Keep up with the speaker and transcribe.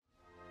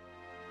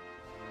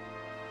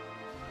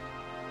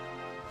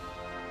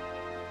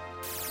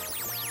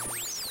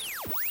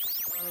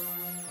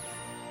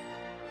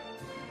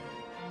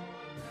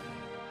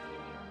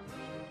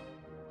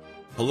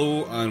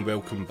Hello and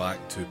welcome back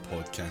to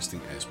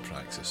Podcasting is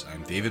Praxis.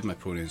 I'm David, my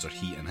pronouns are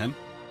he and him.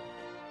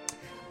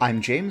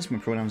 I'm James, my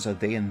pronouns are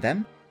they and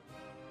them.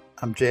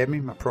 I'm Jamie,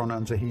 my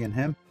pronouns are he and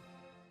him.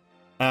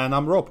 And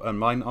I'm Rob, and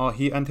mine are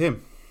he and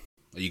him.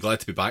 Are you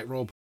glad to be back,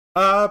 Rob?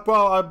 Well,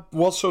 I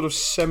was sort of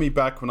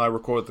semi-back when I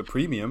recorded the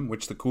premium,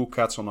 which the cool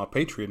cats on our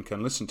Patreon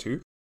can listen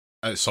to.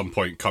 At some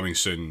point coming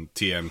soon,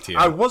 TM.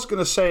 I was going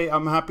to say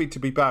I'm happy to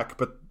be back,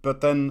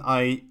 but then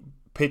I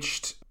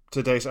pitched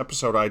today's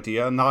episode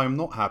idea, and now I'm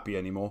not happy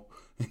anymore.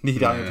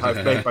 Indeed,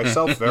 I've made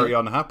myself very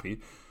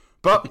unhappy.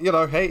 But, you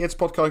know, hey, it's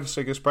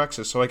Podcasting is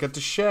Praxis, so I get to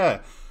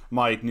share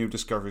my new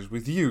discoveries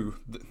with you,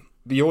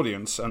 the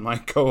audience, and my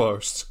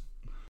co-hosts.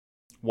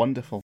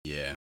 Wonderful.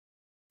 Yeah.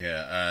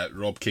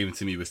 Rob came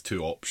to me with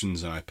two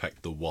options, and I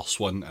picked the worst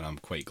one, and I'm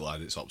quite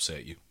glad it's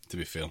upset you, to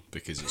be fair,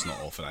 because it's not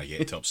often I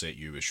get to upset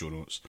you with show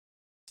notes.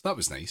 So that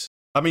was nice.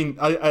 I mean,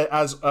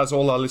 as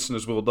all our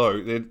listeners will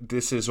know,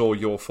 this is all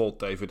your fault,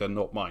 David, and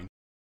not mine.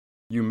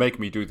 You make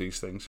me do these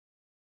things.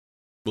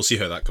 We'll see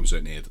how that comes out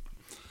in the edit.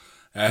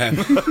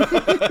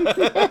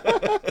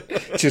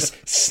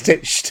 Just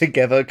stitched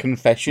together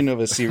confession of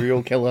a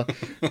serial killer.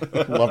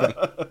 Love it.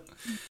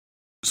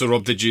 So,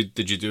 Rob, did you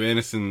do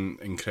anything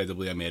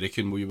incredibly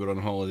American while you were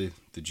on holiday?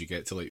 Did you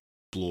get to, like,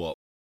 blow up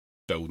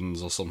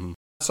buildings or something?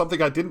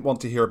 Something I didn't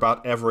want to hear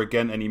about ever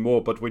again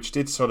anymore, but which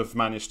did sort of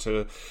manage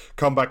to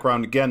come back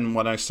around again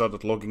when I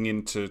started logging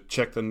in to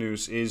check the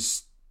news,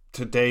 is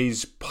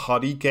today's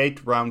Partygate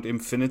round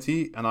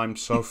Infinity, and I'm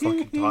so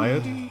fucking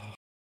tired.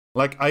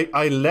 Like,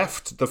 I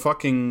left the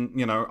fucking,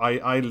 you know,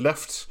 I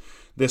left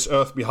this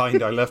earth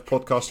behind, I left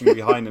podcasting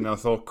behind, and I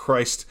thought,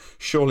 Christ,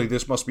 surely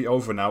this must be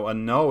over now,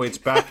 and no, it's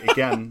back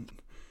again,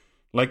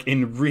 like,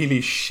 in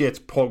really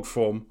shit pog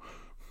form.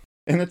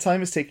 In the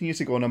time it's taking you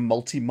to go on a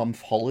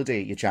multi-month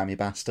holiday, you jammy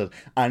bastard,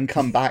 and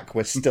come back,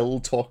 we're still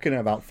talking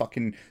about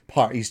fucking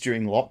parties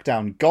during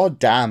lockdown. God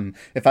damn.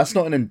 If that's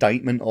not an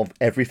indictment of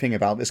everything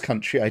about this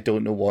country, I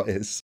don't know what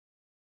is.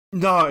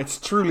 No, it's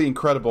truly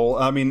incredible.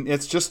 I mean,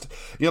 it's just,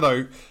 you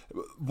know,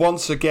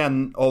 once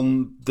again,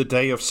 on the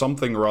day of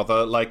something or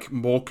other, like,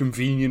 more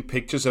convenient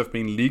pictures have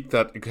been leaked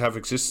that have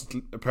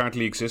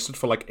apparently existed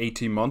for like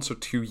 18 months or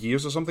 2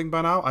 years or something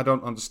by now. I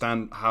don't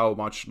understand how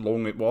much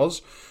long it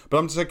was, but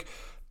I'm just like,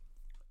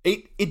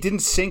 It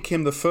didn't sink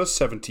him the first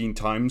 17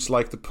 times.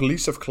 Like, the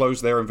police have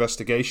closed their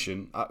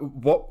investigation.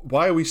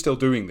 Why are we still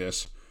doing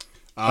this?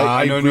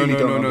 I really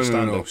don't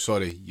understand it.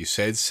 Sorry, you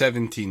said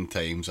 17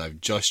 times.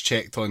 I've just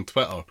checked on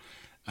Twitter,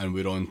 and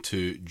we're on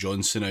to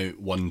Johnson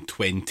out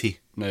 120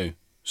 now.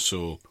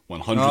 So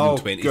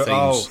 120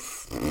 times.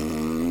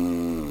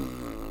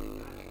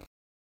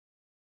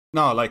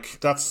 No,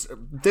 like, that's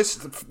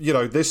this. You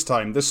know, this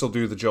time this will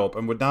do the job,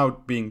 and we're now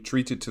being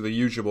treated to the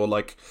usual,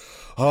 like,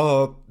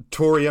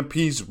 Tory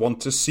MPs want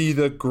to see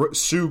the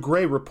Sue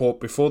Gray report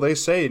before they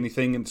say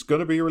anything, and it's going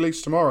to be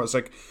released tomorrow. It's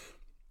like,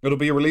 it'll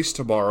be released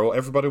tomorrow,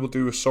 everybody will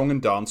do a song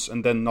and dance,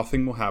 and then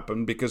nothing will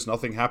happen, because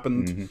nothing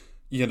happened,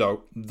 you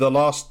know, the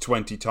last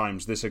 20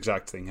 times this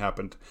exact thing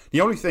happened.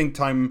 The only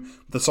time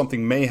that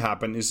something may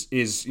happen is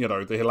you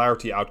know, the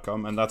hilarity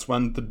outcome, and that's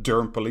when the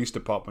Durham Police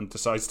Department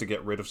decides to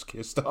get rid of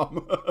Keir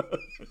Starmer.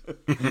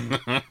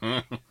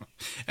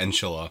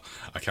 Inshallah,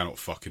 I cannot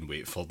fucking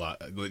wait for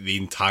that. The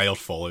entire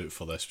fallout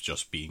for this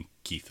just being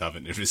Keith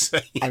having to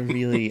resign. I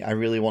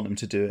really want him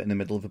to do it in the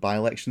middle of the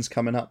by-elections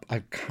coming up.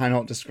 I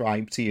cannot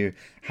describe to you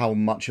how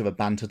much of a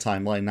banter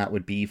timeline that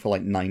would be for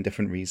like 9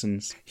 different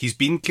reasons. He's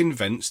been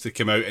convinced to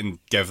come out and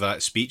give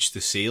that speech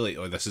to say, like,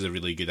 oh, this is a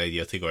really good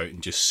idea to go out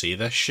and just say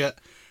this shit.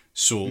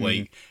 So,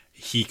 like,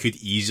 he could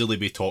easily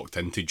be talked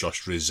into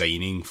just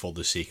resigning for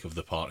the sake of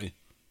the party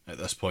at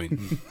this point.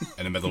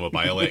 In the middle of a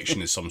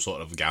by-election is some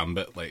sort of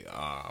gambit. Like,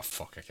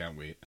 fuck, I can't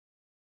wait.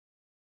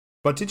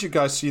 But did you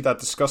guys see that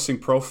disgusting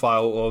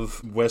profile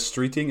of Wes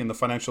Streeting in the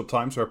Financial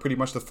Times, where pretty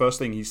much the first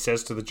thing he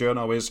says to the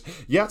journal is,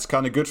 yeah, it's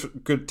kind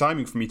of good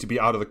timing for me to be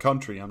out of the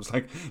country. I was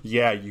like,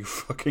 yeah, you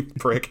fucking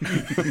prick.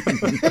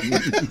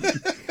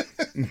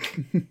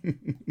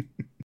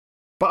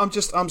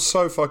 But I'm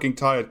so fucking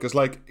tired, because,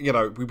 like, you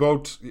know,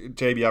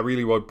 JB, I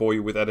really won't bore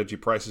you with energy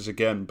prices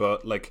again,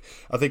 but, like,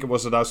 I think it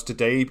was announced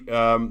today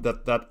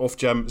that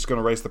Ofgem is going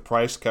to raise the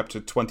price cap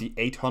to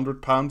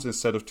 £2,800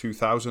 instead of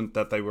 £2,000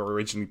 that they were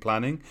originally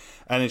planning.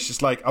 And it's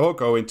just like, I won't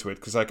go into it,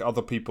 because, like,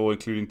 other people,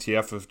 including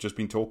TF, have just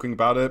been talking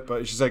about it,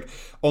 but it's just like,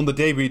 on the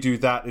day we do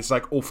that, it's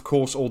like, of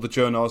course, all the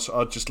journals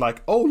are just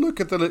like, oh, look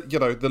at the, you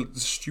know, the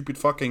stupid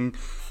fucking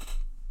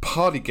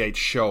Partygate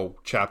show,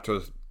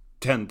 chapter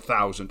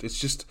 10,000. It's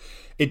just,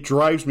 it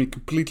drives me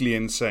completely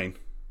insane.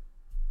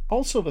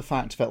 Also, the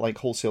fact that, like,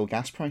 wholesale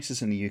gas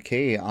prices in the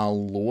UK are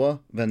lower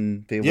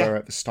than they were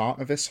at the start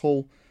of this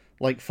whole,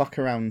 like, fuck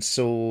around.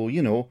 So,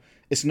 you know,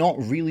 it's not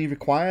really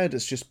required.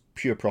 It's just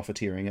pure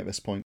profiteering at this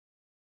point.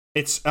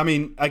 I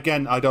mean,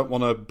 again, I don't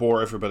want to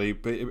bore everybody,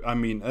 but I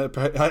mean,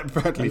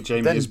 apparently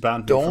Jamie is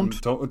banned from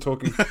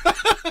talking.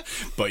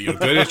 But you're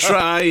going to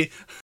try.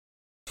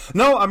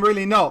 No, I'm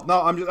really not.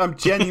 No, I'm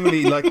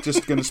genuinely, like,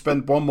 just going to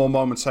spend one more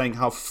moment saying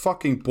how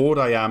fucking bored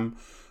I am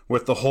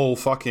with the whole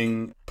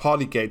fucking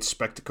Partygate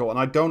spectacle, and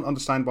I don't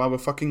understand why we're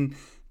fucking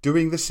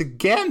doing this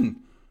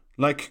again.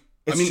 Like,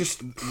 it's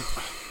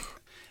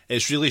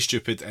it's really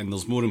stupid, and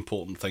there's more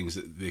important things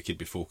that they could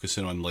be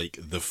focusing on, like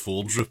the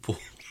Forbes report.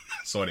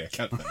 Sorry, I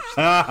can't finish.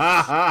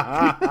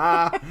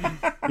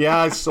 Yeah,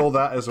 I saw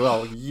that as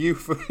well.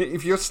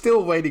 If you're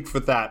still waiting for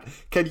that,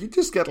 can you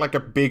just get like a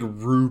big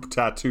Rube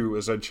tattoo,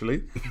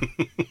 essentially?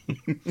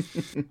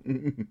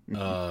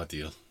 Oh,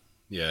 dear.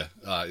 Yeah,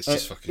 it's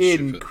just fucking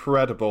stupid.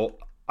 Incredible.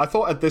 I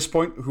thought at this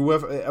point,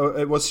 whoever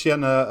it was,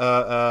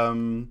 Sienna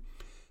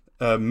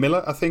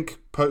Miller, I think,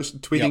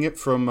 tweeting it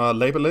from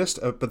Labour List,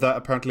 but that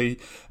apparently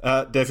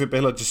David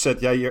Miller just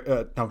said, yeah,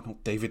 no,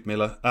 not David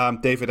Miller,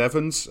 David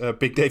Evans,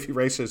 Big Davy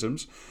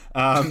Racisms,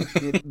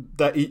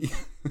 that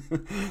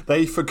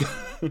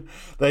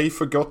they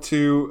forgot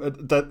to,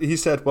 that he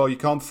said, well, you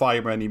can't fire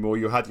him anymore,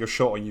 you had your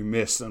shot and you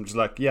missed. I'm just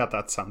like, yeah,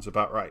 that sounds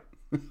about right.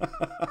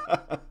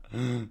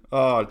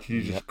 Oh,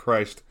 Jesus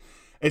Christ.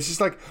 It's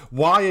just like,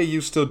 why are you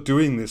still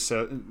doing this?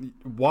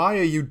 Why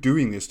are you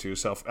doing this to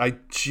yourself? I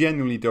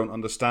genuinely don't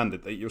understand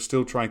it, that you're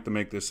still trying to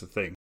make this a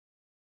thing.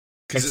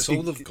 Because it's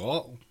all they've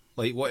got.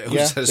 Like, what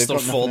else is there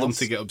for them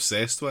to get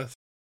obsessed with?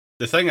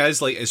 The thing is,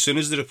 like, as soon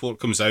as the report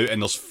comes out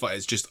and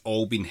it's just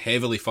all been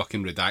heavily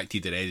fucking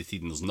redacted and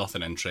edited and there's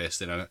nothing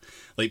interesting in it.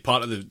 Like,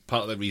 part of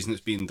the reason it's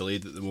being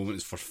delayed at the moment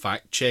is for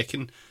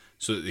fact-checking,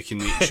 so that they can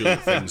make sure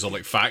that things are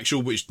like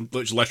factual, which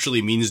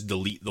literally means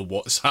delete the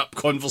WhatsApp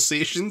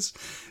conversations.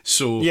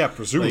 So yeah,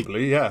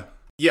 presumably, like,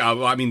 yeah.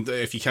 I mean,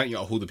 if you can't get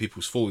a hold of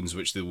people's phones,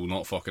 which they will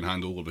not fucking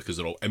hand over because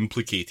they're all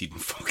implicated in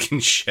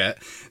fucking shit,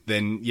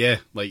 then yeah,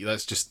 like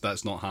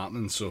that's not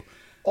happening. So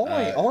all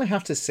I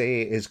have to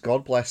say is,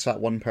 God bless that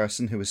one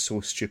person who was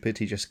so stupid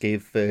he just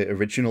gave the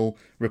original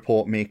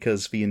report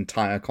makers the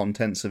entire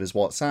contents of his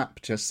WhatsApp.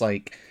 Just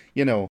like,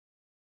 you know.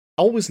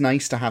 Always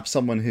nice to have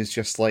someone who's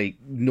just like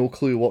no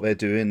clue what they're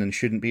doing and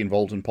shouldn't be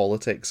involved in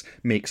politics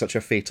make such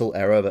a fatal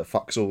error that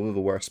fucks over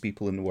the worst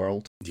people in the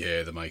world.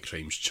 Yeah, the My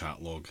Crimes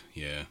chat log.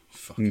 Yeah,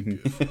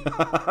 fucking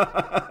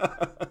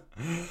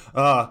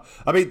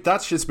I mean,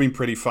 that shit's been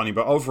pretty funny,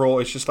 but overall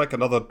it's just like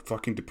another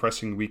fucking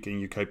depressing week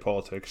in UK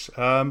politics.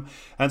 And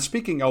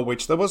speaking of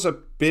which, there was a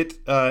bit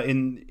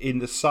in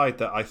the site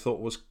that I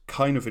thought was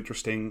kind of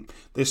interesting.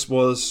 This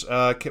was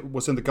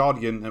in The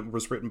Guardian and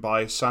was written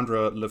by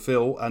Sandra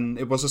Leville, and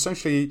it was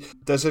essentially,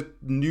 there's a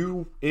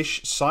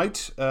new-ish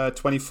site,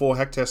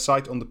 24-hectare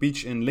site on the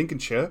beach in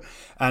Lincolnshire,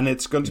 and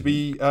it's going to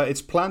be,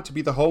 it's planned to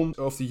be the home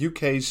of the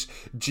UK's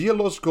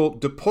Geological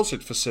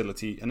Deposit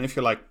Facility. And if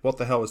you're like, what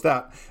the hell is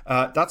that?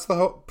 That's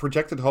the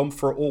projected home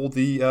for all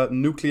the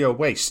nuclear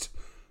waste.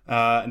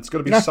 And it's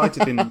going to be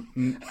sited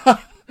in...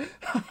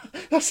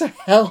 That's a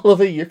hell of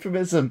a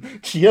euphemism.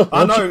 Geological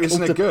I know,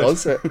 isn't it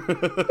deposit.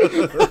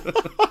 Good?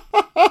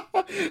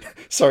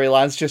 Sorry,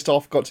 Lance, just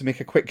got to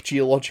make a quick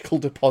geological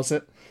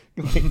deposit.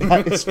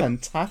 That is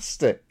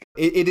fantastic.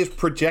 It is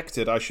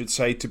projected, I should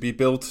say, to be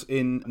built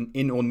in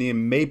or near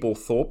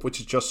Mablethorpe, which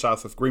is just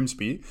south of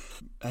Grimsby,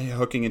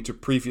 hooking into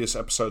previous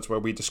episodes where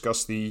we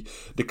discussed the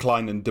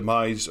decline and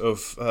demise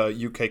of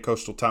UK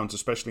coastal towns,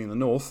 especially in the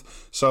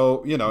north.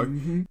 So, you know,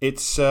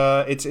 it's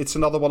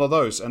another one of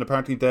those, and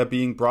apparently they're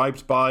being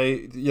bribed by,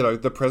 you know,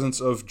 the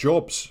presence of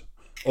jobs,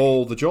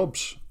 all the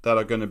jobs that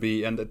are going to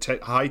be, and the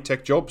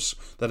high-tech jobs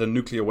that a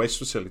nuclear waste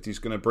facility is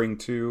going to bring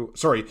to,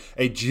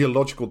 a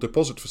geological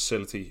deposit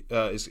facility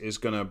is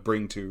going to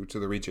bring to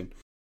the region.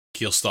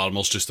 Keir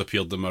Starmer's just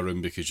appeared in my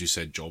room because you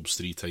said jobs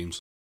 3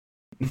 times.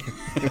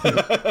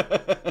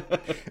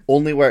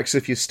 Only works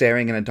if you're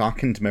staring in a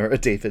darkened mirror,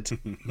 David.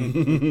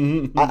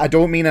 I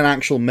don't mean an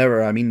actual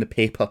mirror, I mean the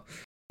paper.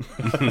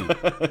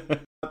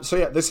 So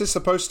yeah, this is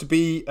supposed to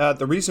be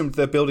the reason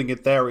they're building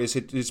it there is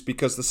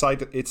because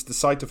it's the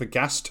site of a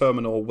gas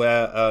terminal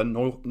where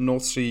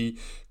North Sea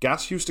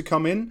gas used to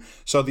come in.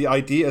 So the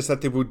idea is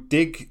that they would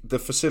dig the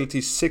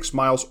facility 6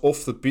 miles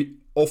off the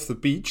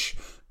beach,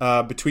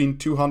 between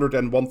 200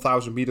 and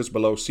 1,000 meters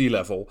below sea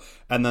level,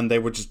 and then they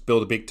would just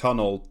build a big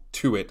tunnel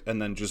to it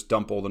and then just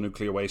dump all the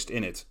nuclear waste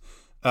in it.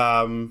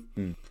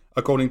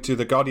 According to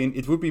The Guardian,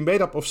 it would be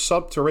made up of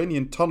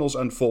subterranean tunnels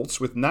and vaults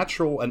with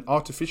natural and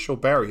artificial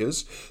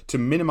barriers to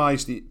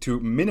minimize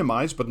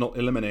but not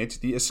eliminate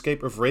the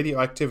escape of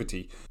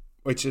radioactivity,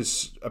 which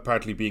is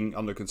apparently being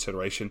under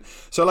consideration.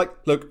 So, like,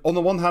 look, on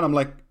the one hand, I'm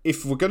like,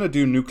 if we're going to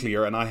do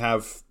nuclear, and I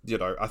have, you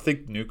know, I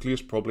think nuclear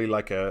is probably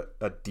like a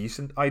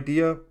decent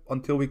idea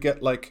until we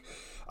get, like,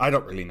 I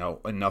don't really know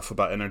enough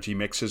about energy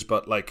mixes,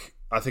 but, like,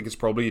 I think it's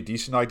probably a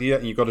decent idea,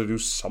 and you got to do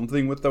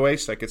something with the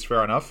waste, like, it's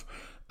fair enough.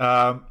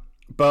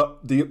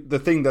 But the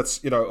thing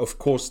that's, you know, of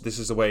course, this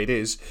is the way it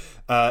is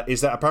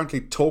that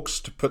apparently talks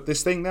to put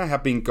this thing there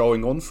have been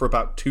going on for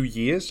about 2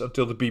 years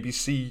until the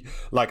BBC,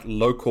 like,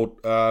 local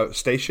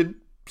station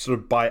sort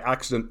of by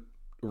accident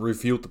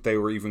revealed that they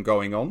were even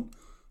going on.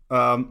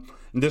 And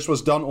this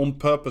was done on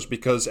purpose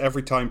because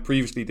every time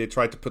previously they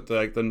tried to put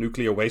the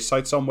nuclear waste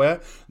site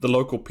somewhere, the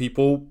local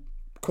people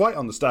quite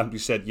understandably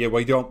said, yeah,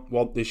 we don't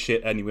want this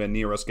shit anywhere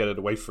near us, get it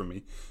away from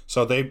me.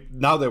 So they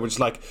were just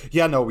like,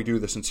 yeah, no, we do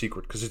this in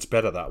secret because it's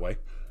better that way.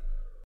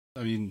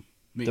 I mean,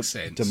 makes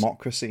sense.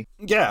 Democracy.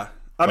 Yeah.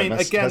 I mean,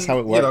 again, that's how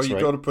it works, you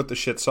right? got to put the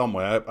shit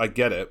somewhere. I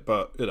get it,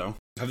 but,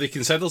 Have they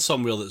considered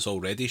somewhere that's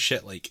already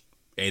shit, like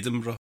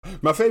Edinburgh?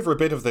 My favourite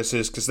bit of this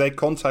is because they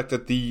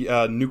contacted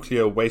the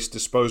Nuclear Waste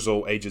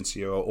Disposal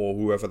Agency, or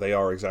whoever they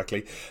are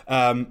exactly,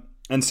 and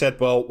said,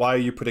 well, why are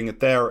you putting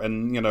it there?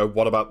 And,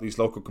 what about these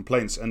local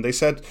complaints? And they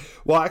said,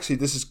 well, actually,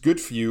 this is good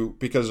for you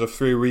because of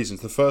 3 reasons.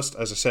 The first,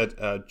 as I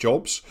said,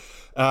 jobs.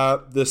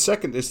 The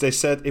second is they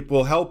said it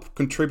will help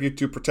contribute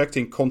to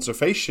protecting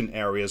conservation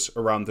areas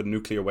around the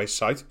nuclear waste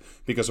site,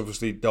 because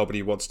obviously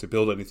nobody wants to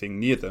build anything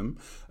near them.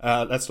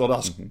 Let's not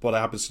ask what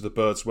happens to the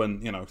birds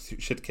when,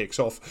 shit kicks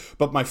off.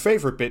 But my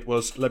favorite bit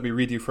was, let me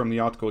read you from the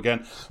article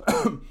again.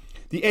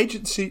 The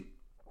agency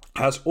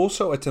has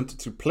also attempted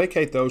to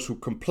placate those who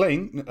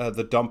complain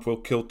the dump will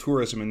kill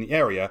tourism in the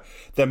area.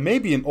 There may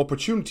be an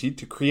opportunity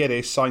to create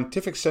a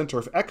scientific center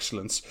of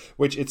excellence,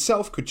 which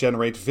itself could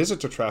generate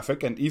visitor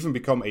traffic and even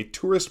become a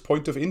tourist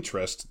point of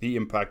interest, the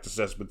impact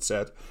assessment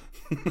said.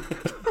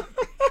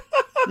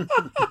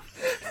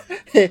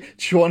 Hey,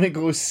 do you want to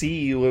go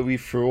see where we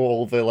throw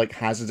all the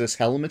hazardous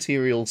hell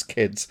materials,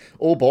 kids?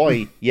 Oh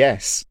boy,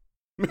 yes.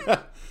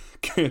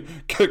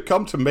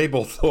 Come to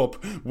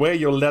Mablethorpe, wear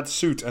your lead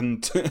suit,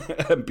 and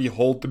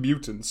behold the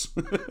mutants.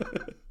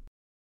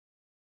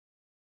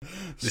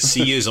 The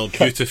sea is a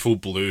beautiful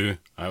blue,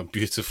 a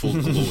beautiful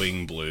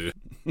glowing blue.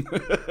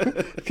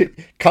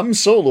 Come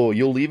solo,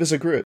 you'll leave as a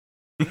Groot.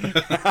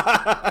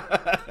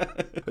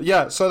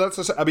 Yeah, so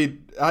that's. I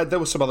mean, there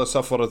was some other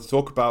stuff I wanted to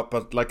talk about,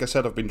 but like I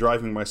said, I've been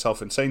driving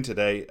myself insane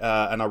today,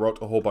 and I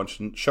wrote a whole bunch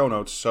of show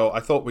notes. So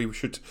I thought we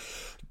should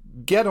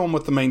get on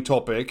with the main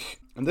topic.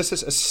 And this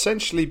is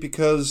essentially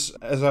because,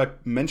 as I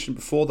mentioned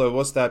before, there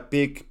was that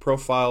big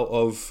profile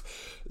of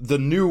the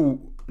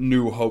new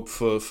hope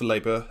for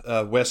Labour,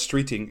 Wes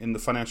Streeting, in the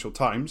Financial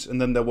Times.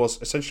 And then there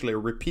was essentially a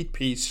repeat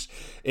piece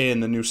in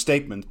the New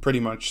Statesman,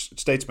 pretty much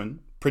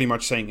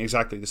saying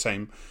exactly the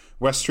same.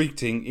 Wes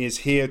Streeting is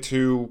here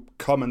to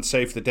come and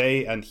save the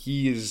day, and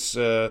he is,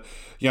 the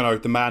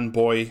man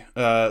boy,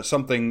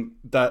 something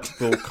that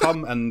will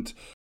come and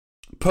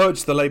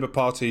purge the Labour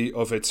Party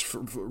of its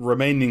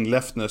remaining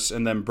leftness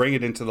and then bring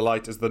it into the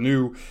light as the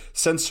new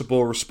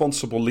sensible,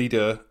 responsible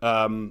leader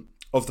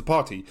of the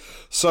party.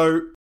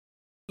 So,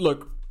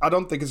 look, I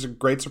don't think it's a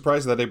great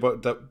surprise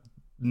that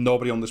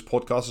nobody on this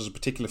podcast is a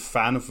particular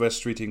fan of Wes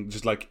Streeting,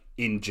 just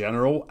in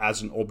general,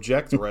 as an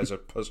object or as a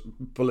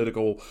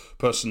political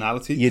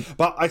personality.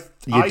 But I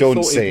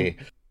don't say.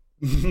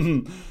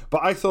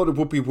 But I thought it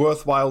would be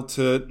worthwhile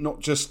to not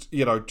just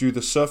do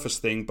the surface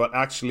thing, but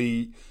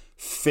actually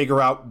figure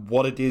out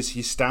what it is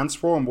he stands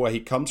for and where he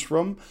comes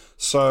from.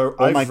 So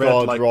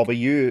Rob,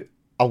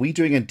 are we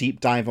doing a deep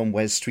dive on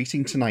Wes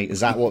Streeting tonight? Is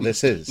that what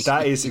this is?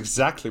 That is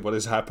exactly what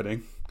is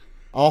happening.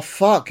 Oh,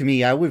 fuck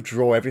me. I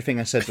withdraw everything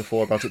I said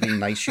before about it being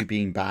nice you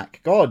being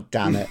back. God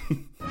damn it.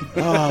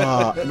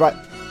 Right.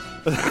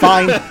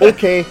 Fine.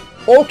 Okay.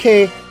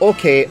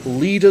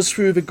 Lead us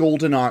through the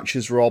golden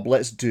arches, Rob.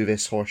 Let's do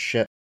this horse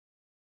shit.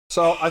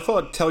 So I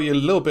thought I'd tell you a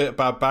little bit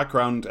about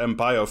background and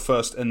bio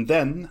first, and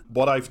then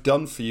what I've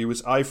done for you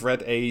is I've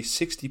read a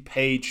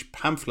 60-page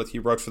pamphlet he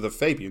wrote for the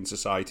Fabian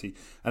Society,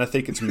 and I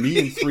think it's me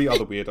and 3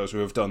 other weirdos who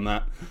have done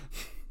that.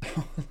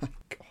 Oh my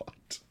god.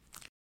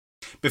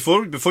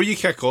 Before you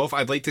kick off,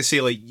 I'd like to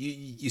say,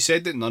 you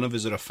said that none of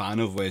us are a fan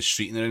of Wes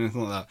Streeting or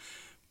anything like that,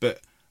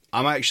 but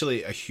I'm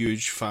actually a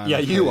huge fan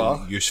of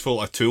how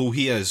useful a tool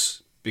he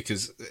is,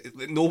 because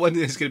no one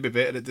is going to be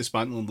better at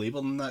dismantling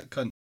Labour than that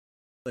cunt.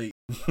 What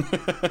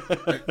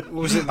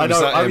was it?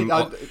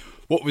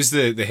 What was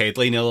the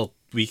headline the other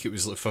week? It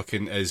was is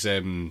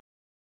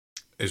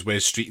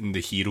Wes Streeting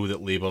the hero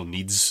that Labour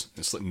needs?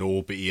 It's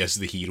no, but he is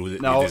the hero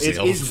that they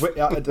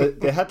deserve.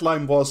 The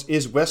headline was,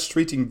 is Wes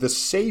Streeting the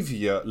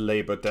saviour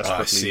Labour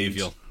desperately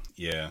needs?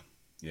 Yeah.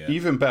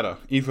 Even better,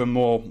 even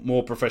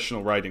more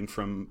professional writing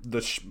from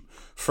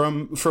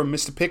from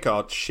Mr.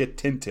 Pickard, shit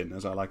Tintin,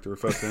 as I like to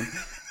refer to him.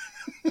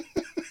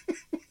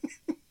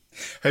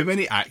 How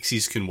many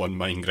axes can one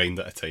mind grind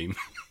at a time?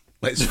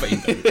 Let's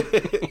find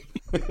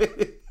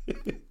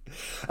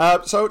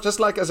out. So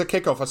just as a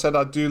kickoff, I said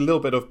I'd do a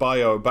little bit of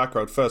bio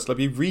background first. Let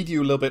me read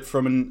you a little bit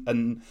from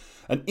an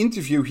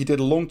interview he did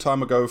a long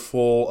time ago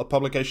for a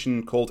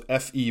publication called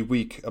FE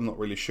Week. I'm not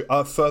really sure.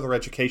 Further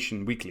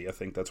Education Weekly, I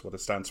think that's what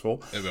it stands for.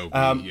 It will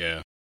be,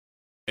 yeah.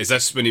 Is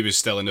this when he was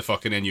still in the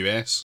fucking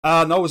NUS?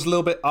 No, it was a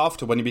little bit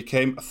after when he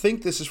became... I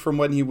think this is from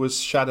when he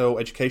was Shadow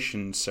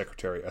Education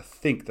Secretary. I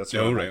think that's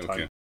around that time.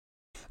 Okay.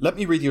 Let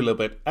me read you a little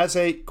bit. As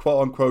a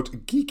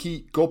quote-unquote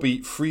geeky,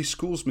 gobby, free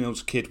schools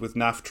meals kid with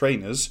naff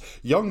trainers,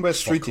 young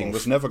Wes Streeting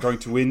was never going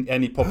to win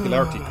any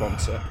popularity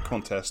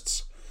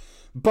contests.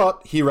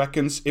 But, he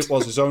reckons, it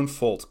was his own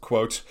fault.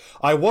 Quote,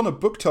 I won a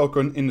book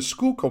token in the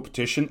school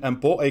competition and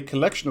bought a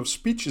collection of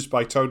speeches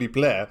by Tony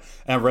Blair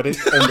and read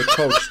it on the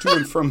coach to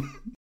and from...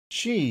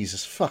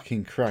 Jesus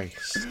fucking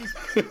Christ.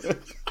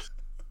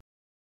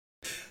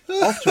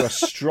 Off to a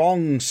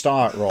strong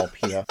start, Rob,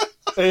 here.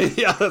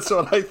 Yeah, that's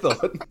what I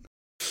thought.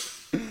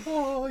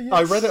 Oh,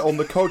 I read it on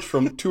the coach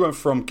from to and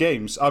from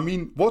games. I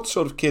mean, what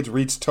sort of kid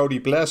reads Tony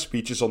Blair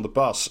speeches on the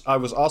bus? I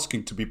was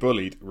asking to be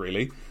bullied,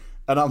 really.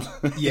 And I'm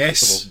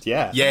Yes. well,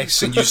 yeah.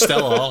 Yes, and you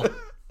still are.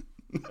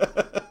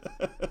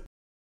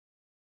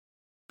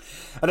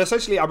 And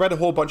essentially, I read a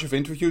whole bunch of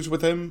interviews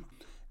with him.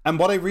 And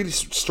what I really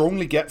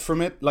strongly get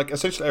from it, like,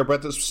 essentially, I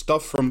read this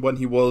stuff from when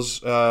he was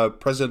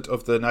president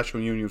of the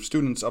National Union of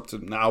Students up to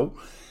now.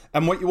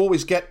 And what you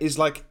always get is,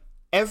 like,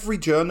 every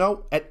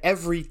journo at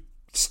every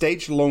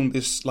stage along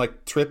this,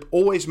 like, trip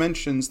always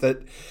mentions that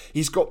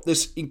he's got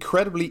this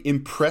incredibly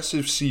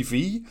impressive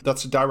CV.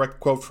 That's a direct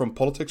quote from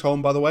Politics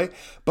Home, by the way.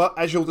 But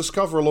as you'll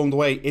discover along the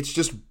way, it's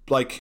just,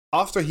 like,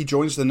 after he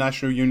joins the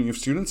National Union of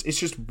Students, it's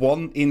just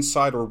one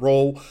insider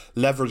role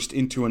leveraged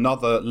into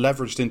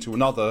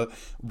another,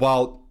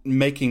 while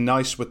making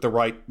nice with the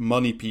right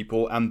money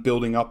people and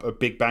building up a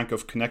big bank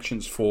of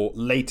connections for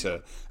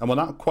later. And we're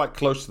not quite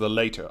close to the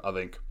later, I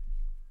think.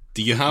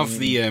 Do you have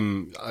the,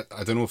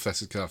 I don't know if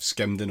this is because I've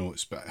skimmed the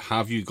notes, but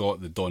have you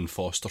got the Don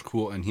Foster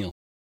quote in here?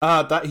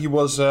 That he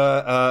was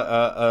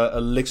a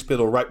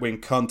lickspittle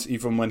right-wing cunt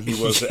even when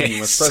he was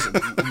NUS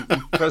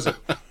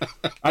president.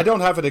 I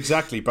don't have it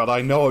exactly, but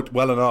I know it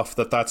well enough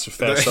that that's a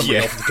fair summary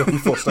of the Don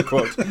Foster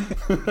quote.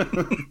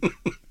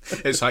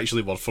 It's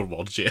actually word for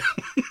word, yeah.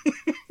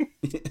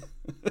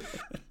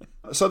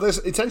 So there's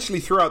essentially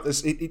throughout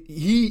this,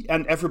 he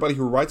and everybody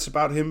who writes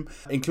about him,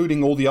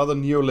 including all the other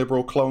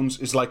neoliberal clones,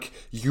 is like,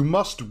 you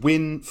must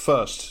win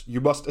first.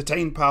 You must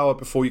attain power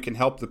before you can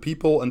help the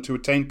people. And to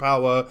attain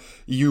power,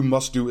 you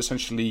must do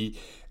essentially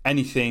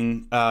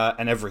anything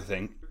and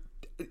everything.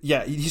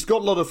 Yeah, he's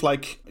got a lot of,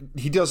 like,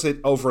 he does it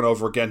over and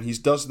over again. He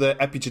does the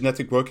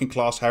epigenetic working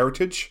class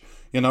heritage.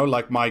 You know,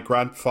 like, my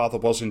grandfather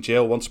was in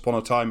jail once upon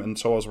a time, and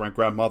so was my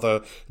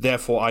grandmother.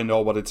 Therefore, I know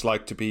what it's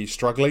like to be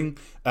struggling.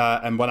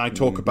 And when I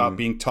talk about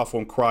being tough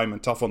on crime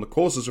and tough on the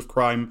causes of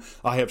crime,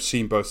 I have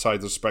seen both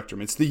sides of the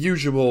spectrum. It's the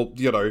usual,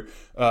 you know,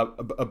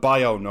 a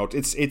bio note.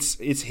 It's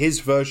his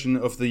version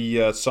of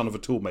the son of a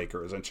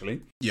toolmaker,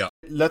 essentially. Yeah.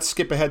 Let's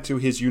skip ahead to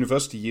his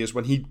university years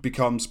when he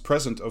becomes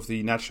president of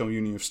the National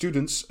Union of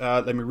Students.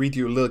 Let me read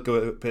you a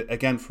little bit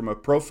again from a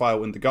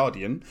profile in The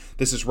Guardian.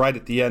 This is right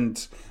at the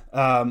end,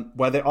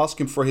 where they ask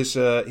him for his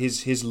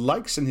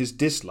likes and his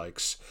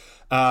dislikes.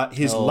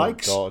 His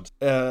likes,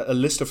 a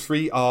list of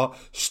 3 are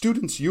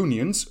students'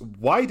 unions,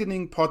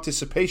 widening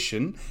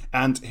participation,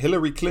 and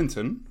Hillary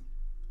Clinton.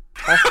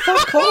 Oh,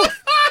 fuck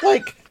off!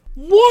 Like,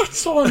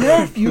 what on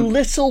earth, you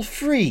little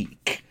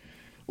freak?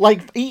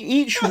 Like,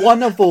 each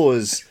one of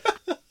those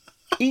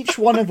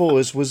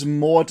was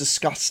more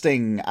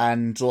disgusting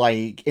and,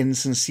 like,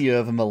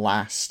 insincere than the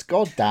last.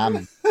 God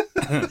damn.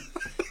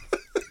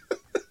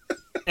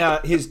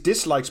 His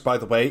dislikes, by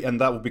the way, and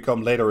that will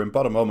become later in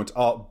but a moment,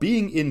 are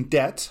being in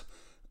debt,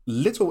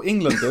 Little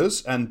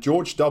Englanders, and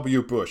George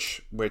W.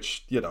 Bush,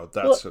 which, you know,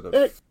 that's sort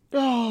of...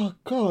 oh,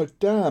 god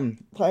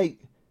damn. Like,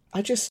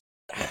 are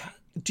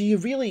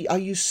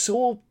you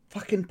so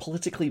fucking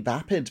politically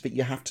vapid that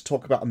you have to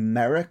talk about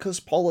America's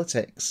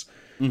politics?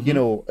 Mm-hmm. You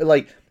know,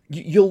 like,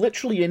 you're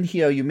literally in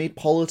here, you made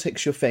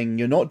politics your thing,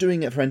 you're not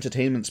doing it for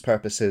entertainment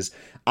purposes,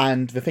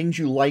 and the things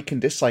you like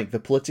and dislike, the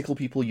political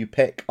people you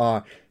pick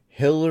are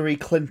Hillary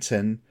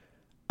Clinton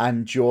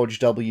and George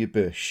W.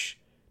 Bush.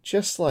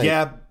 Just like...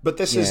 Yeah, but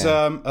this is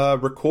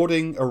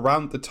recording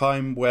around the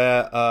time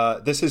where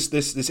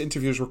this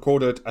interview is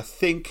recorded, I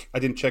think, I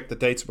didn't check the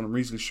dates, but I'm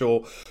reasonably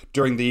sure,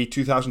 during the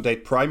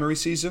 2008 primary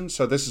season.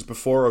 So this is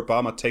before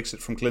Obama takes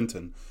it from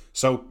Clinton.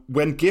 So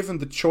when given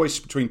the choice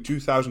between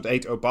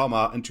 2008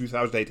 Obama and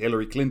 2008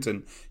 Hillary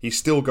Clinton, he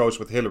still goes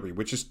with Hillary,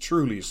 which is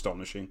truly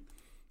astonishing.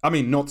 I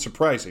mean, not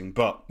surprising,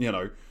 but, you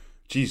know,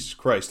 Jesus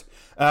Christ.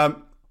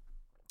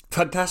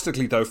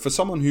 Fantastically, though, for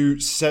someone who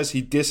says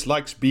he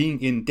dislikes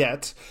being in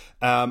debt,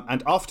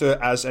 and after,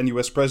 as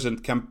NUS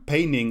president,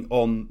 campaigning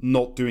on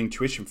not doing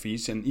tuition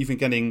fees and even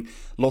getting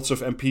lots of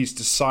MPs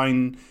to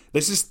sign...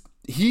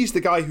 He's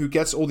the guy who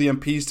gets all the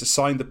MPs to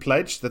sign the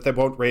pledge that they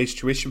won't raise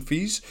tuition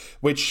fees,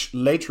 which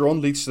later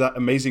on leads to that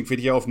amazing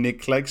video of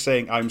Nick Clegg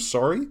saying, "I'm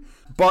sorry."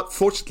 But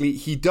fortunately,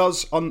 he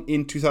does,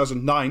 in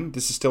 2009,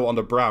 this is still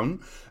under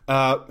Brown,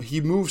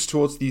 he moves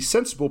towards the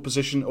sensible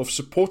position of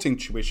supporting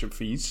tuition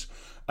fees.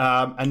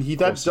 And he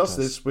then does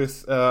this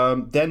with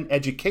then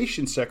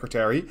Education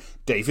Secretary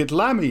David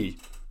Lammy,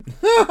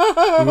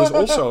 who was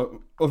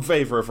also in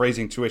favour of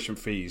raising tuition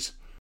fees.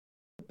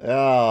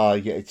 Oh,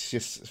 yeah, it's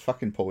just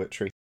fucking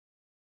poetry.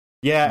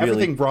 Yeah, really.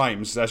 Everything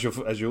rhymes, as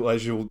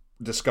you'll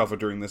discover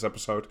during this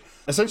episode.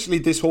 Essentially,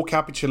 this whole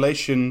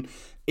capitulation,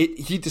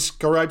 he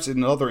describes it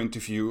in another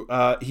interview.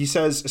 He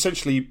says,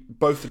 essentially,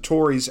 both the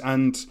Tories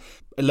and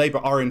Labour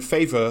are in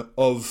favour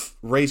of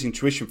raising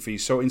tuition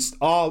fees. So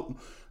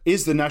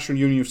is the National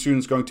Union of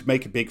Students going to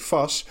make a big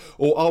fuss,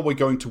 or are we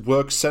going to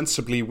work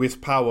sensibly with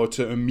power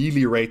to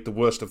ameliorate the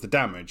worst of the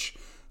damage?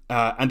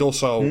 And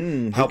also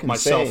help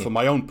myself and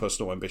my own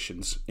personal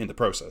ambitions in the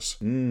process.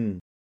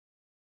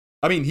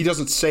 I mean, he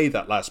doesn't say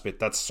that last bit.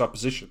 That's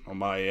supposition on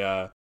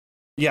my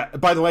Yeah.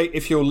 By the way,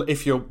 if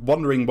you're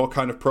wondering what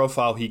kind of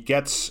profile he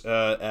gets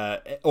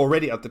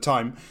already at the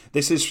time,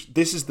 this is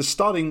the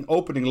starting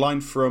opening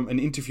line from an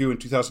interview in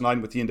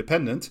 2009 with The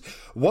Independent.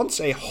 Once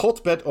a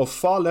hotbed of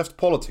far left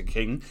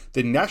politicking,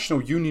 the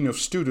National Union of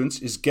Students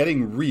is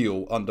getting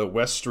real under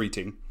West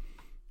Streeting.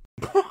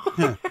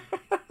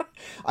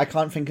 I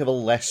can't think of a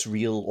less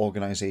real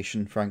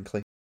organisation,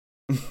 frankly.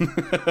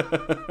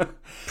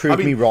 Prove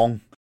me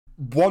wrong.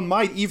 One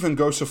might even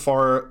go so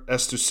far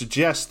as to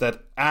suggest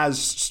that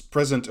as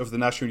president of the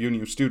National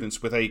Union of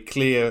Students with a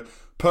clear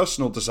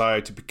personal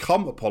desire to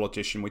become a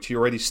politician, which he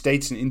already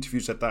states in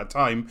interviews at that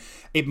time,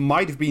 it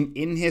might have been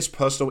in his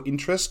personal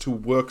interest to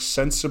work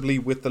sensibly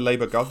with the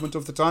Labour government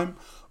of the time,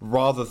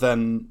 rather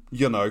than,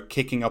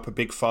 kicking up a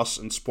big fuss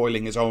and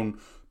spoiling his own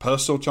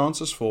personal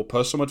chances for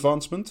personal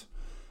advancement.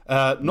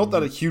 Not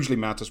that it hugely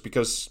matters,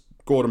 because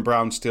Gordon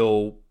Brown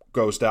still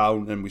goes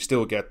down and we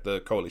still get the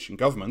coalition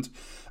government.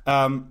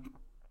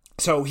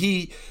 So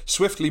he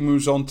swiftly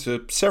moves on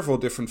to several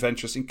different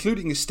ventures,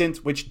 including a stint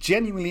which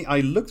genuinely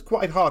I looked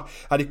quite hard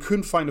and I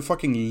couldn't find a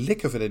fucking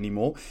lick of it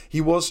anymore. He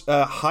was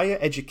a higher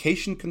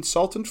education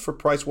consultant for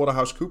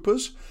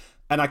PricewaterhouseCoopers,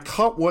 and I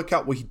can't work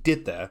out what he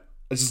did there.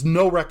 There's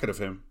no record of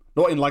him.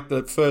 Not in like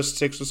the first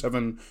 6 or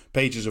 7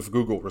 pages of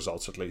Google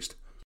results, at least.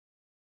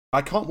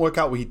 I can't work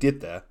out what he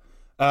did there.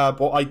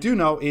 What I do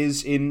know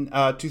is in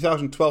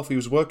 2012 he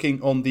was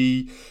working on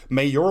the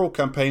mayoral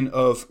campaign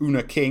of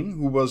Una King,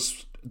 who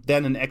was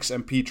then an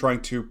ex-MP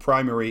trying to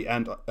primary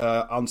and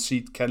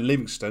unseat Ken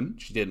Livingstone.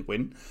 She didn't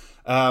win.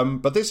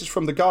 But this is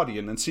from The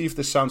Guardian, and see if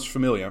this sounds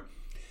familiar.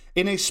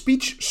 In a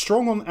speech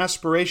strong on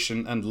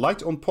aspiration and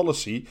light on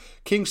policy,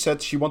 King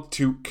said she wanted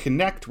to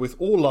connect with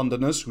all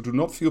Londoners who do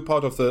not feel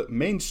part of the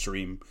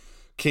mainstream.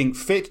 King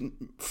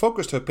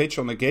focused her pitch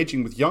on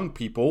engaging with young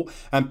people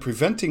and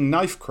preventing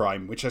knife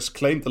crime, which has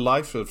claimed the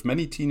lives of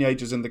many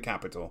teenagers in the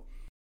capital.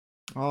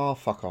 Oh,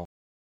 fuck off.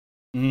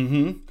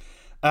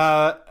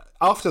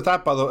 After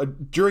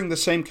that, during the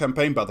same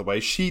campaign, by the way,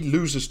 she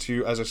loses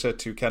to, as I said,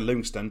 to Ken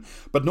Livingstone,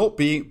 but not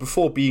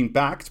before being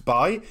backed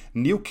by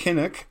Neil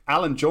Kinnock,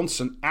 Alan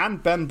Johnson,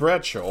 and Ben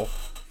Bradshaw.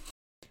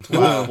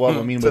 Wow. Well,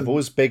 I mean, with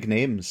those big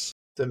names.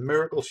 It's a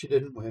miracle she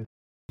didn't win.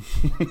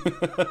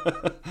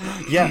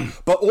 Yeah,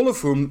 but all of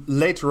whom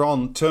later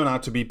on turn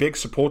out to be big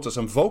supporters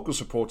and vocal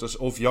supporters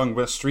of Young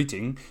West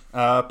Streeting,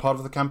 part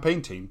of the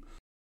campaign team.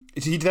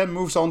 He then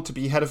moves on to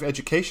be head of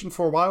education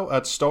for a while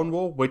at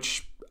Stonewall,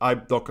 which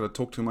I'm not going to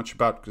talk too much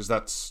about because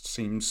that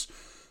seems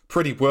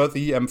pretty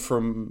worthy, and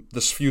from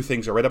the few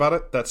things I read about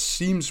it, that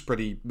seems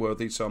pretty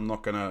worthy, so I'm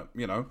not going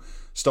to,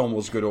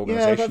 Stonewall's a good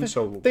organisation,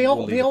 so they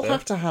all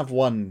have to have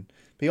one.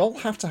 They all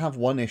have to have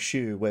one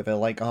issue where they're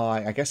like,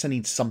 I guess I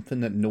need something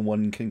that no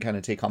one can kind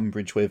of take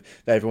umbrage with,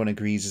 that everyone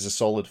agrees is a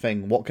solid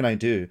thing. What can I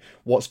do?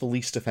 What's the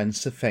least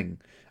offensive thing?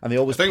 And they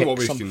always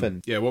pick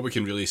something. What we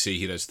can really say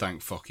here is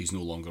thank fuck he's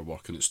no longer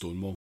working at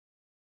Stonewall.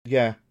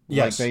 Yeah,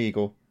 yes. There you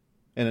go.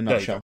 In a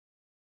nutshell.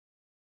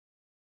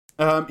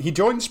 He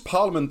joins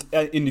Parliament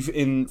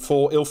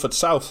for Ilford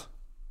South.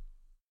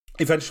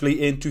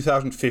 Eventually in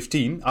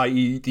 2015,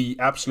 i.e. the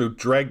absolute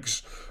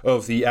dregs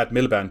of the Ed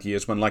Miliband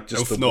years, when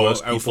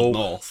worst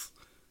people...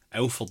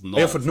 Ilford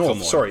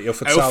North.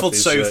 Ilford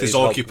South is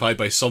occupied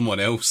by someone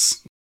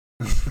else.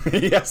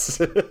 Yes.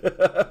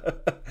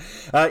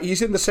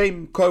 He's in the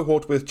same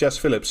cohort with Jess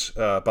Phillips,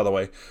 by the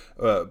way.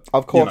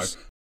 Of course.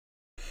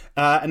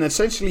 And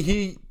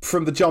essentially,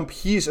 from the jump,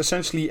 he's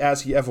essentially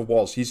as he ever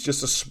was. He's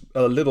just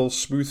a little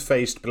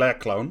smooth-faced black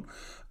clown.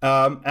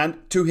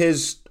 And to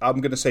his, I'm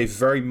going to say,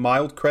 very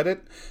mild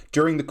credit,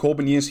 during the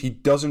Corbyn years, he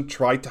doesn't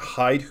try to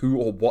hide who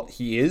or what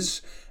he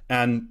is.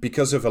 And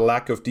because of a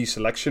lack of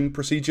deselection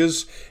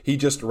procedures, he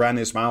just ran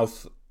his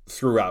mouth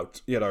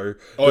throughout. He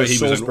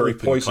was an open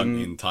cunt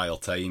the entire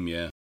time,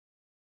 yeah.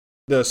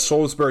 The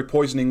Salisbury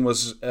poisoning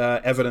was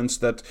evidence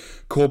that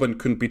Corbyn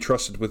couldn't be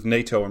trusted with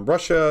NATO and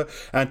Russia.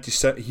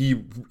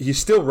 He's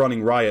still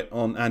running riot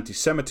on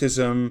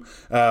anti-Semitism.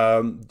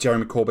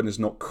 Jeremy Corbyn is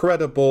not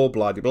credible,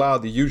 blah, blah, blah,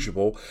 the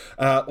usual.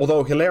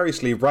 Although,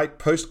 hilariously, right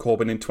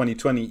post-Corbyn in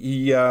 2020,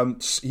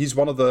 he's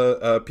one of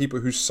the people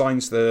who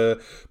signs the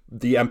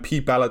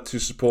MP ballot to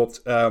support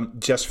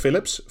Jess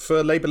Phillips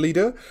for Labour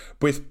leader.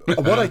 With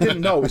what I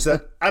didn't know is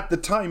that at the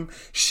time,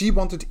 she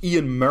wanted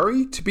Ian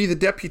Murray to be the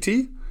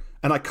deputy.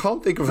 And I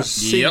can't think of a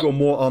single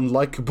more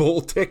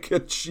unlikable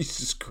ticket.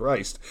 Jesus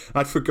Christ.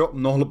 I'd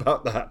forgotten all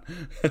about that.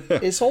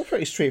 It's all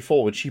pretty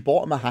straightforward. She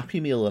bought him a Happy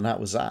Meal and that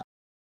was that.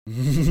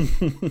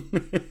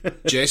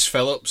 Jess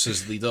Phillips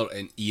as leader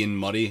and Ian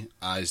Murray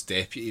as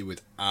deputy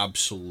would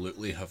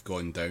absolutely have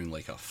gone down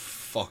like a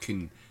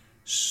fucking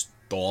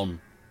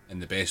storm in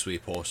the best way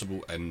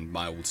possible in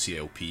my old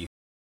CLP.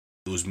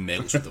 Those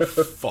melts would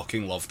have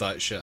fucking loved that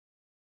shit.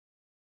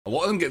 A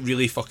lot of them get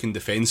really fucking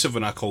defensive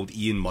when I called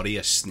Ian Murray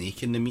a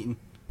snake in the meeting.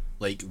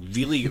 Like,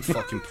 really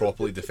fucking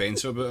properly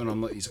defensive about it, and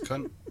I'm like, he's a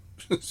cunt.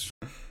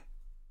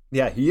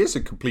 Yeah, he is a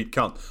complete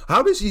cunt.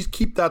 How does he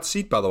keep that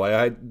seat, by the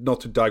way?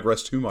 Not to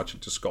digress too much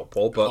into Scott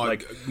Paul,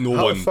 but no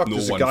one fucking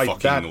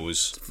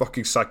knows.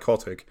 Fucking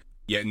psychotic.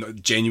 Yeah, no,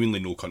 genuinely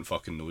no cunt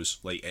fucking knows.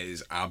 Like, it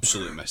is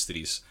absolute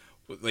mysteries.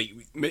 Like,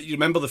 you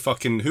remember the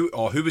fucking... who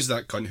was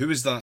that cunt? Who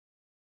was that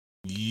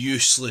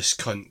useless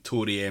cunt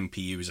Tory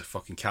MP who was a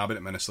fucking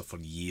cabinet minister for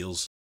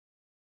years?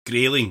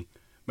 Grayling.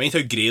 Mind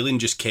how Grayling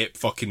just kept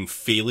fucking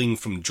failing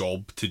from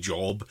job to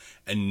job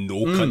and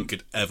no cunt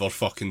could ever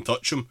fucking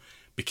touch him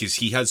because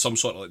he had some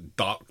sort of like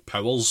dark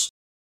powers.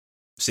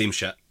 Same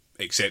shit.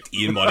 Except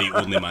Ian Murray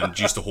only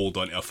managed used to hold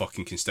on to a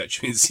fucking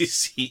constituency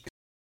seat.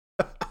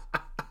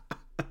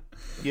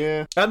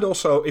 Yeah. And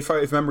also,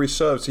 if memory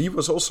serves, he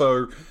was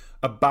also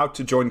about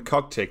to join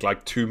Cogtic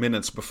like 2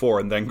 minutes before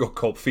and then got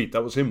cold feet.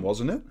 That was him,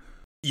 wasn't it?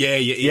 Yeah,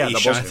 he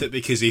shat it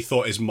because he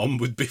thought his mum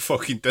would be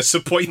fucking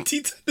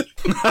disappointed.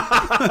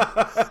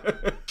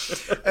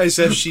 As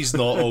if she's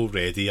not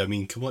already. I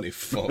mean, come on,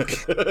 fuck.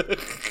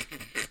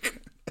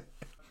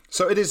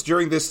 So it is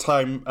during this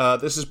time,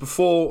 this is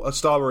before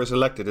Starmer is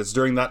elected, it's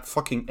during that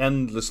fucking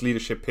endless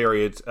leadership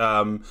period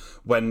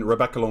when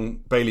Rebecca Long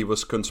Bailey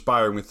was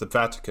conspiring with the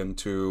Vatican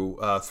to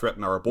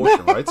threaten our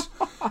abortion rights.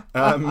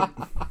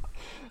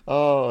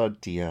 Oh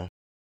dear.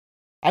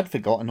 I'd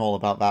forgotten all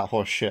about that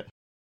horse shit.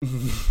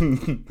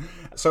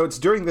 So it's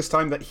during this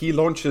time that he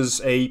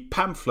launches a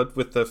pamphlet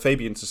with the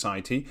Fabian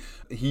Society.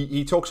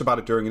 He talks about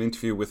it during an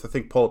interview with, I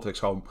think, Politics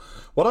Home.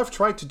 What I've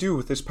tried to do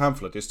with this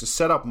pamphlet is to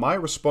set up my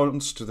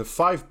response to the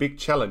 5 big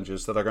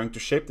challenges that are going to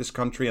shape this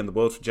country and the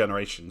world for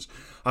generations.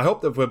 I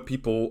hope that when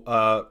people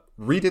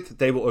read it,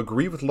 they will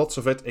agree with lots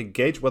of it,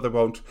 engage where they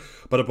won't,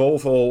 but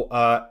above all,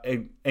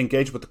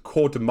 engage with the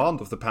core demand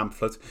of the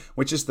pamphlet,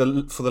 which is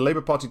for the Labour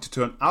Party to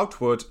turn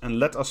outward and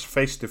let us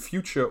face the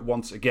future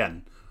once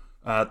again.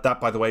 That,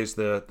 by the way, is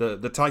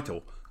the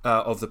title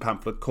of the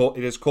pamphlet.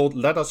 It is called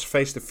Let Us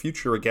Face the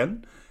Future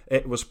Again.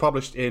 It was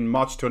published in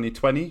March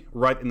 2020,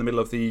 right in the middle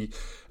of the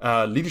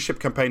leadership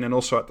campaign and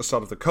also at the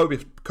start of the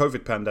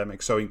COVID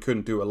pandemic, so he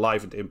couldn't do a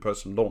live and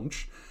in-person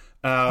launch.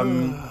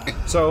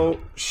 So,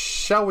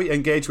 shall we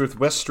engage with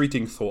West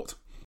Streeting thought?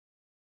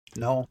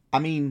 No. I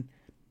mean,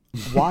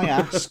 why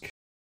ask?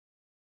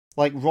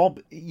 Like, Rob,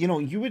 you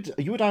would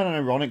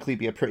unironically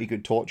be a pretty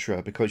good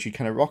torturer because you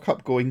kind of rock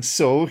up going,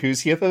 so,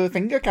 who's here for the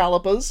finger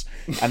calipers?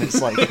 And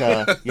it's like,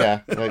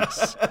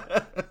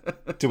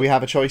 do we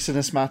have a choice in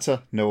this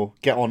matter? No.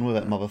 Get on with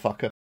it,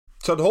 motherfucker.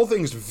 So the whole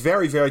thing is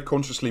very, very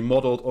consciously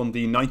modelled on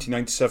the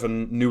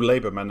 1997 New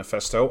Labour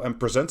Manifesto and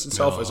presents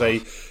itself as a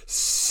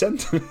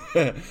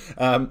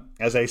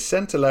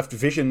centre-left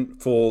vision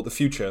for the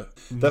future.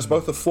 There's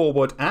both a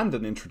foreword and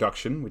an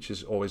introduction, which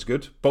is always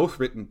good, both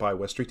written by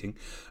Wes Streeting.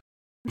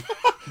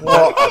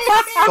 What a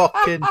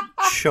fucking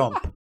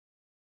chump.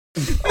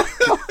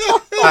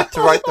 Had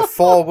to write the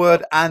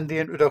foreword and the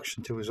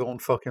introduction to his own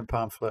fucking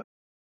pamphlet.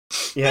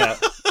 Yeah.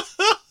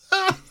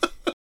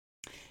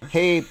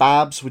 Hey,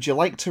 Babs, would you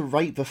like to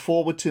write the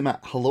foreword to my...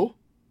 Hello?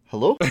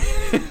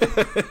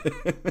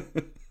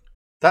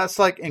 That's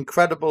like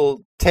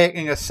incredible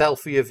taking a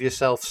selfie of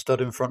yourself stood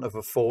in front of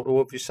a photo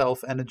of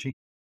yourself energy.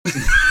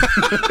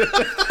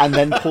 And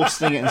then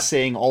posting it and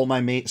saying all my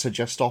mates are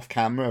just off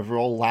camera, we're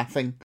all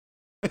laughing.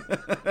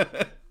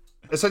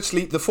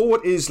 Essentially, the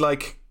forward is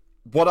like,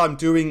 what I'm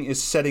doing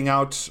is setting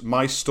out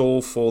my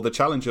stall for the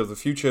challenge of the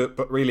future,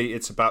 but really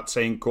it's about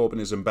saying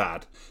Corbynism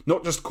bad.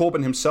 Not just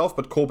Corbyn himself,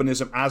 but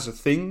Corbynism as a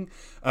thing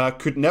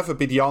could never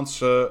be the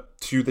answer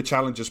to the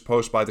challenges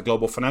posed by the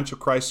global financial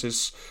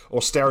crisis,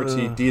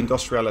 austerity,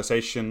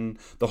 deindustrialization,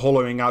 the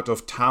hollowing out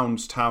of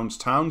towns,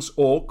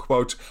 or,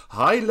 quote,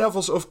 high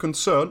levels of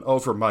concern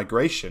over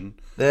migration.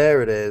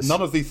 There it is.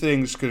 None of these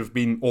things could have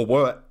been, or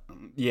were...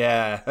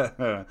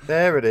 Yeah.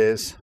 There it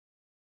is.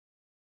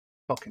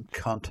 Fucking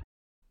cunt.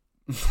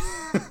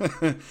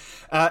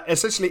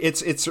 Essentially,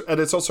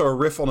 it's also a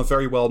riff on a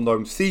very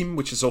well-known theme,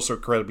 which is also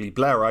incredibly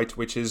Blairite,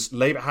 which is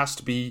Labour has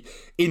to be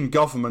in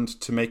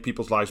government to make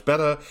people's lives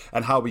better,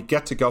 and how we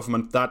get to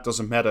government, that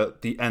doesn't matter.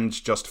 The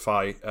ends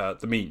justify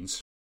the means.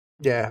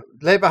 Yeah,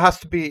 Labour has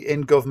to be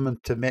in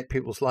government to make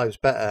people's lives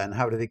better, and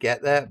how do they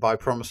get there? By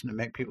promising to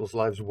make people's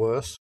lives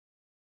worse.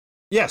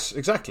 Yes,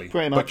 exactly.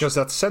 Pretty much. Because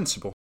that's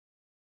sensible.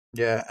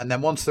 Yeah, and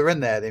then once they're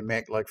in there, they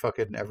make like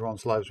fucking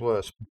everyone's lives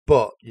worse.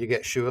 But you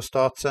get sure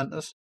start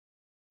centres.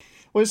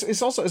 Well,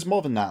 it's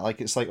more than that.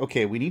 Like, it's like,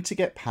 okay, we need to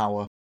get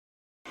power.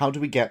 How do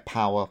we get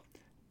power?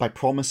 By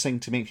promising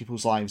to make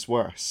people's lives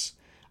worse.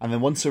 And then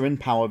once they're in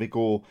power, they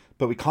go,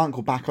 but we can't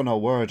go back on our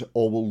word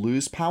or we'll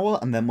lose power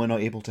and then we're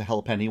not able to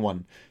help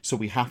anyone. So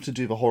we have to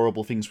do the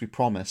horrible things we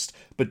promised.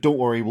 But don't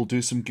worry, we'll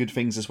do some good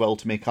things as well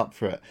to make up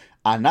for it.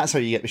 And that's how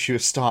you get the sure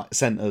start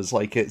centres.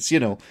 Like, it's,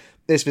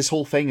 there's this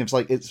whole thing of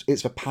like, it's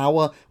the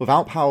power.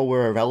 Without power,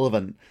 we're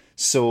irrelevant.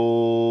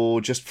 So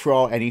just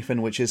throw out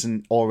anything which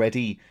isn't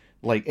already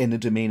like in the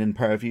domain and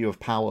purview of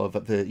power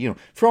that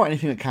throw out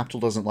anything that capital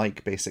doesn't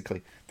like,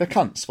 basically. They're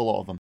cunts for a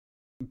lot of them.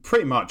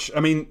 Pretty much. I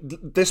mean,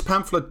 this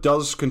pamphlet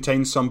does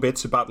contain some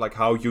bits about like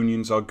how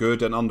unions are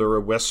good, and under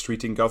a West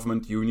Streeting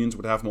government, unions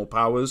would have more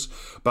powers.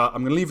 But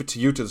I'm going to leave it to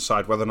you to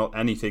decide whether or not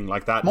anything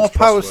like that more is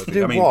powers to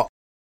trustworthy. do what?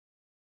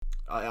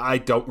 I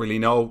don't really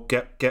know.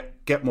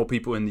 Get more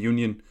people in the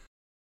union.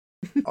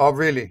 Oh,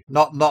 really?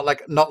 Not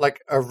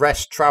like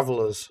arrest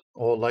travellers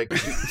or like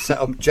set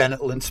up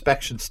genital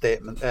inspection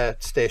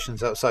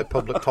stations outside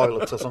public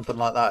toilets or something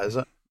like that, is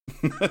it?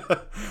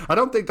 I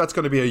don't think that's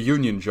going to be a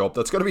union job.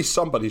 That's going to be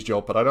somebody's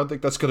job, but I don't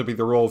think that's going to be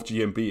the role of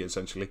GMB,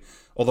 essentially.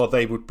 Although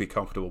they would be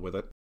comfortable with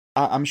it.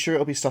 I'm sure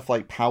it'll be stuff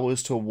like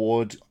powers to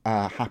award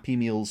Happy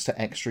Meals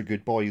to extra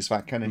good boys,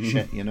 that kind of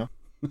shit, you know?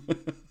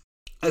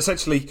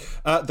 Essentially,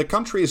 the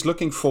country is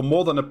looking for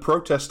more than a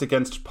protest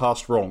against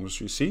past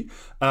wrongs, you see.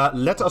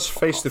 Let us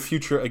face the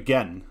future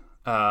again.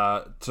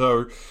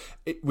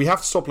 We have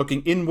to stop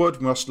looking inward,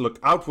 we must look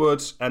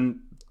outwards,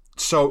 and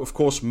so, of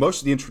course, most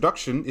of the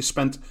introduction is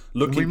spent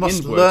looking inward. We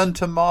must learn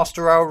to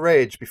master our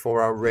rage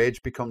before our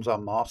rage becomes our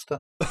master.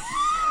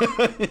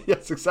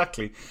 Yes,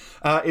 exactly.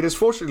 It is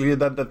fortunately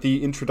that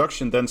the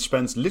introduction then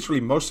spends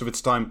literally most of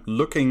its time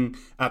looking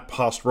at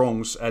past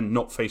wrongs and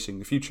not facing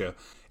the future.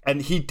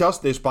 And he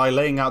does this by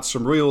laying out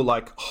some real,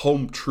 like,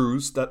 home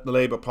truths that the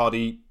Labour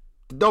Party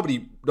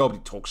nobody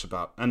talks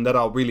about and that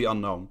are really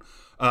unknown.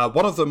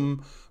 One of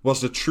them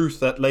was the truth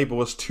that Labour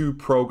was too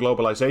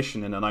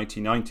pro-globalisation in the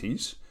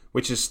 1990s,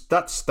 which is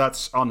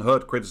that's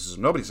unheard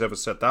criticism. Nobody's ever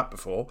said that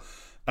before.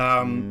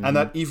 And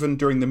that even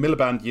during the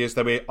Miliband years,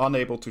 they were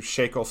unable to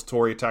shake off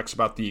Tory attacks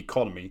about the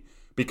economy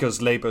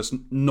because Labour's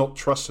not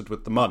trusted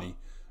with the money.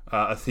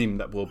 A theme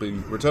that will be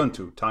returned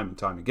to time and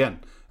time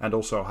again, and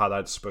also how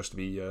that's supposed to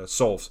be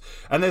solved.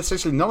 And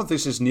essentially, none of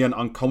this is near an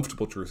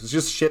uncomfortable truth. It's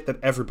just shit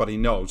that everybody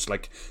knows.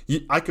 Like,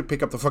 I could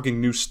pick up the fucking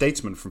New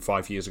Statesman from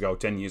 5 years ago,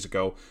 10 years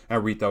ago,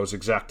 and read those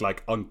exact,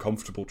 like,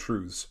 uncomfortable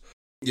truths.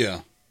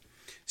 Yeah.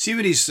 See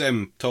when he's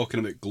talking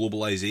about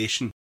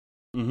globalisation,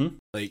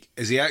 like,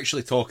 is he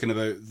actually talking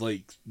about,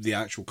 like, the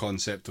actual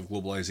concept of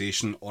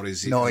globalisation, or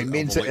is he... No, he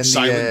means it in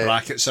silent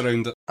brackets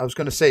around it? I was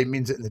going to say he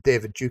means it in the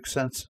David Duke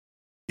sense.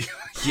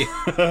 Yeah.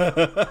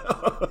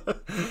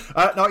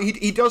 No,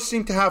 he does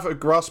seem to have a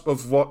grasp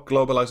of what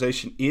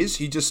globalization is.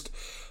 He just,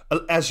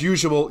 as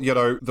usual, you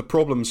know, the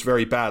problem's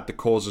very bad, the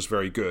cause is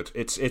very good.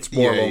 It's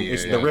more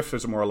the riff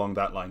is more along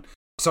that line.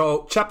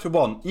 So, chapter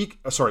 1,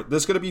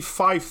 there's going to be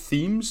 5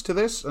 themes to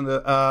this, and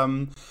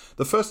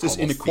the first is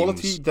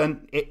inequality.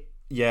 Then,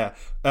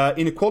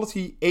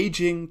 inequality,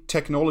 aging,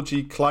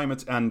 technology,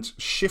 climate, and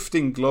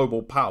shifting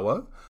global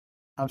power.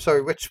 I'm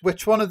sorry,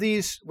 which one of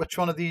these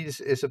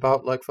is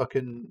about, like,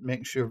 fucking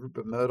making sure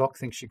Rupert Murdoch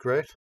thinks you're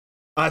great?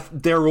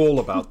 They're all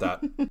about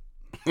that.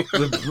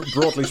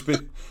 Broadly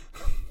speaking.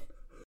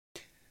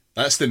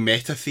 That's the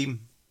meta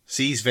theme.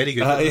 See, he's very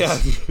good at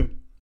this.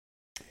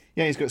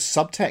 Yeah, he's got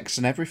subtext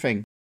and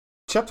everything.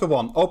 Chapter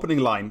 1, opening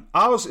line.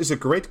 Ours is a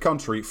great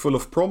country full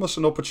of promise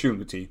and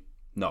opportunity.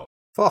 No.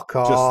 Fuck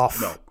off.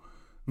 Just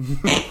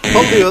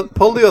no.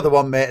 Pull the other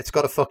one, mate. It's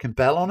got a fucking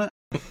bell on it.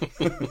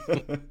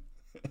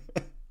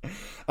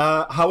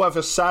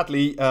 However,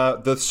 sadly,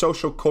 the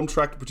social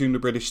contract between the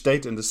British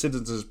state and the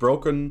citizens is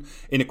broken.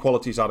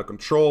 Inequality is out of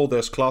control.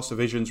 There's class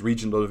divisions,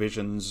 regional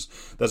divisions.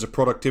 There's a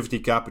productivity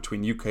gap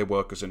between UK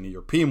workers and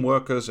European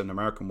workers and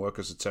American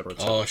workers, etc.,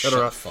 etc., Oh, etc.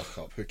 shut the fuck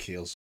up. Who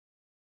cares?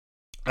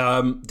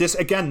 This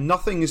again,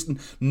 nothing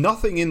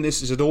in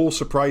this is at all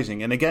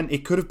surprising. And again,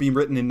 it could have been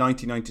written in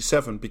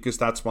 1997 because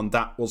that's when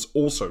that was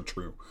also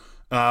true.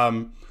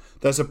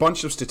 There's a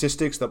bunch of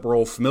statistics that we're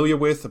all familiar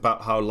with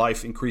about how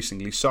life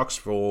increasingly sucks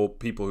for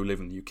people who live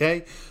in the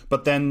UK.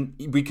 But then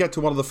we get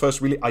to one of the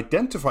first really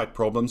identified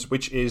problems,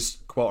 which is,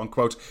 quote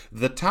unquote,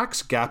 the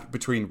tax gap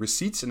between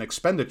receipts and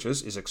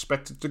expenditures is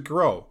expected to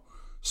grow.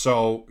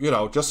 So, you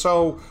know, just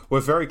so we're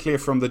very clear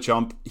from the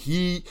jump,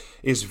 he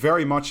is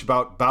very much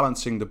about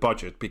balancing the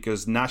budget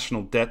because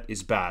national debt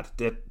is bad.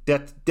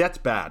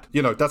 Debt bad.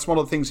 You know, that's one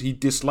of the things he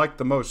disliked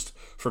the most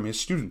from his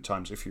student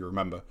times, if you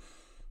remember.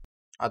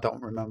 I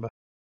don't remember.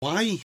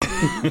 Why?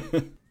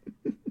 What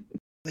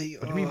do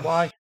you mean,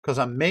 why? Because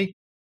I'm me?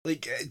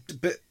 Like,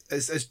 but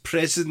as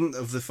president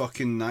of the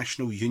fucking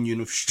National Union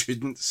of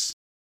Students,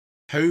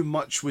 how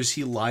much was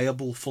he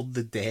liable for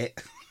the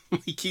debt?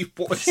 Like, he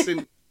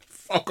wasn't.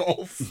 Fuck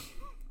off.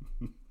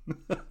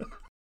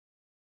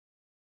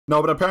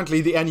 No, but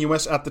apparently the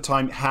NUS at the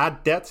time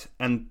had debt,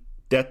 and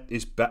debt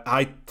is bad.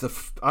 I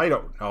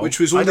don't know. Which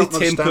was only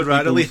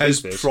temporarily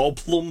his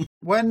problem.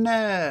 When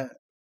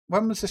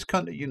was this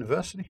cunt at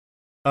university?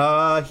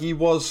 He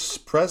was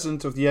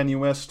president of the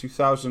NUS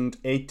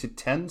 2008 to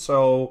 10,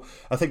 so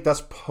I think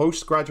that's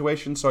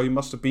post-graduation, so he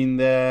must have been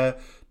there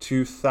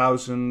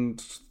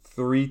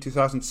 2003,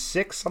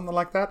 2006, something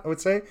like that, I would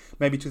say.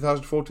 Maybe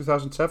 2004,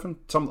 2007,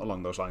 something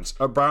along those lines.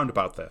 Around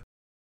about there.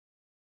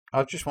 I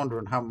was just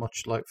wondering how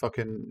much, like,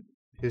 fucking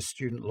his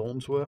student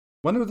loans were.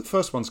 When did the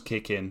first ones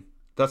kick in?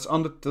 That's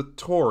under the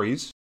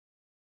Tories.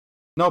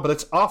 No, but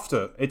it's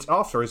after. It's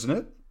after, isn't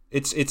it?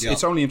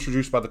 It's only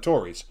introduced by the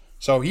Tories.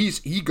 So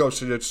he goes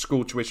to the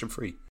school tuition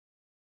free.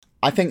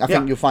 I think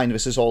you'll find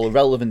this is all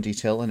irrelevant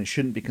detail and it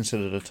shouldn't be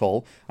considered at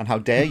all. And how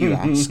dare you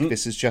ask?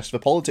 This is just the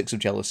politics of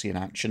jealousy in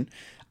action.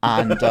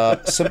 And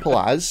simple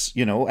as,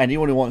 you know,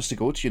 anyone who wants to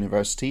go to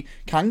university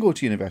can go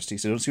to university.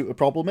 So don't see what the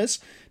problem is.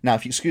 Now,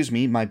 if you excuse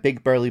me, my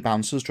big burly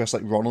bouncers dressed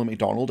like Ronald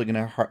McDonald are going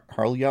to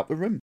hurl you out the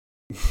room.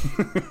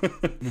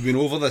 We've been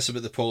over this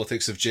about the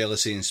politics of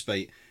jealousy and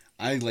spite.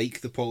 I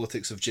like the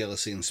politics of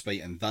jealousy and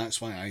spite, and that's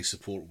why I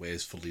support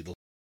Wes for leader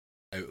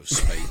out of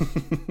spite.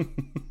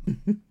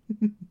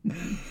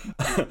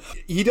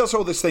 He does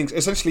all these things.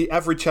 Essentially,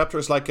 every chapter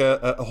is like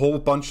a whole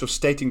bunch of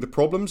stating the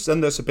problems.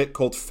 Then there's a bit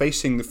called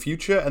facing the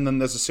future, and then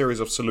there's a series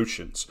of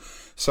solutions.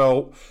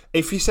 So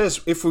if he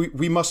says, if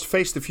we must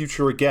face the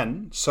future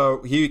again,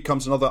 so here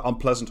comes another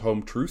unpleasant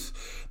home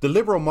truth. The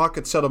liberal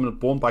market settlement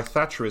borne by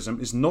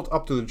Thatcherism is not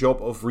up to the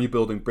job of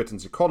rebuilding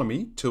Britain's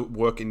economy to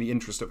work in the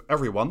interest of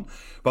everyone,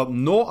 but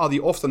nor are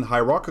the often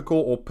hierarchical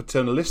or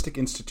paternalistic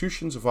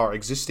institutions of our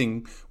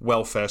existing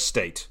welfare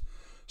state.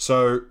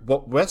 So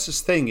what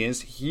Wes's thing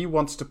is, he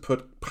wants to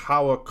put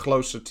power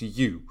closer to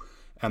you.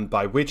 And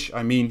by which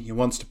I mean he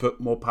wants to put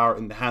more power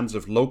in the hands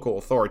of local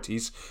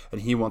authorities,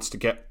 and he wants to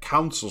get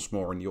councils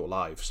more in your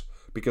lives.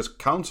 Because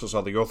councils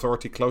are the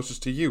authority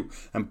closest to you.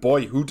 And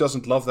boy, who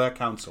doesn't love their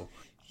council?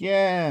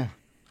 Yeah.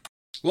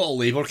 A lot of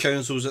Labour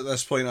councils at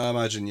this point, I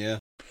imagine, yeah.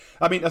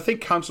 I mean, I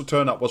think council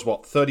turnout was,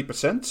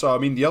 30%? So, I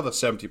mean, the other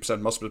 70%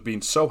 must have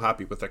been so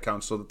happy with their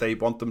council that they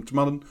want them to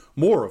run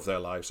more of their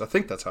lives. I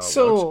think that's how it works.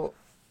 So,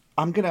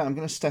 I'm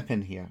gonna step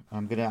in here.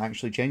 I'm gonna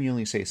actually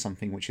genuinely say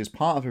something, which is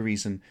part of a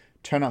reason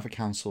turnout for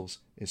councils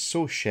is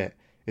so shit,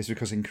 is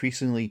because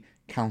increasingly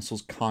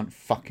councils can't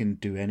fucking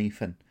do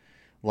anything.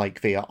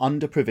 Like, they are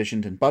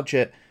under-provisioned in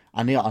budget,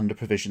 and they are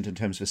under-provisioned in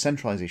terms of the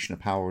centralisation of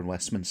power in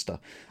Westminster.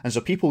 And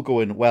so people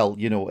going, well,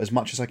 you know, as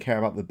much as I care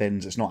about the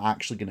bins, it's not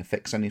actually going to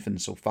fix anything,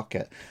 so fuck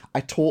it.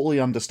 I totally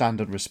understand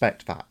and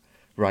respect that,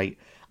 right?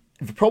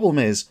 The problem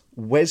is,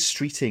 Wes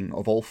Streeting,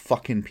 of all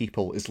fucking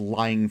people, is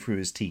lying through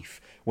his teeth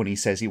when he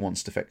says he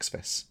wants to fix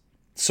this.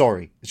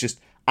 Sorry, it's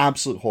just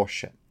absolute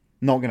horseshit.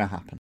 Not going to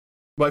happen.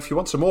 Well, if you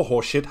want some more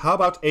horseshit, how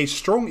about a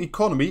strong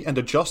economy and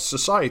a just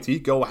society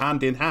go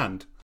hand in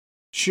hand?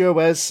 Sure,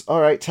 Wes.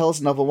 Alright, tell us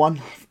another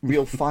one.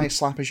 Real thigh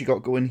slappers you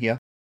got going here.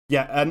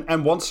 Yeah,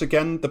 and once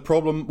again, the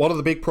problem, one of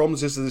the big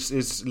problems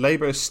is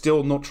Labour is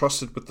still not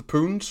trusted with the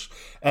poons,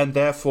 and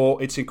therefore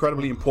it's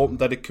incredibly important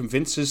that it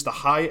convinces the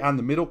high and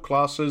the middle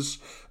classes,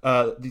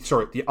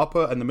 the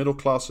upper and the middle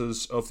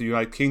classes of the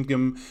United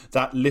Kingdom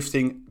that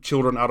lifting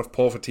children out of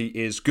poverty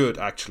is good,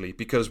 actually,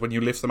 because when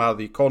you lift them out of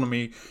the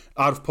economy,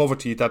 out of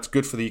poverty, that's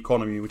good for the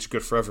economy, which is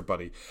good for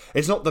everybody.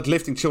 It's not that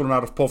lifting children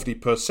out of poverty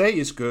per se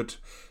is good,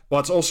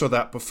 well, it's also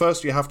that, but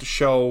first you have to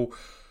show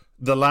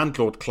the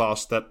landlord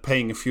class that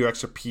paying a few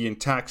extra p in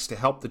tax to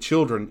help the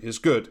children is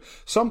good.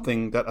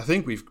 Something that I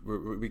think we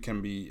can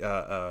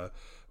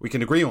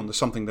agree on is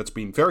something that's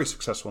been very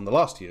successful in the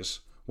last years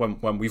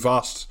when we've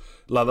asked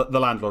the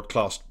landlord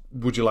class,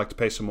 would you like to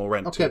pay some more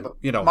rent? Okay, to,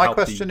 you know, my help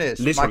question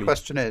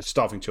is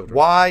starving children.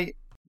 Why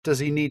does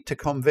he need to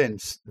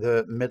convince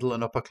the middle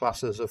and upper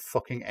classes of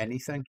fucking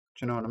anything?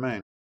 Do you know what I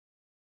mean?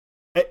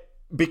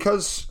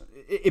 Because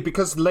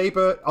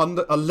Labour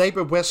under a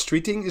Labour West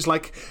Streeting is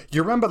like,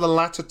 you remember the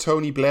latter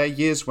Tony Blair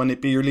years when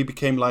it really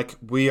became like,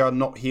 we are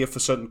not here for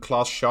certain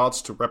class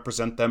shards to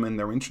represent them in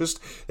their interest.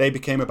 They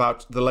became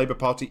about, the Labour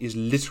Party is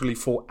literally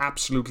for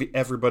absolutely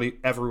everybody,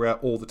 everywhere,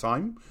 all the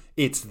time.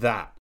 It's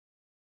that.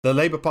 The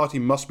Labour Party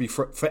must be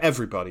for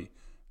everybody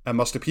and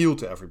must appeal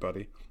to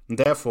everybody. And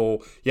therefore,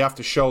 you have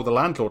to show the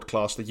landlord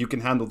class that you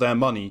can handle their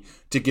money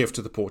to give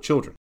to the poor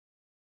children.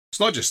 It's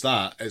not just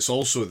that, it's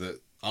also that,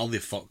 are they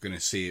going to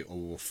say, oh,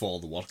 we're for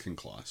the working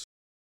class?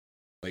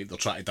 Like, they'll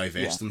try to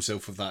divest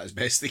themselves of that as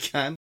best they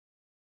can.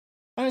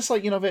 And it's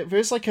like, you know,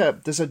 there's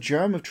a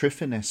germ of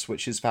truth in this,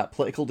 which is that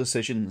political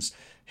decisions,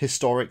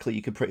 historically,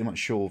 you could pretty much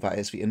show that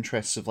it's the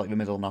interests of, like, the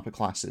middle and upper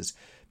classes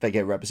that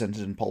get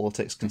represented in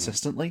politics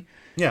consistently.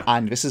 Yeah.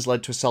 And this has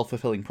led to a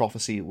self-fulfilling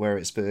prophecy where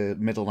it's the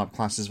middle and upper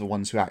classes the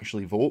ones who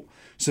actually vote.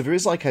 So there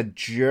is, like, a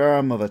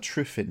germ of a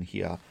truth in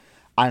here.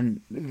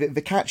 And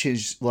the catch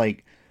is,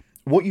 like,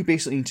 what you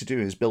basically need to do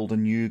is build a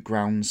new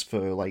grounds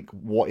for, like,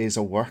 what is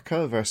a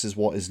worker versus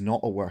what is not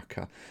a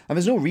worker. And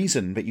there's no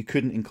reason that you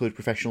couldn't include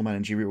professional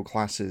managerial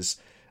classes,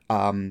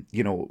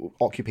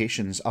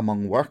 occupations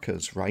among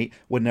workers, right,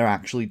 when they're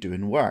actually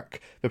doing work.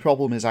 The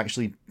problem is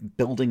actually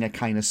building a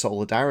kind of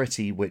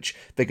solidarity which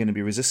they're going to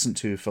be resistant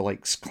to for,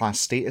 like, class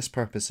status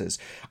purposes.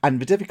 And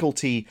the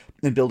difficulty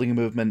in building a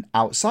movement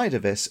outside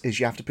of this is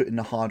you have to put in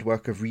the hard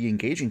work of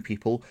re-engaging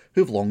people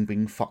who've long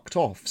been fucked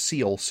off.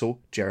 See also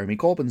Jeremy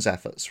Corbyn's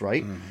efforts,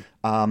 right?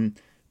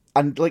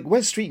 And, like,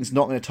 Wes Streeting's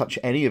not going to touch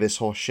any of this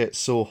horse shit,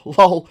 so,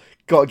 lol,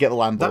 got to get the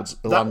landlords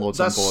on board.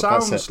 That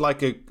sounds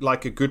like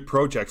a good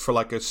project for,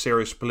 like, a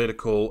serious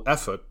political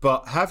effort,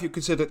 but have you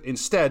considered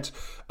instead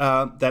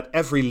that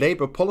every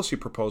Labour policy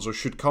proposal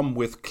should come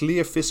with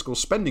clear fiscal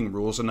spending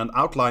rules and an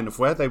outline of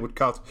where they would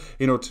cut,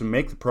 to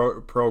make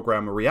the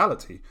programme a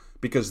reality?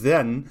 Because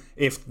then,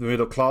 if the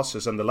middle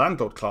classes and the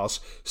landlord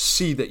class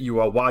see that you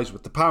are wise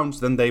with the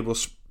pounds, then they will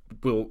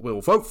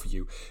vote for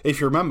you.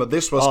 If you remember,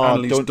 this was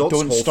Annalise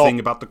Dodds' whole thing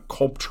about the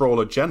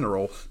Comptroller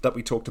General that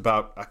we talked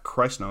about.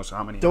 Christ knows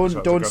how many.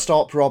 Don't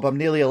stop, Rob. I'm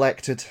nearly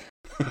elected.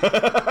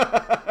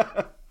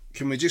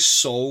 Can we just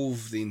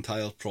solve the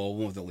entire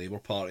problem of the Labour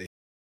Party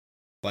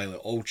by,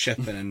 like, all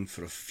chipping in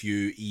for a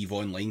few EVE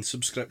Online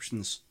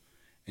subscriptions?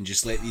 and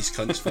just let these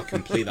cunts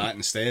fucking play that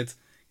instead.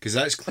 Because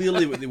that's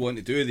clearly what they want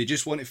to do. They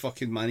just want to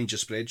fucking manage a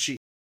spreadsheet.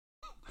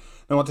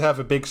 They want to have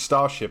a big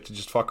starship to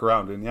just fuck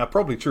around in. Yeah,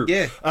 probably true.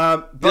 Yeah.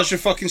 There's your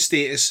fucking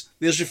status.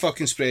 There's your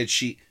fucking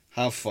spreadsheet.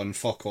 Have fun.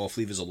 Fuck off.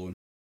 Leave us alone.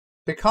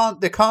 They can't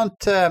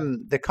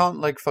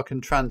like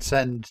fucking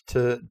transcend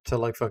to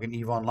like fucking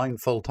EVE Online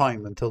full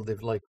time until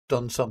they've like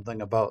done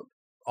something about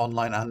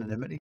online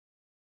anonymity.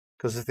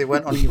 Because if they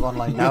went on EVE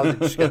Online now, they'd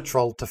just get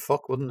trolled to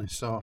fuck, wouldn't they?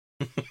 So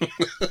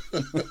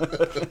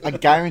I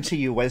guarantee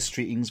you Wes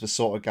Streeting's the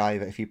sort of guy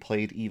that if he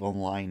played EVE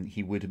Online,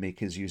 he would make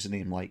his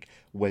username like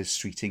Wes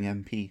Streeting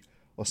MP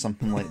or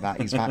something like that.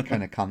 He's that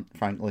kind of cunt,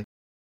 frankly.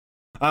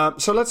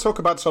 So let's talk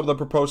about some of the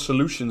proposed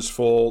solutions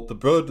for the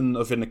burden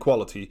of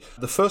inequality.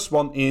 The first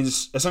one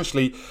is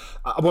essentially,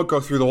 I won't go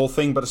through the whole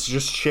thing, but it's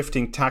just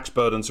shifting tax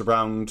burdens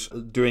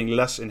around, doing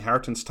less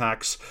inheritance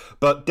tax.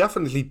 But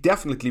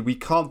definitely, we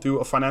can't do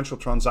a financial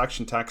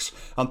transaction tax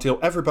until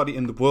everybody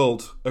in the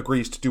world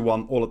agrees to do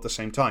one all at the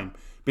same time.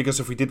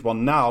 Because if we did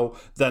one now,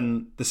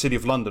 then the City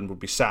of London would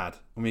be sad.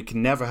 And we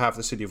can never have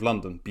the City of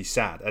London be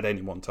sad at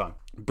any one time.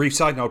 Brief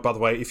side note, by the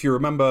way, if you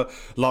remember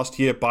last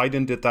year,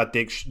 Biden did that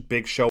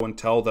big show and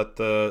tell that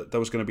there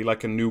was going to be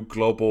like a new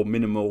global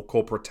minimal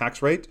corporate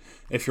tax rate.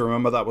 If you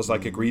remember, that was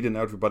like agreed and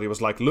everybody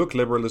was like, look,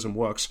 liberalism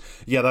works.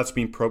 Yeah, that's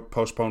been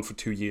postponed for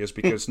 2 years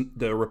because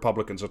the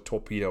Republicans are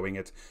torpedoing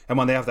it. And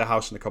when they have their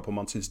house in a couple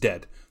months, it's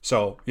dead.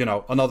 So,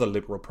 another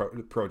liberal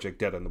project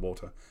dead in the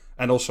water.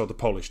 And also the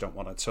Polish don't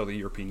want it, so the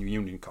European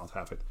Union can't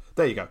have it.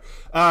 There you go.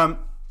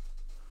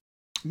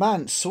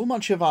 Man, so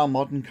much of our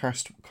modern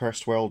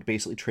cursed world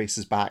basically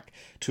traces back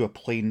to a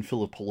plane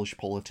full of Polish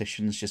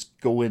politicians just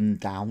going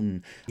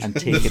down and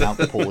taking out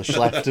the Polish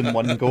left in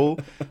one go.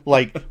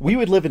 Like, we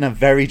would live in a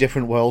very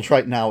different world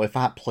right now if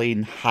that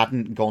plane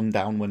hadn't gone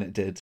down when it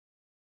did.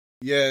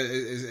 Yeah,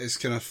 it's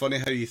kind of funny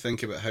how you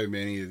think about how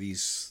many of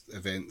these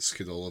events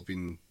could all have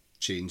been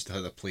changed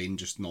had a plane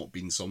just not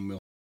been somewhere.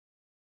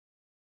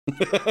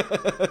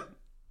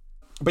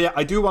 But yeah,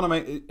 I do want to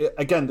make,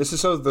 again, this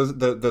is sort of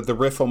the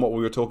riff on what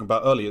we were talking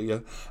about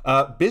earlier.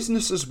 Yeah?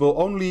 Businesses will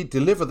only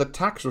deliver the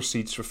tax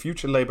receipts for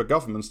future Labour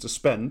governments to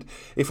spend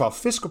if our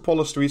fiscal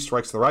policy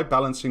strikes the right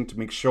balancing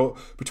to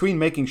between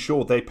making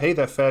sure they pay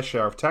their fair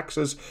share of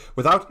taxes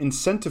without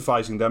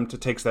incentivizing them to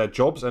take their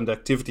jobs and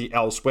activity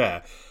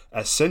elsewhere.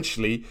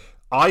 Essentially,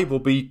 I will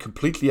be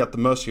completely at the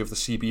mercy of the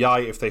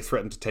CBI if they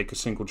threaten to take a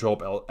single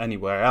job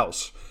anywhere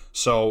else.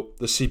 So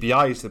the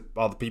CBI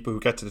are the people who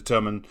get to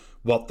determine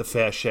what the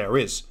fair share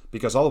is,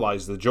 because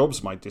otherwise the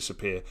jobs might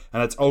disappear,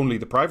 and it's only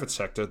the private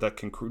sector that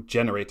can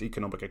generate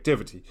economic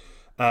activity.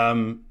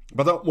 But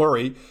don't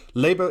worry,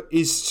 Labour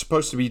is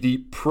supposed to be the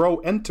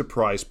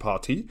pro-enterprise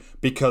party,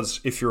 because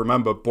if you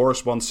remember,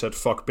 Boris once said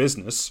fuck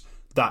business.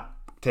 That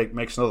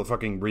makes another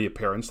fucking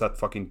reappearance, that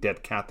fucking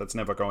dead cat that's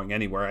never going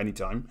anywhere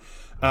anytime.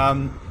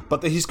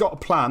 But he's got a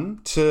plan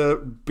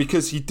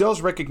because he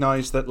does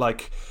recognise that,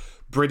 like,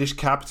 British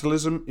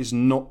capitalism is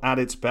not at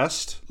its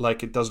best.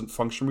 Like, it doesn't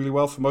function really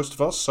well for most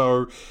of us.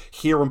 So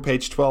here on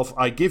page 12,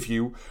 I give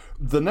you,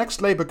 the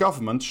next Labour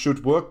government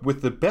should work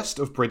with the best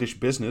of British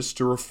business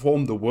to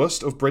reform the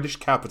worst of British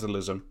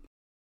capitalism.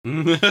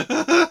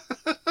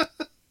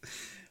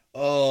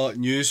 Oh,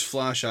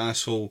 newsflash,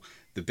 asshole.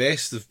 The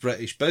best of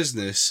British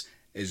business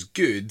is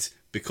good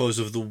because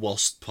of the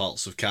worst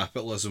parts of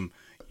capitalism.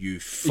 You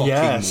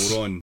fucking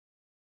moron.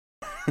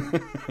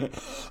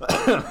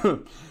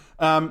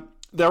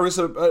 There is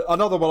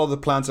another one of the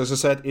plans, as I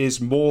said,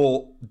 is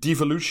more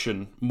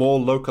devolution, more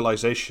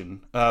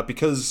localization,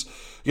 because,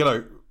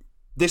 I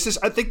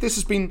think this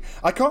has been,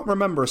 I can't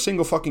remember a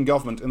single fucking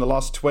government in the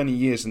last 20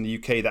 years in the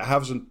UK that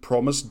hasn't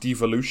promised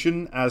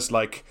devolution as,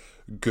 like,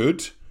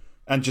 good,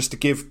 and just to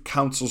give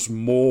councils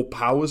more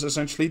powers,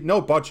 essentially. No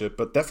budget,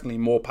 but definitely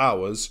more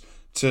powers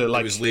to,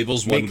 like, it was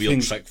Labour's one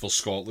real trick for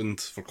Scotland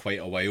for quite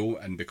a while,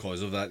 and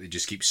because of that, they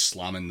just keep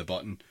slamming the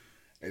button.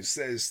 It's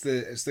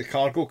the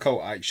cargo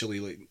cult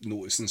actually, like,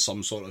 noticing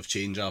some sort of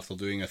change after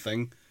doing a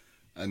thing,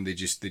 and they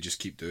just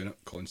keep doing it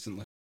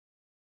constantly.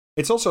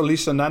 It's also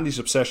Lisa Nandy's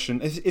obsession.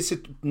 Is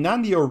it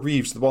Nandy or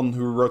Reeves, the one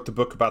who wrote the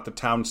book about the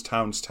towns,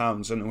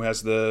 and who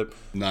has the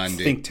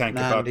think tank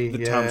about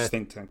the towns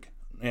think tank?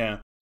 Yeah.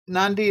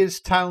 Nandy is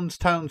towns,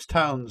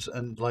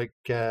 and like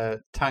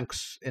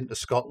tanks into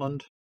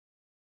Scotland.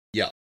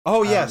 Yeah.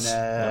 Oh yes.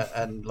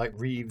 And like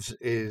Reeves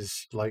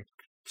is like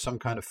some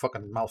kind of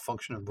fucking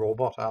malfunctioning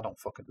robot. I don't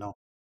fucking know.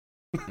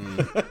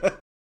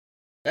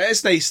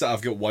 It's nice that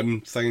I've got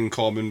one thing in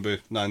common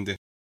with Nandy.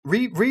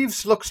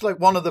 Reeves looks like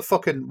one of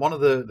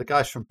the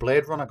guys from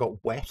Blade Runner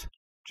got wet.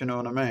 Do you know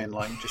what I mean?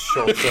 Like, just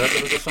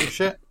short-circuited or some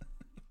shit.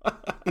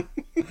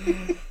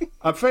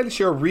 I'm fairly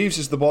sure Reeves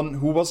is the one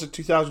who, was it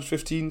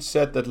 2015,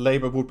 said that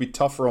Labour would be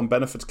tougher on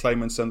benefits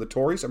claimants than the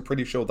Tories. I'm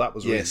pretty sure that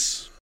was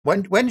Reeves.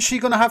 When's she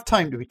going to have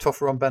time to be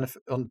tougher on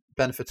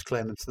benefits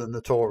claimants than the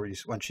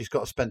Tories when she's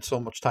got to spend so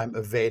much time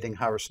evading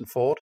Harrison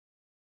Ford?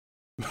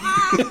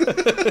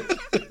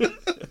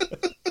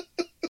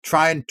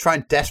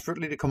 trying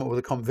desperately to come up with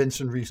a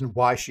convincing reason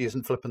why she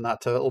isn't flipping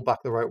that turtle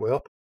back the right way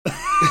up.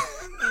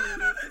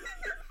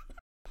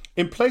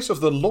 In place of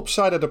the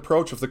lopsided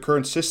approach of the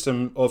current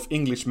system of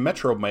English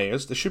metro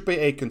mayors, there should be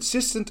a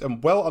consistent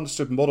and well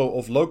understood model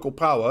of local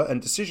power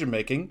and decision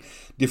making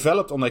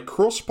developed on a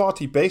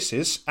cross-party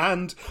basis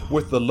and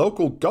with the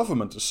local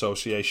government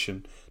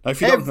association. Now,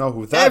 if you don't know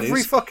who that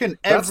is...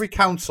 Every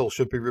council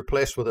should be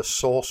replaced with a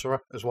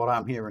sorcerer, is what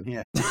I'm hearing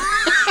here.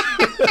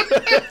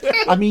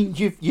 I mean,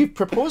 you've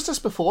proposed this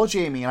before,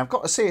 Jamie, and I've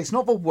got to say, it's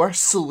not the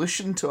worst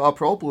solution to our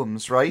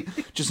problems, right?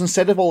 Just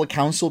instead of all the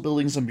council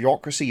buildings and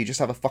bureaucracy, you just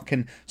have a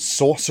fucking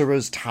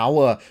sorcerer's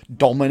tower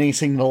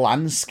dominating the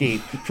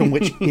landscape from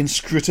which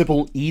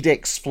inscrutable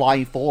edicts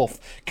fly forth,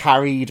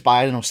 carried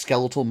by, I don't know,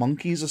 skeletal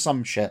monkeys or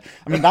some shit.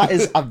 I mean, that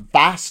is a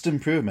vast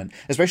improvement,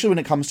 especially when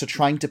it comes to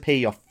trying to pay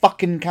your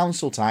fucking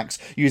council tax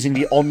using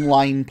the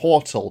online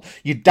portal.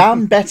 You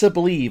damn better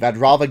believe I'd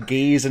rather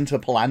gaze into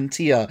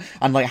Palantir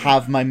and, like,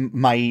 have my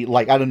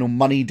like, I don't know,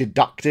 money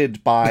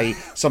deducted by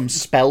some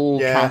spell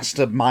cast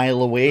a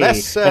mile away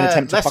than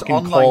attempt to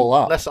fucking call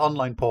up. Less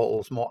online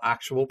portals, more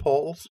actual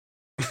portals.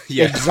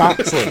 Yeah.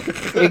 Exactly,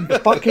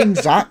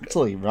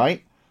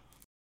 right?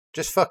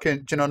 Just fucking,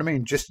 do you know what I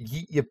mean? Just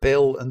yeet your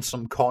bill and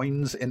some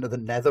coins into the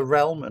nether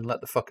realm and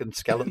let the fucking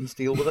skeletons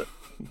deal with it.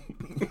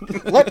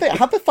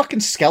 Have the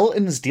fucking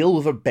skeletons deal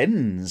with the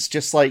bins.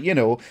 Just like, you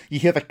know, you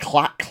hear the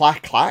clack,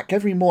 clack, clack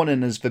every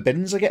morning as the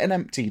bins are getting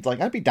emptied.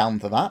 Like, I'd be down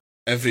for that.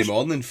 Every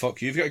morning, fuck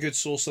you, you've got a good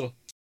sorcerer.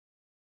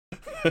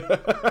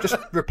 Just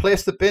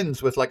replace the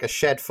bins with like a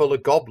shed full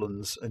of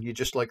goblins and you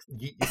just like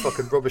yeet your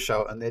fucking rubbish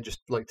out and they just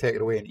like take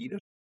it away and eat it.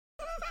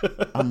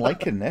 I'm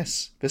liking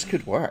this. This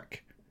could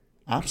work.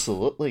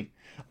 Absolutely.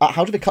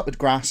 How do they cut the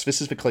grass?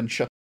 This is the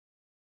clincher.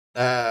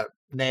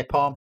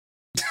 Napalm.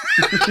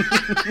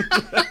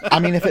 I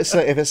mean, if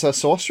it's a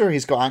sorcerer,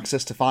 he's got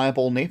access to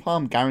fireball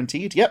napalm,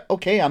 guaranteed. Yep,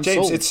 okay, I'm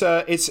James,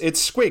 sold. it's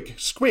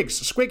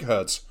squig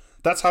herds.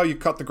 That's how you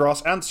cut the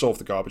grass and solve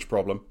the garbage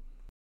problem.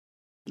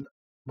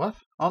 What?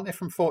 Aren't they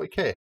from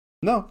 40k?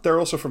 No, they're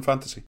also from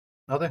fantasy.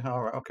 Are they?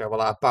 Alright, okay.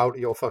 Well, I bow to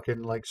your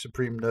fucking, like,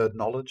 supreme nerd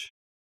knowledge.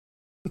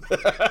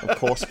 Of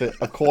course,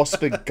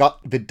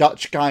 the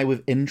Dutch guy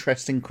with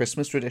interesting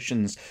Christmas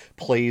traditions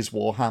plays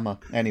Warhammer.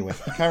 Anyway,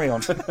 carry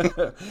on.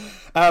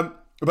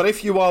 But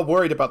if you are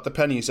worried about the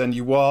pennies and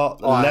you are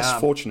less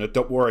fortunate,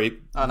 don't worry.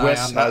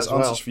 Wes has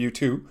answers for you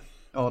too.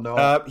 Oh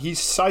no! He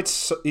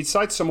cites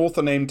some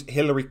author named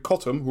Hilary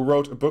Cottam, who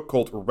wrote a book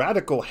called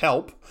Radical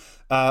Help,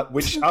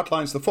 which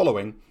outlines the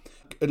following: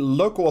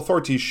 local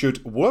authorities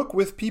should work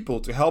with people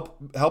to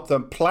help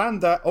them plan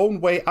their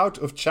own way out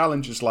of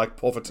challenges like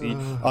poverty,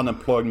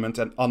 unemployment,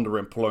 and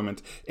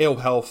underemployment, ill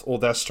health, or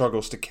their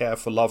struggles to care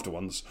for loved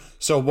ones.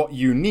 So what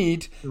you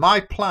need... My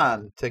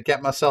plan to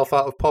get myself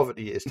out of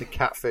poverty is to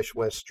catfish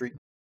West Street.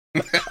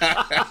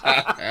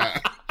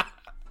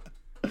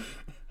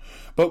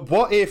 But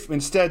what if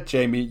instead,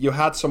 Jamie, you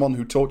had someone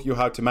who taught you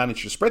how to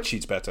manage your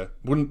spreadsheets better?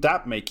 Would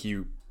that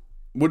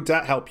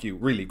help you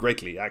really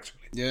greatly,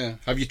 actually? Yeah.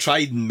 Have you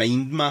tried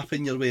mind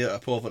mapping your way out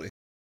of poverty?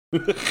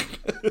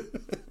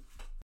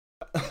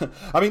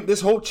 I mean,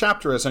 this whole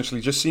chapter essentially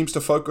just seems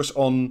to focus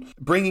on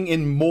bringing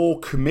in more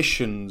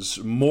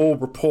commissions, more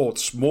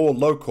reports, more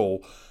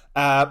local,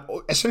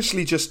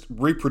 essentially just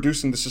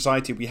reproducing the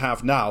society we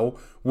have now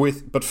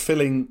but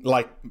filling,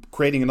 like,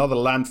 creating another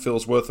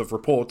landfill's worth of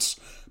reports,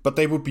 but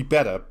they would be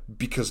better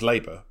because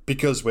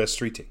we're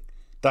streeting.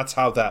 That's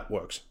how that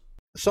works.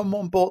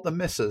 Someone bought the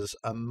missus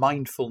a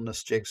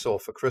mindfulness jigsaw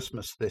for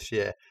Christmas this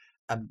year,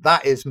 and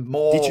that is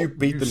more... Did you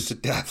beat them to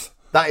death?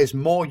 That is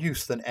more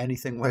use than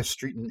anything West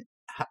Streeton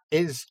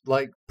is,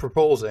 like,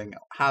 proposing,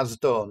 has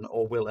done,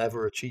 or will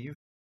ever achieve.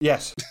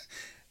 Yes.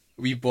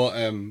 We bought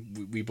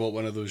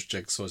one of those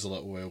jigsaws a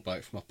little while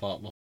back from my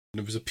partner, and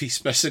there was a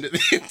piece missing at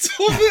the end of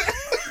it.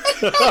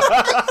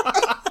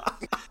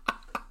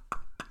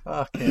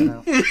 Fucking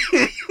hell.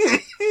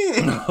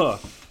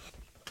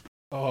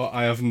 Oh,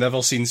 I have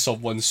never seen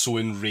someone so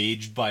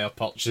enraged by a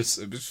purchase.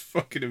 It was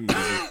fucking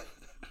amazing.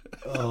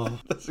 Oh,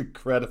 that's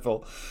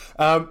incredible.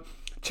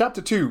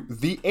 Chapter 2,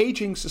 The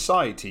Aging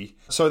Society.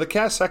 So the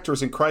care sector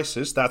is in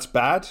crisis, that's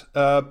bad,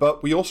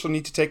 but we also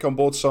need to take on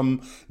board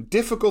some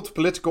difficult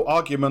political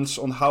arguments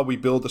on how we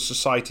build a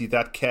society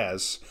that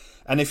cares.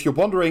 And if you're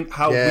wondering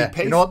how we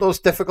pay... You know what those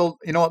difficult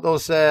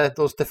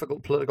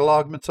political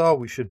arguments are?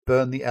 We should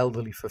burn the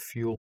elderly for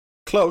fuel.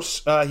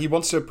 Close. He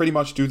wants to pretty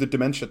much do the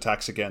dementia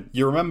tax again.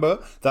 You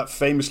remember that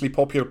famously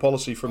popular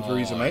policy from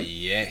Theresa May?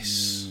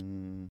 Yes.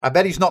 I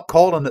bet he's not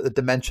calling it the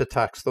dementia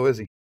tax, though, is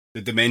he? The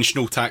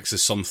dimensional tax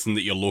is something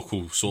that your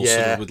local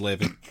sorcerer would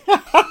levy.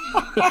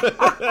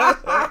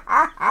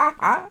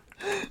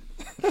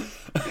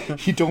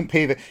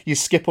 You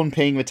skip on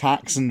paying the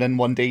tax, and then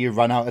one day you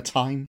run out of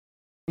time.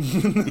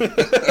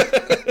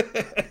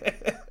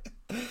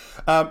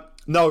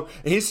 No,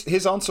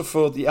 his answer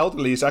for the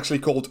elderly is actually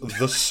called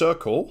The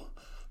Circle.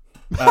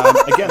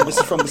 Again, this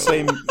is from the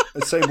same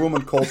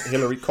woman called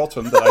Hilary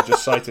Cottam that I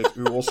just cited,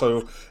 who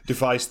also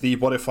devised the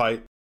What If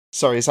I...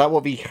 Sorry, is that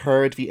what we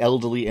herd the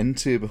elderly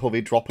into before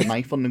they drop a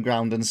knife on the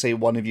ground and say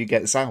one of you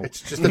gets out?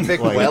 It's just a big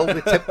well we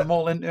tip them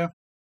all into.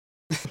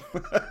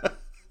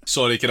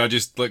 Sorry, can I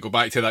just go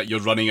back to that you're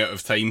running out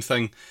of time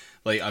thing?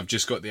 I've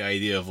just got the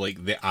idea of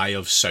the Eye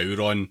of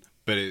Sauron,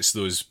 but it's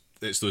those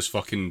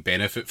fucking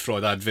benefit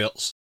fraud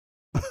adverts.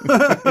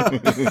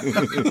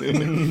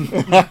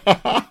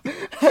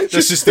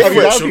 This is the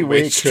version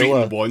West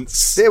Street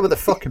wants. They were the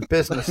fucking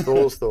business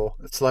those though.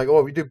 It's like,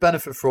 oh, we do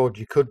benefit fraud,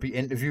 you could be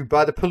interviewed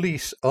by the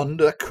police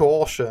under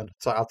caution.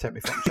 It's like, I'll take my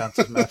fucking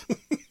chances, mate.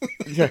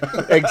 Yeah,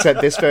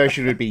 except this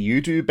version would be,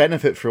 you do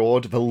benefit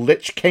fraud, the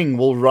Lich King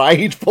will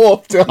ride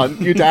forth to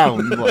hunt you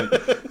down.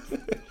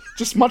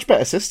 Just much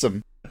better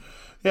system.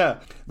 Yeah.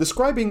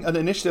 Describing an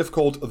initiative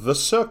called The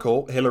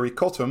Circle, Hilary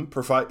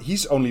Cottam,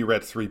 he's only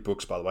read 3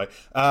 books, by the way,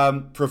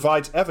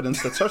 provides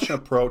evidence that such an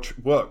approach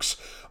works.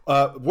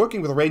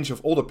 Working with a range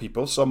of older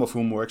people, some of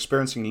whom were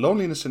experiencing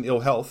loneliness and ill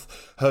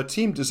health, her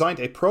team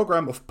designed a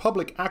program of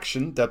public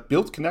action that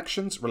built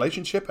connections,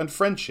 relationship, and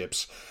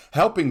friendships,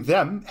 helping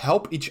them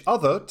help each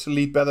other to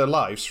lead better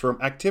lives, from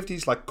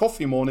activities like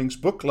coffee mornings,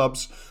 book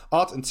clubs,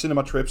 art and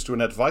cinema trips, to an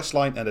advice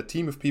line and a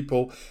team of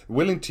people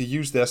willing to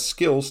use their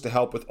skills to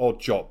help with odd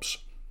jobs.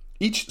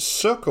 Each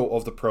circle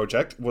of the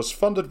project was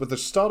funded with a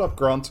startup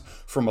grant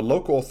from a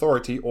local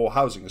authority or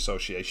housing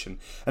association.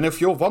 And if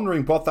you're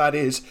wondering what that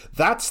is,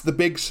 that's the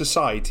big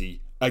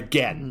society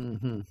again.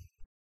 Mm-hmm.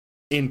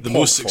 In the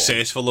most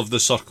successful of the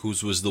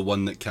circles was the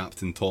one that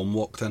Captain Tom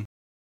walked in.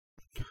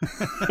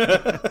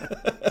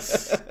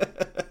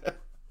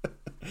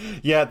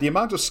 Yeah, the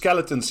amount of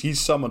skeletons he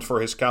summoned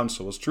for his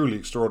council was truly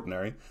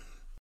extraordinary.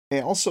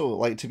 It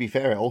also, to be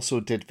fair, it also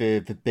did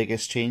the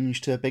biggest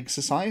change to a big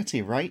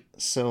society, right?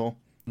 So...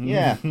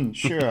 yeah,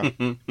 sure.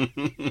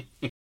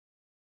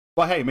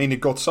 But hey, I mean, it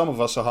got some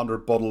of us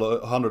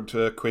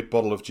 £100 quid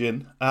bottle of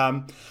gin.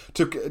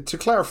 To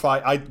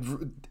clarify,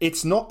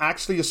 it's not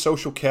actually a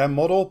social care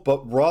model,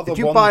 but rather Did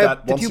you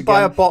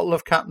buy a bottle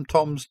of Captain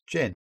Tom's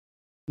gin?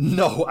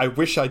 No, I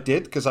wish I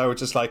did, because I would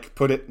just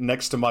put it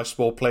next to my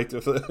small plate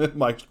of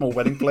my small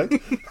wedding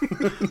plate.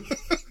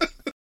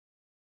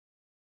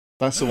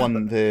 That's the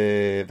one.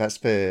 That's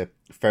the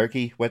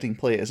Fergie wedding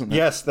plate, isn't it?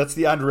 Yes, that's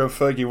the Andrew and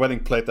Fergie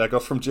wedding plate that I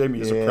got from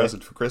Jamie as a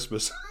present for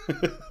Christmas.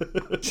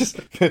 Just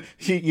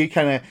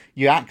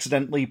you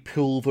accidentally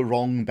pull the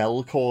wrong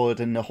bell cord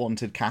in the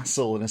haunted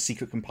castle, and a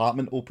secret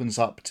compartment opens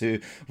up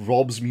to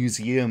Rob's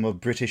Museum of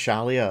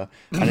Britishalia,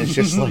 and it's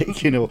just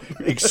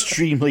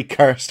extremely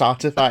cursed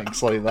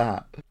artifacts like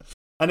that.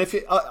 And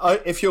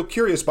if you're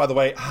curious, by the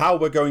way, how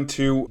we're going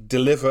to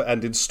deliver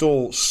and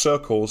install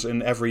circles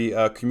in every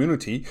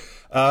community,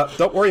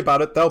 don't worry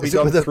about it. They'll be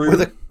done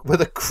with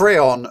a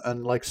crayon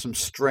and some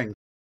string.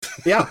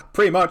 Yeah,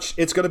 pretty much.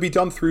 It's going to be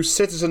done through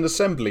citizen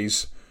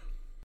assemblies.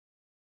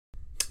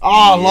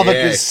 I love a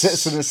good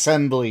citizen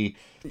assembly.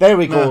 There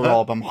we go,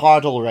 Rob. I'm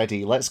hard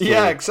already. Let's go.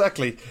 Yeah,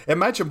 exactly.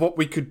 Imagine what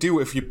we could do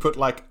if you put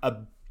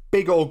a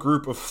big old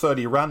group of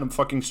 30 random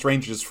fucking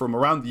strangers from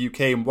around the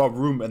UK in one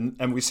room,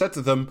 and we said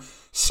to them,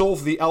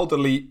 solve the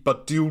elderly,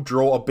 but do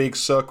draw a big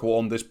circle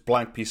on this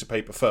blank piece of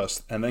paper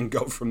first, and then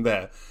go from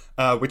there.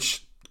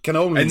 Which can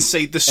only...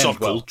 Inside the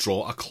circle,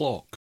 draw a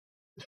clock.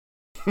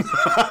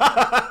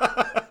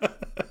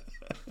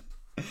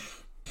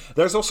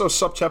 There's also a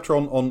subchapter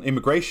on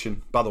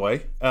immigration, by the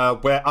way,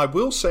 where I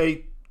will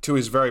say, to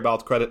his very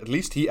bad credit, at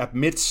least he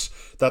admits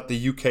that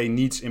the UK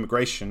needs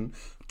immigration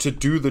to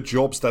do the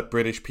jobs that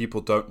British people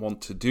don't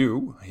want to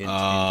do. Hint,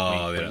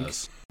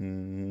 yes.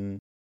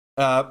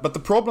 But the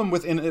problem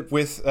with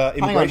immigration...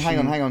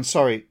 Hang on.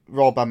 Sorry,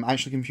 Rob, I'm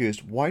actually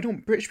confused. Why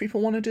don't British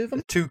people want to do them?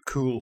 They're too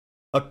cool.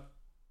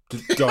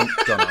 Don't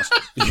ask.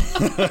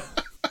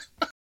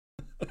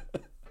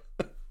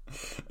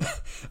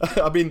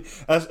 I mean,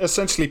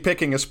 essentially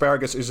picking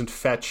asparagus isn't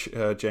fetch,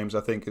 James,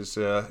 I think, is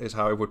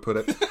how I would put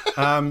it.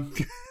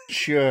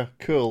 Sure,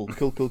 cool.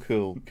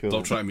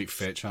 Don't try to make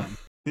fetch happen.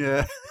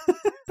 Yeah.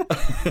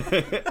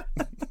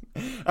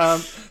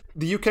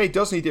 The UK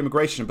does need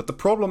immigration, but the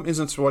problem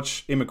isn't so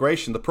much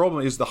immigration. The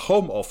problem is the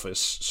Home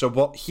Office. So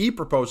what he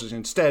proposes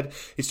instead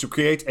is to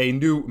create a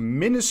new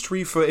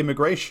Ministry for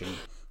Immigration,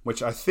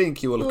 which I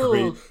think you will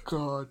agree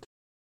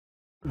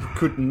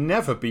could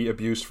never be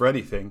abused for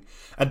anything.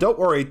 And don't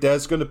worry,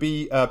 there's going to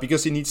be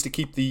because he needs to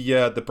keep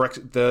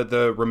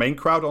the Remain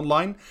crowd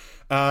online.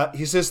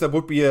 He says there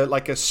would be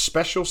a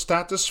special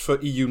status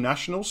for EU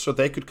nationals, so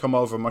they could come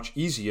over much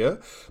easier.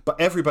 But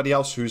everybody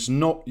else who's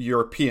not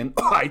European,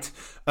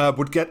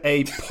 would get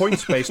a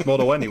points-based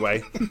model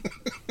anyway.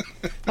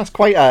 That's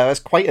quite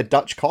a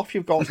Dutch cough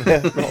you've got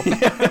there.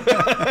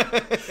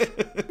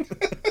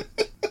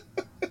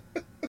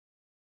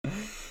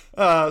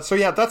 So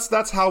yeah,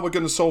 that's how we're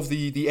going to solve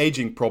the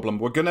aging problem.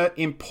 We're going to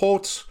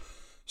import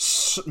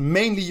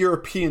mainly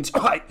Europeans,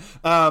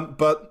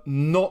 but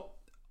not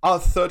our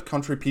third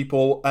country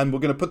people, and we're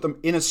going to put them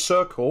in a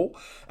circle,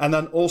 and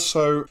then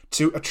also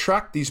to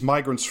attract these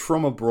migrants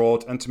from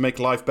abroad and to make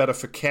life better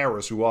for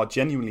carers who are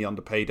genuinely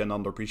underpaid and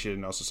underappreciated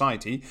in our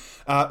society.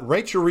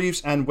 Rachel Reeves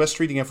and Wes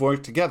Streeting have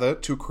worked together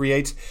to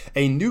create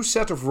a new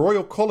set of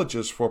royal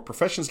colleges for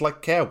professions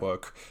like care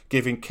work,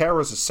 giving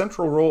carers a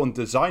central role in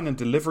design and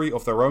delivery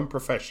of their own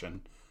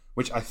profession.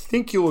 Which I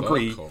think you'll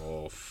agree,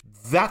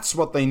 That's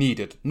what they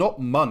needed, not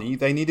money.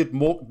 They needed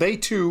more. They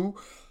too,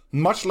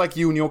 much like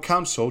you and your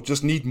council,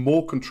 just need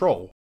more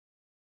control.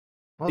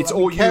 Well, It's I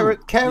mean, all you.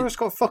 Carers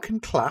got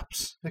fucking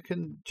claps. They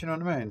can. Do you know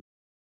what I mean?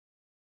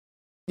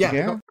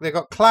 Yeah, They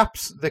got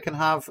claps. They can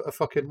have a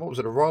fucking, what was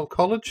it, a Royal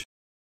College?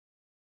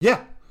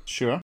 yeah,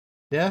 Sure.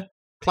 Yeah,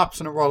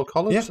 claps in a Royal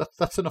College. Yeah.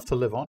 That's enough to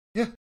live on.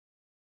 yeah.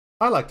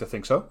 I like to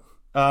think so.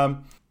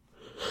 The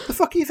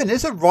fuck even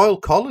is a Royal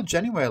College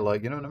anyway?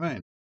 Like, you know what I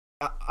mean?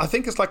 I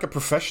think it's like a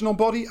professional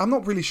body. I'm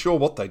not really sure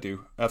what they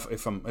do.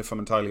 If I'm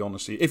entirely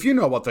honest, if you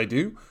know what they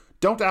do,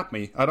 don't at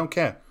me. I don't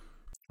care.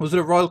 Was it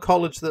a Royal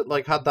College that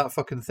like had that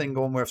fucking thing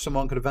going where if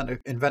someone could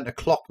invent a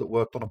clock that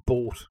worked on a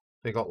boat,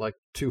 they got like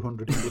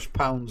 200 English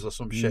pounds or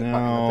some shit back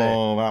in the day?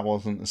 No, that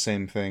wasn't the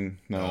same thing.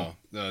 No.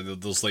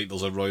 There's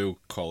a Royal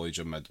College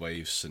of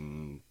Midwives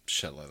and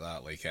shit like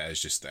that. Like it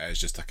is just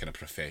a kind of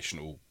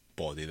professional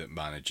body that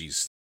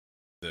manages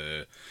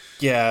the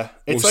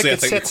It's mostly like I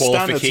think the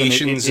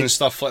qualifications and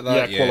stuff like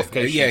that. Yeah,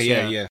 qualifications.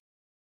 Yeah.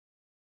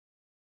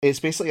 It's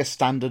basically a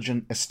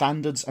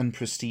standards and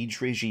prestige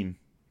regime,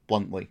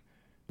 bluntly.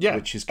 Yeah,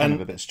 Which is kind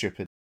of a bit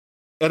stupid.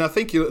 And I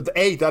think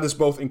A, that is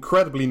both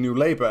incredibly new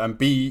labour, and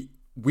B,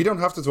 we don't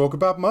have to talk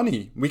about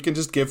money. We can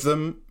just give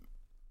them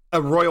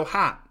a royal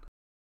hat.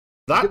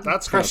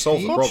 That's going to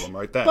solve the problem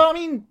right there. But I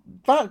mean,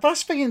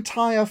 that's the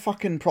entire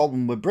fucking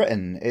problem with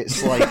Britain.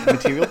 It's like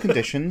material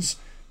conditions.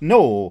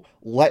 No,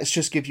 let's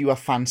just give you a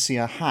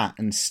fancier hat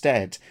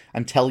instead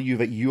and tell you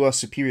that you are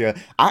superior.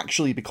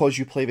 Actually, because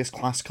you play this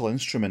classical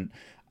instrument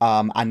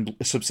and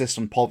subsist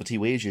on poverty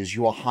wages,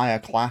 you are higher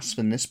class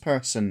than this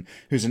person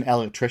who's an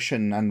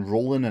electrician and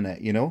rolling in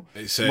it, you know?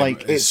 It's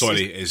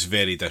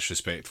very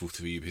disrespectful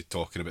to be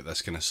talking about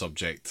this kind of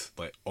subject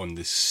like on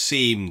the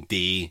same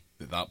day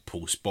that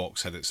post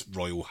box had its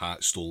royal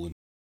hat stolen.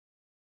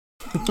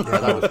 Yeah,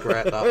 that was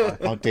great. That way.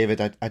 Oh,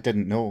 David, I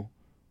didn't know.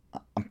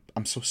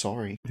 I'm so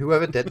sorry.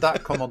 Whoever did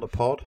that, come on the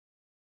pod.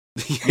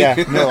 Yeah,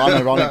 no,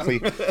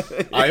 unironically.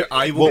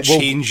 I will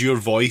change your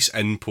voice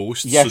in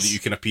post so that you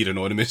can appear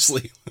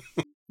anonymously.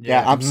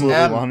 Yeah, absolutely,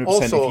 100%.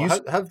 Also,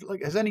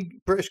 has any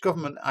British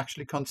government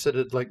actually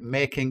considered like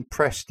making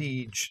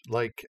prestige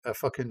like a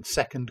fucking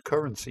second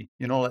currency?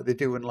 You know, like they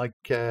do in like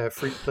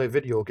free-to-play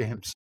video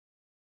games.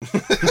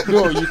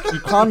 No, you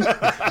can't.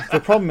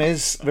 The problem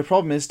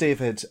is,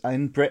 David,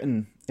 in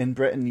Britain,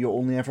 you're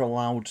only ever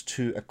allowed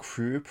to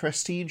accrue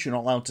prestige. You're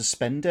not allowed to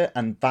spend it,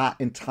 and that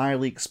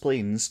entirely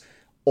explains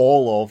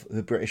all of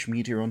the British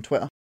media on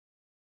Twitter.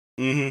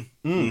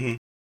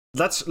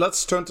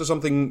 Let's turn to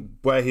something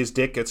where his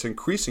dick gets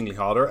increasingly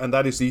harder, and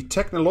that is the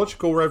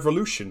technological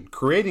revolution,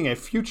 creating a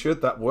future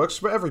that works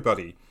for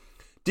everybody.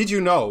 Did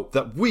you know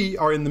that we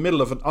are in the middle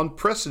of an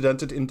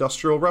unprecedented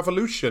industrial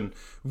revolution?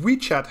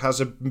 WeChat has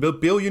 1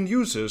 billion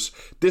users.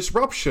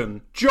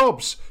 Disruption,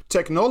 jobs,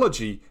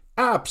 technology,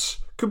 apps,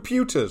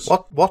 computers.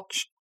 What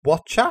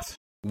chat?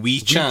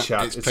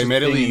 WeChat. It's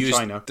primarily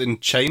used in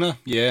China.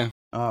 Yeah.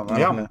 Oh, right.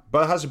 Yeah,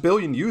 but it has 1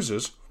 billion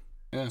users.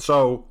 Yeah.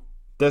 So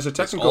there's a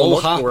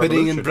technological happening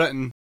revolution. in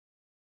Britain.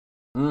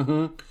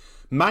 Mm-hmm.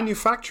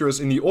 Manufacturers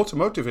in the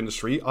automotive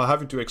industry are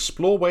having to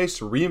explore ways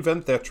to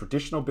reinvent their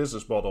traditional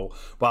business model,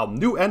 while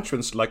new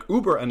entrants like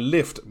Uber and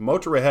Lyft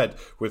motor ahead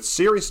with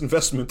serious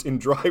investment in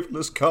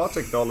driverless car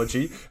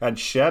technology and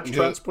shared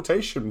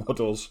transportation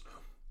models.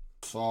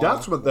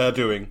 That's what they're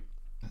doing.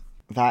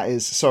 That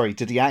is... Sorry,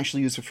 did he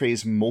actually use the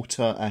phrase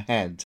motor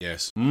ahead?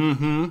 Yes.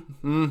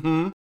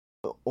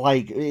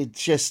 Like, it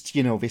just,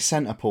 they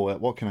sent a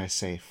poet. What can I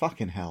say?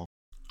 Fucking hell.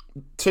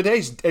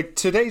 Today's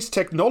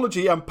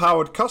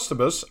technology-empowered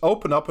customers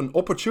open up an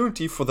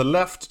opportunity for the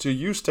left to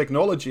use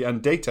technology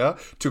and data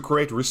to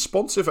create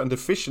responsive and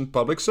efficient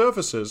public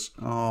services.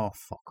 Oh,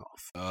 fuck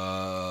off.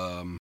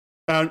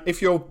 And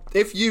if you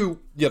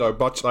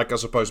much like I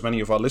suppose many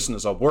of our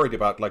listeners are worried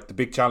about like the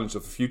big challenge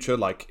of the future,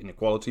 like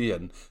inequality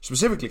and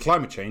specifically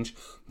climate change,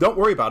 don't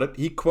worry about it.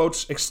 He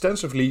quotes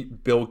extensively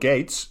Bill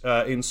Gates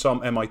in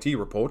some MIT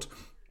report,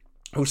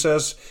 who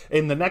says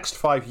in the next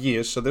 5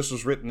 years, so this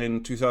was written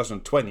in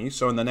 2020,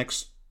 so in the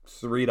next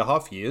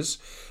 3.5 years,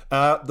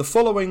 the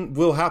following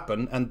will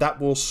happen, and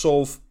that will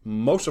solve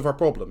most of our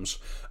problems.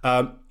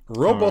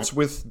 Robots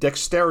with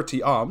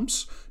dexterity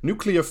arms,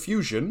 nuclear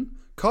fusion,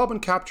 carbon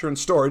capture and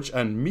storage,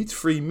 and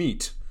meat-free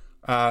meat.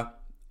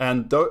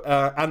 And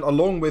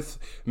along with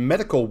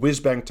medical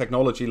whiz-bang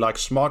technology like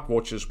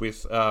smartwatches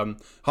with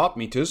heart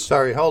meters.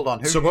 Sorry, hold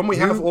on.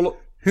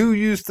 Who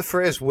used the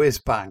phrase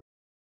whiz-bang?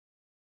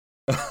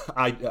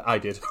 I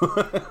did.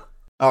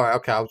 All right,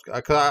 okay.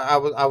 I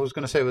was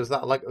going to say, was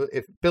that like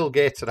if Bill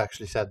Gates had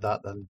actually said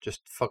that, then just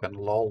fucking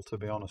lol. To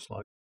be honest,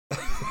 like.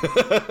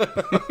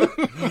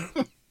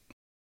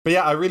 But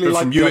yeah, I really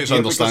like. From you, it's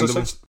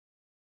understandable.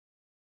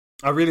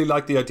 I really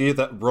like the idea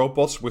that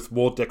robots with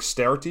more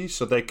dexterity,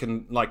 so they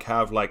can like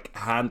have like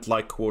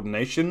hand-like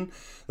coordination,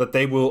 that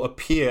they will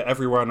appear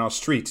everywhere on our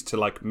street to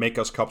like make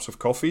us cups of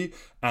coffee,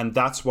 and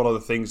that's one of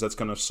the things that's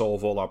going to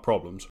solve all our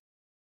problems.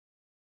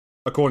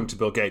 According to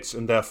Bill Gates,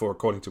 and therefore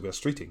according to Wes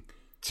Streeting.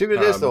 See what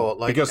it is though,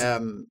 like because,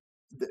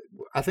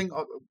 I think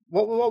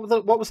what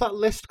was that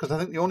list? Because I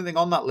think the only thing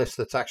on that list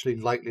that's actually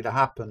likely to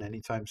happen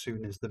anytime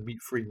soon is the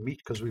meat-free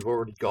meat, because we've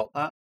already got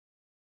that.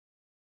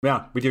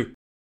 Yeah, we do.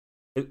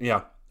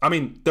 Yeah. I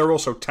mean, they're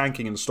also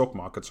tanking in the stock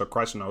market, so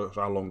Christ knows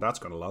how long that's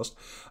going to last.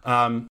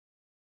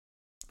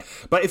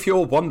 But if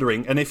you're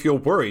wondering, and if you're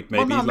worried,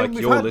 maybe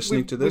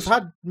listening to this, we've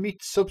had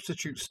meat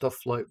substitute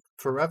stuff like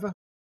forever.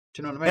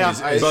 Do you know what I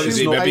mean? Yeah, is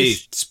he maybe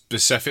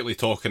specifically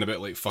talking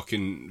about like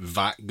fucking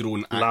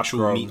vat-grown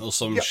actual meat or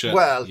some shit?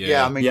 Well,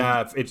 yeah, I mean,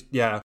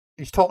 yeah.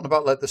 He's talking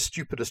about like the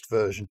stupidest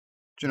version.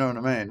 Do you know what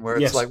I mean? Where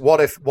it's like,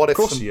 what if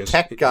some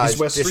tech guys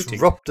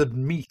disrupted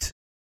meat?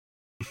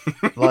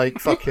 Like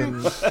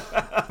fucking.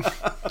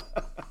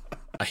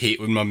 I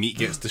hate when my meat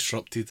gets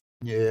disrupted.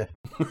 Yeah.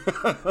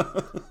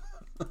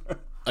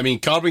 I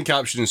mean, carbon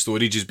capture and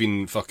storage has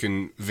been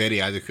fucking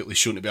very adequately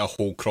shown to be a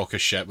whole crock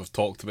of shit. We've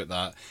talked about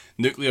that.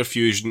 Nuclear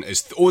fusion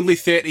is only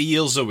 30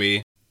 years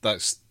away.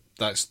 That's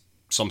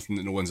something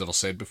that no one's ever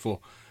said before.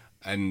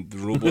 And the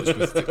robots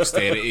with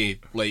dexterity,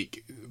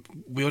 like,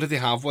 we already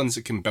have ones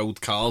that can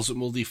build cars. What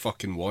more do you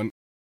fucking want?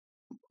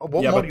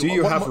 But do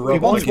you have a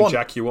robot that can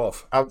jack you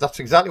off? That's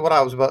exactly what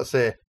I was about to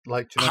say.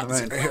 Like, do you know what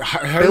I mean?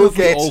 How have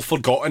we all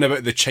forgotten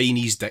about the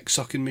Chinese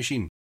dick-sucking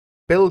machine?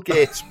 Bill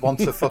Gates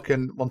wants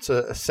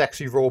a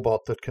sexy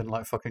robot that can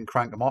like fucking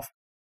crank them off.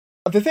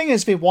 The thing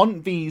is, they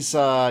want these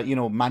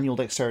manual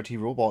dexterity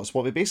robots.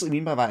 What they basically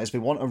mean by that is they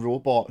want a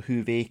robot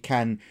who they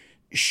can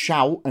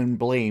shout and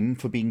blame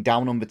for being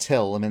down on the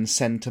till and then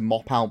send to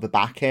mop out the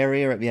back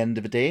area at the end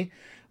of the day.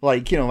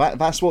 Like,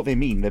 that's what they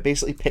mean. They're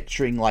basically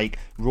picturing like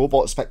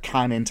robots that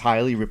can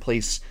entirely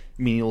replace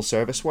menial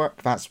service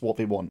work. That's what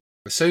they want.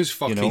 It sounds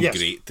fucking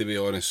great, to be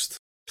honest.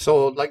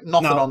 So, like,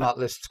 nothing on that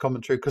list is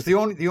coming true, because the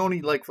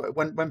only like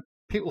when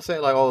people say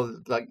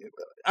like,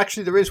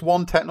 actually there is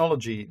one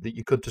technology that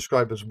you could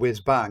describe as whiz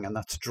bang, and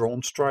that's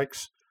drone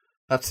strikes.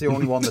 That's the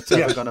only one that's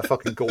ever going to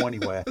fucking go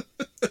anywhere.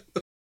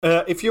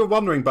 If you're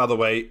wondering, by the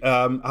way,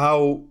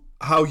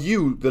 how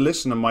you, the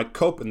listener, might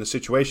cope in the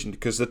situation,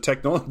 because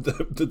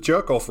the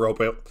jerk off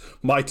robot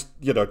might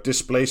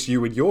displace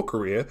you in your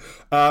career.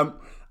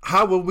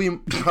 How will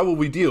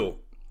we deal?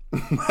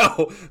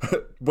 Well,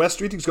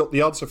 West Reading's got the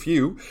answer for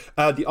you.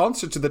 The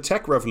answer to the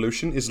tech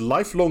revolution is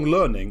lifelong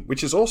learning,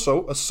 which is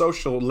also a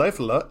social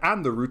leveler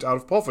and the route out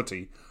of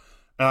poverty.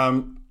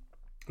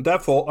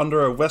 Therefore,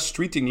 under a West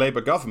Streeting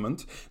Labour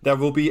government, there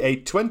will be a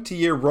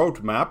 20-year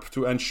roadmap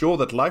to ensure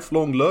that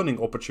lifelong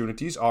learning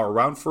opportunities are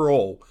around for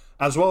all,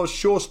 as well as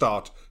Sure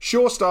Start.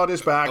 Sure Start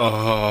is back.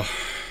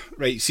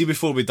 Right, see,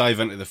 before we dive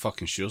into the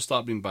fucking Sure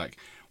Start being back,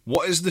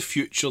 what is the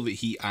future that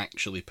he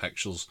actually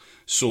pictures?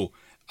 So,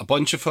 a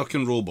bunch of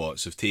fucking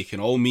robots have taken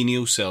all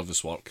menial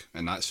service work,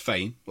 and that's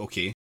fine,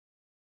 okay.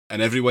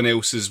 And everyone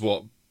else is,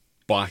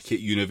 back at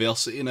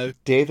university now?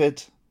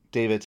 David,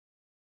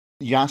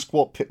 you ask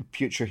what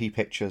future he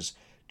pictures.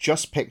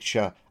 Just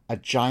picture a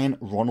giant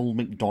Ronald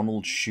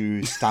McDonald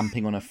shoe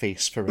stamping on a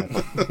face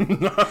forever.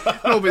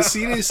 No, but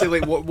seriously,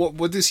 like,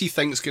 what does he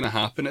think's going to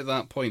happen at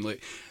that point?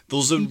 Like,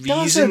 there's a reason.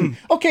 Doesn't.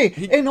 Okay,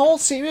 in all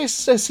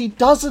seriousness, he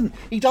doesn't.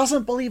 He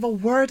doesn't believe a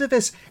word of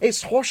this.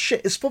 It's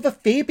horseshit. It's for the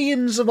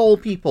Fabians of all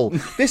people.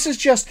 This is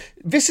just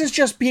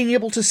being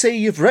able to say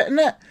you've written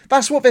it.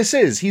 That's what this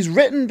is. He's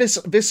written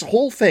this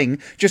whole thing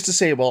just to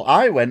say, well,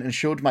 I went and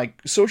showed my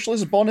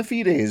socialist bona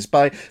fides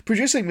by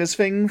producing this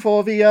thing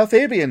for the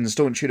Fabians,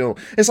 don't you know?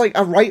 It's like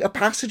a rite of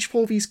passage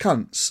for these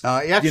cunts.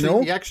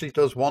 He actually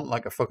does want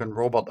like a fucking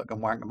robot that can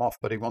wank them off,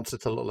 but he wants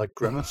it to look like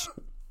Grimace.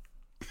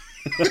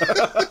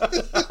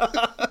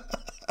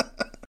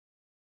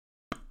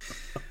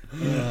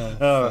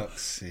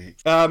 Fuck's sake.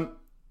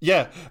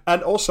 Yeah,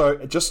 and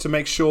also, just to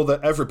make sure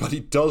that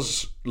everybody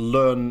does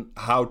learn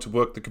how to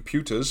work the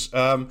computers,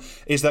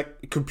 is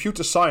that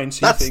computer science,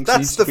 he thinks,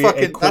 needs to be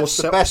a core that's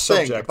the best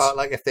subject. thing about,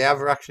 like, if they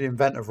ever actually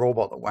invent a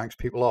robot that wanks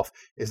people off,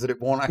 is that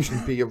it won't actually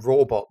be a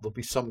robot. There'll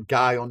be some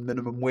guy on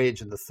minimum wage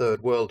in the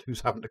third world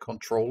who's having to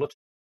control it.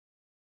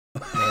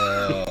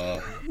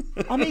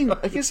 I mean,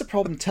 I guess the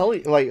problem,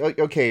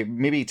 okay,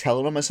 maybe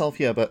telling on myself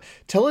here, but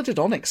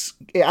teledildonics,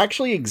 it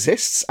actually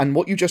exists, and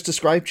what you just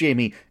described,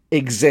 Jamie,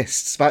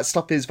 exists. That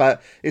stuff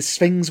is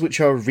things which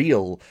are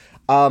real.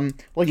 But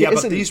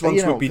these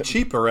ones would be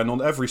cheaper, and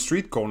on every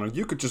street corner,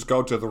 you could just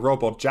go to the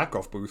robot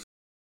jack-off booth.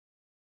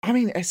 I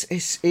mean,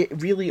 it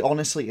really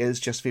honestly is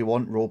just they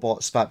want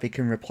robots that they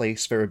can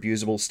replace their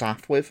abusable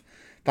staff with.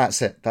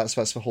 That's it. That's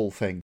the whole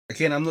thing.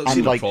 Again, I'm not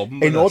seeing a problem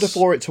with in order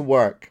for it to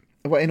work,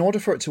 what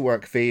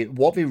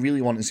they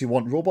really want is they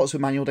want robots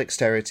with manual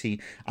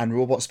dexterity and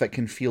robots that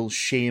can feel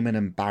shame and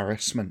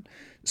embarrassment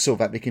so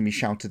that they can be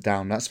shouted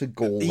down. That's the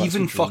goal.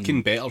 Even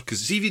fucking better,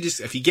 because see,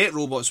 if you get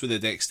robots with the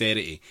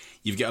dexterity,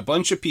 you've got a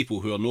bunch of people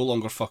who are no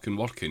longer fucking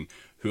working,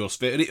 who are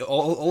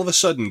all of a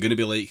sudden going to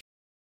be like,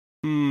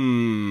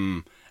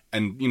 and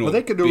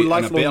they can do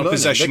lifelong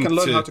learning. They can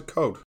learn how to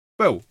code.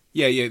 Well,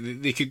 yeah,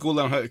 they could go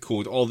learn how to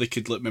code, or they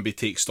could maybe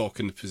take stock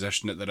in the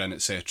position that they're in,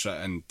 etc.,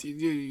 and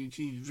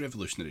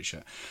revolutionary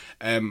shit.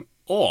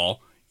 Or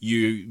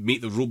you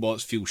make the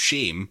robots feel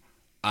shame,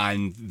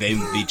 and then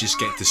they just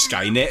get to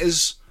Skynet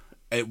us,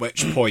 at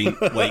which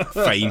point, like,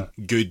 fine,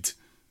 good.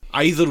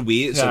 Either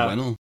way, it's a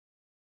winner.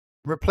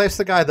 Replace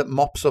the guy that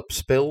mops up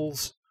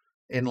spills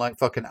in like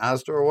fucking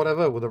Asda or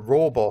whatever with a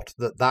robot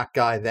that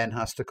guy then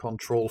has to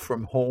control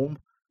from home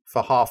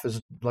for half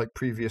his like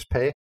previous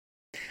pay.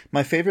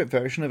 My favourite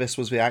version of this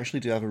was we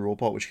actually do have a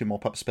robot which can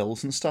mop up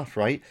spills and stuff,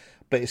 right?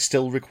 But it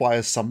still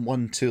requires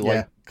someone to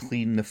like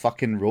clean the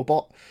fucking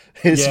robot.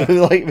 It's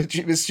like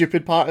the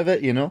stupid part of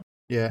it, you know?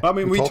 Yeah, I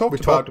mean, we talked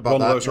about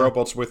one of those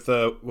robots with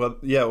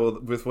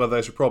with where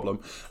there's a problem.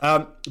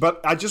 But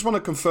I just want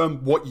to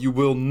confirm what you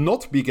will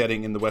not be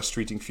getting in the West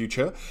Streeting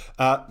future.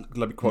 Let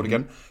me quote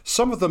again.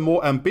 Some of the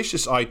more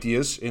ambitious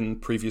ideas in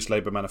previous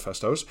Labour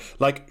manifestos,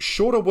 like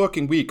shorter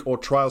working week or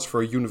trials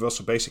for a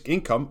universal basic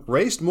income,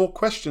 raised more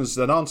questions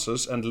than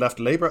answers and left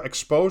Labour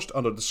exposed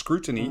under the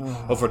scrutiny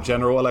of a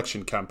general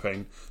election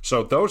campaign.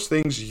 So those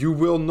things you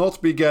will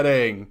not be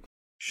getting.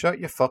 Shut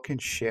your fucking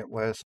shit,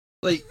 Wes.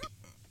 Like...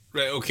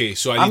 Right, okay,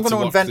 so I need to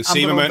work the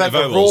same amount of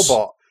hours.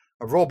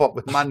 A robot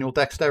with manual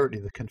dexterity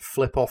that can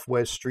flip off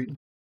Wes Streeting.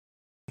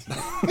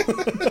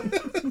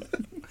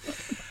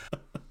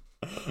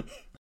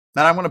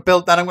 Then I'm going to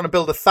build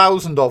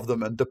 1,000 of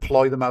them and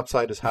deploy them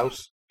outside his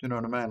house. Do you know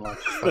what I mean? Like,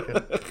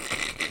 fucking...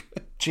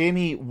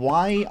 Jamie,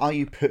 why are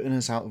you putting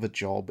us out of a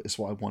job? Is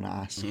what I want to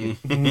ask you.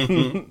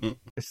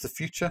 It's the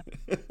future.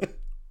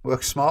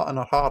 Work smarter,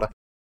 not harder.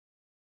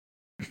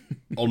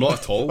 Or not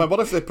at all. Man, what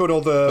if they put all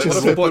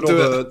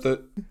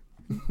the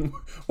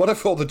what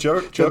if all the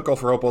jerk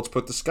off robots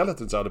put the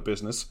skeletons out of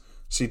business?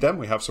 See, then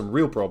we have some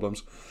real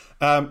problems.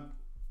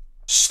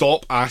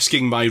 Stop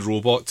asking my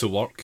robot to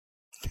work.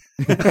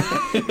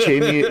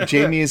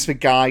 Jamie is the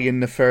guy in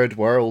the third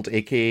world,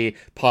 aka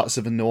parts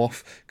of the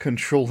north,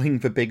 controlling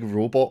the big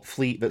robot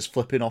fleet that's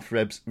flipping off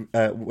Wes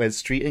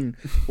Streeting.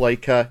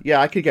 Like,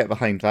 I could get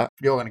behind that.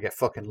 You're going to get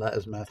fucking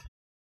letters, mate.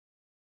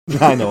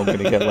 I know I'm going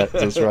to get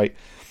letters, right.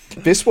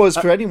 This was,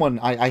 for anyone,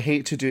 I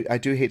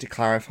do hate to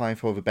clarify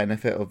for the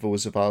benefit of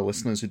those of our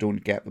listeners who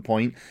don't get the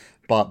point,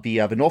 but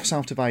the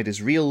North-South divide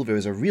is real. There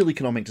is a real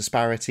economic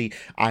disparity,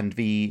 and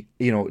the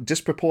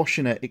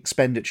disproportionate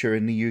expenditure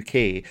in the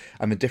UK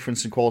and the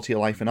difference in quality of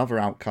life and other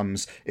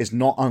outcomes is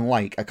not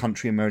unlike a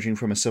country emerging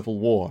from a civil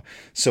war.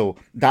 So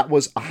that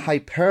was a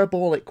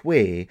hyperbolic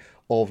way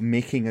of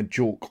making a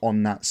joke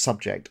on that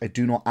subject. I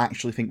do not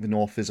actually think the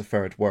North is a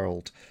third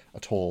world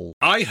at all.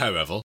 I,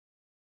 however...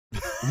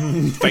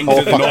 think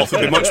that the North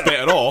would be much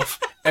better off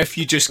if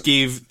you just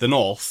gave the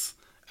North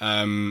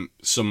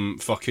some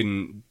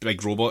fucking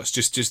big robots.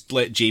 Just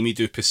let Jamie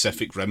do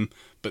Pacific Rim,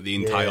 but the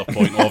entire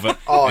point of it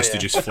is to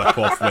just flip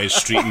off Wes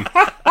Streeting.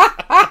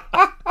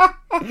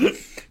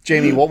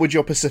 Jamie, what would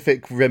your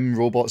Pacific Rim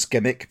robots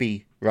gimmick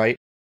be, right?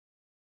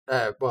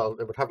 Well,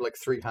 it would have like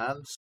 3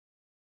 hands.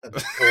 And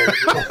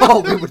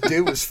all we would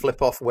do was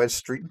flip off Wes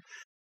Streeting.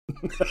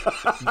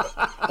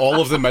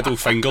 All of the middle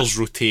fingers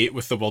rotate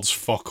with the words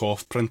 "fuck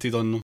off" printed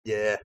on them.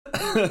 Yeah.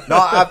 No,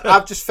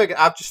 I've just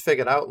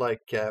figured out, like,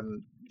 you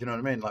know what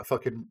I mean? Like,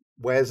 fucking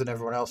Wes and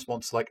everyone else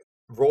wants, like,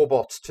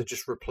 robots to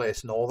just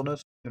replace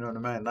Northerners. You know what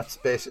I mean? That's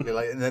basically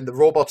like, and then the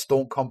robots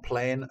don't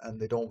complain and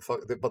they don't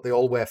but they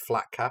all wear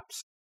flat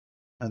caps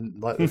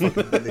and like they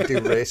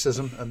do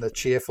racism and they're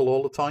cheerful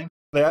all the time.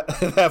 They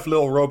have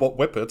little robot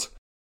whippets.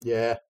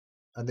 Yeah.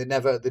 And they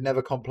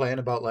never complain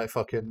about, like,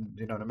 fucking,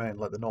 you know what I mean,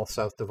 like the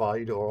North-South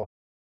divide or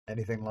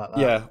anything like that.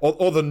 Yeah,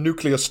 or the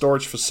nuclear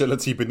storage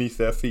facility beneath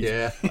their feet.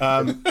 Yeah.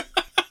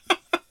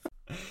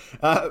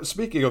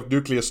 Speaking of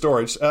nuclear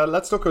storage,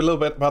 let's talk a little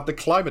bit about the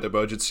climate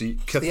emergency.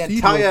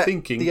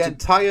 The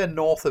entire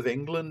north of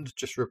England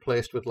just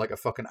replaced with, like, a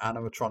fucking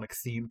animatronic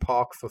theme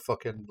park for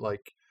fucking,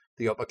 like,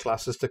 the upper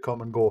classes to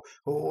come and go,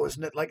 oh,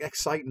 isn't it, like,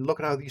 exciting? Look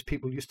at how these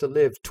people used to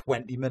live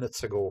 20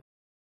 minutes ago.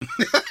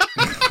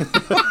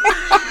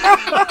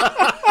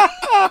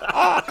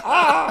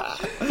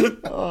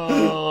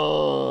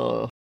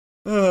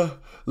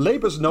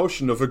 Labour's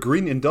notion of a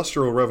green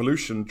industrial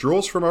revolution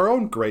draws from our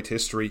own great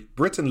history.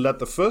 Britain led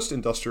the first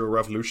industrial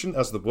revolution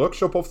as the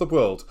workshop of the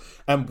world,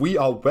 and we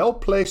are well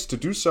placed to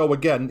do so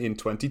again in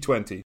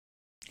 2020.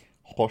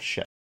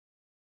 Horseshit.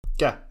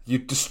 Yeah, you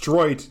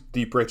destroyed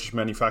the British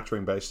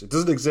manufacturing base. It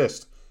doesn't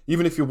exist,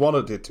 even if you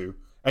wanted it to.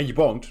 And you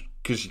won't,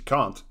 because you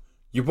can't.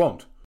 You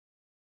won't.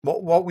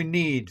 What we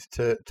need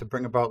to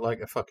bring about,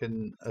 like,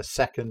 a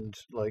second,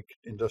 like,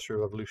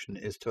 industrial revolution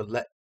is to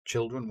let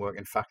children work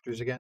in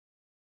factories again.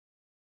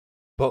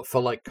 But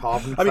for, like,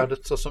 carbon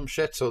credits or some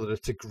shit, so that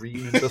it's a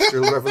green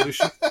industrial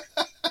revolution.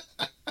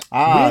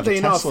 Weirdly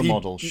the Tesla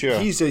model, sure.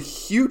 He's a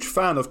huge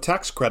fan of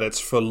tax credits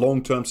for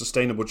long-term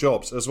sustainable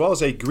jobs, as well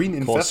as a green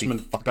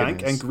investment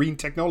bank and green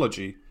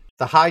technology.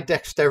 The high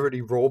dexterity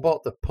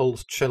robot that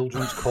pulls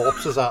children's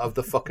corpses out of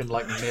the fucking,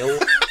 like, mill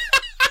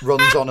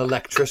runs on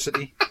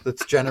electricity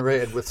that's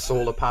generated with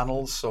solar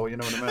panels, so you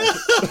know what I mean?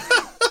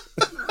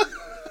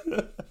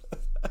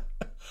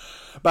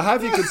 But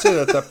have you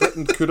considered that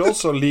Britain could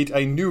also lead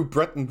a new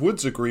Bretton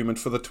Woods agreement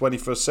for the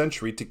 21st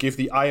century to give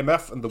the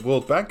IMF and the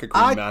World Bank a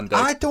green mandate?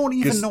 I don't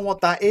even know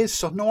what that is,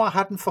 so no, I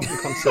hadn't fucking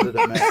considered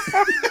it, mate.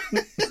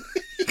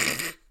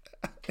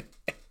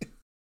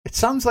 It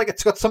sounds like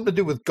it's got something to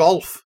do with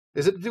golf.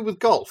 Is it to do with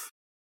golf?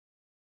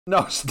 No,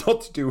 it's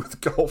not to do with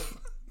golf.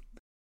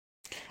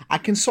 I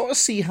can sort of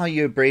see how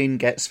your brain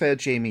gets there,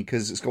 Jamie,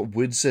 because it's got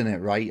woods in it,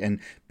 right? And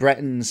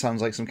Breton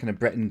sounds like some kind of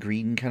Breton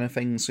green kind of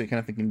thing, so you're kind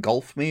of thinking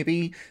golf,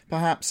 maybe,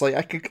 perhaps. Like,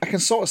 I can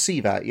sort of see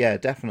that, yeah,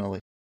 definitely.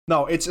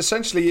 No, it's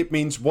essentially, it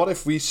means what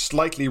if we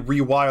slightly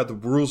rewire the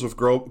rules of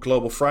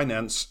global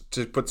finance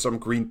to put some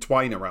green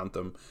twine around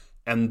them,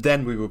 and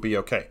then we will be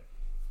okay.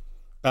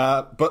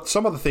 But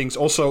some of the things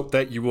also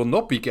that you will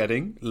not be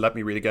getting, let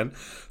me read again,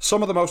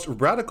 some of the most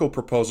radical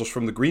proposals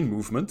from the Green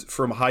Movement,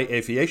 from high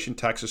aviation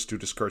taxes to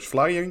discourage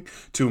flying,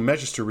 to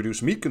measures to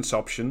reduce meat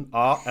consumption,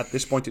 are, at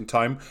this point in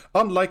time,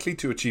 unlikely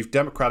to achieve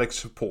democratic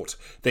support.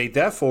 They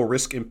therefore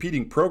risk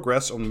impeding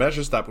progress on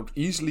measures that would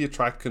easily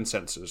attract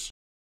consensus.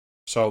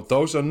 So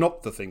those are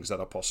not the things that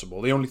are possible.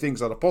 The only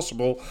things that are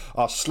possible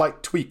are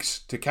slight tweaks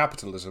to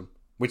capitalism,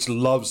 which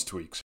loves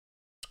tweaks.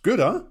 Good,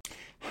 huh?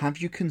 Have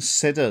you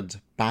considered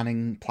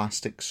banning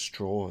plastic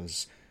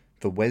straws?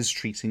 The Wes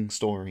treating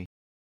story.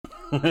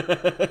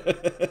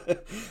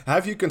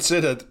 Have you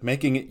considered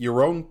making it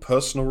your own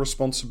personal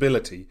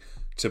responsibility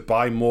to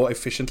buy more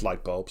efficient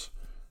light bulbs?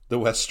 The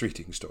Wes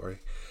treating story.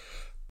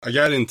 I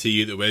guarantee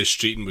you that Wes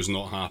Streeton was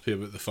not happy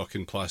about the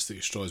fucking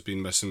plastic straws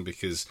being missing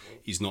because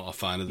he's not a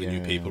fan of the new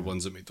paper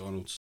ones at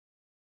McDonald's.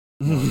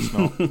 No, it's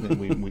not.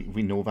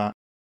 we know that.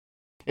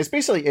 It's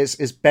basically,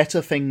 it's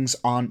better things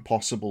aren't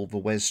possible, the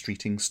Wes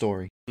Streeting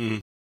story.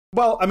 Mm.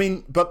 Well, I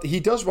mean, but he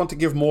does want to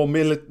give more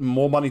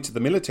money to the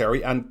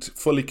military and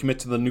fully commit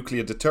to the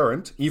nuclear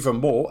deterrent, even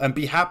more, and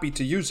be happy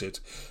to use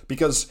it.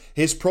 Because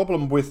his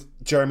problem with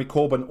Jeremy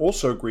Corbyn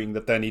also agreeing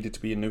that there needed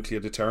to be a nuclear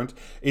deterrent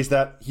is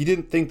that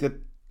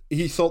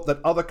he thought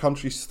that other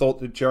countries thought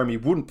that Jeremy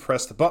wouldn't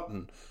press the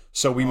button.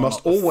 So we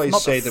must always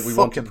say that we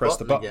want to press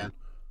the button. Again.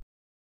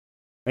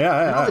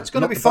 Yeah. No, it's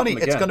going to be funny.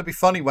 It's going to be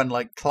funny when,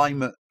 like,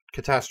 climate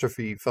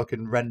catastrophe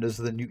fucking renders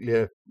the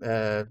nuclear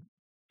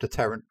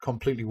deterrent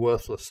completely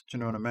worthless. Do you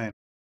know what I mean?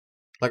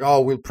 Like,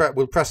 oh, we'll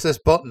press this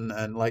button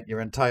and, like,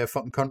 your entire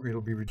fucking country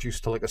will be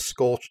reduced to, like, a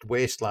scorched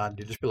wasteland.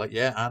 You'll just be like,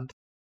 yeah, and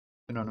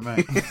you know what I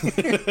mean?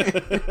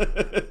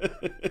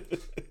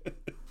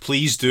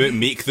 Please do it.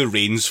 Make the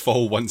rains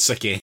fall once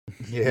again.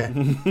 Yeah.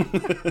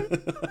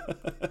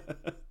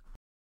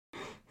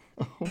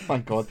 Oh my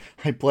god.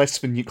 I bless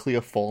the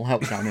nuclear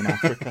fallout down in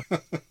Africa.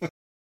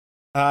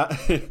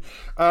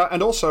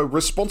 And also,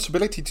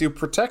 responsibility to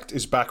protect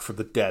is back from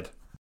the dead.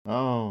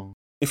 Oh.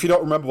 If you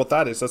don't remember what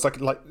that is, that's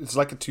it's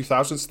like a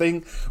 2000s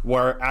thing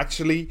where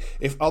actually,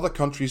 if other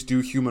countries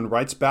do human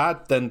rights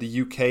bad, then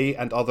the UK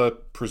and other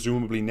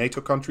presumably NATO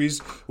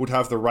countries would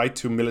have the right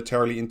to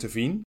militarily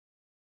intervene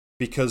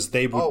because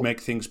they would make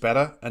things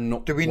better and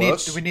not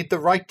worse. Do we need the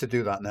right to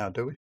do that now?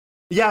 Do we?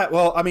 Yeah.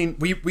 Well, I mean,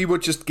 we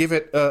would just give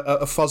it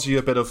a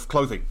fuzzier bit of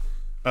clothing.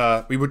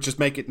 We would just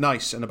make it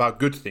nice and about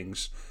good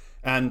things.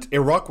 And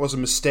Iraq was a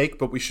mistake,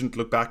 but we shouldn't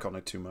look back on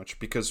it too much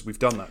because we've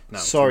done that now.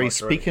 Sorry,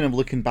 speaking of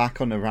looking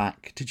back on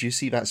Iraq, did you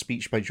see that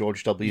speech by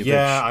George W. Bush?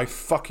 Yeah, I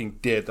fucking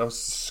did. That was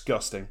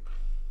disgusting.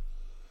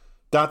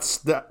 That's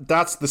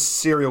the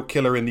serial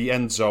killer in the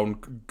end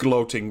zone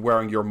gloating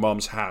wearing your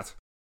mum's hat.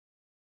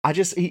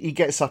 He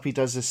gets up, he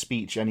does his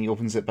speech, and he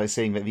opens it by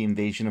saying that the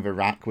invasion of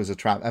Iraq was a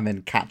trap, and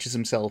then catches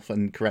himself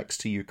and corrects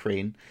to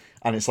Ukraine.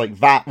 And it's like,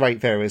 that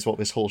right there is what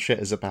this whole shit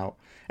is about.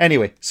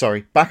 Anyway,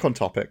 sorry, back on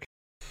topic.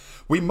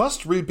 We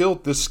must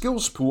rebuild the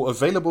skills pool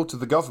available to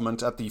the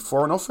government at the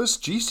Foreign Office,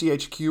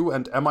 GCHQ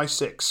and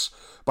MI6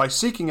 by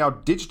seeking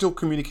out digital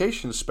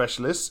communications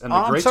specialists and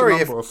a greater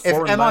number of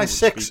foreign language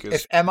speakers.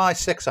 If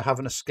MI6 are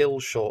having a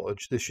skills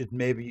shortage, they should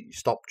maybe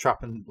stop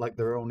trapping like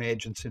their own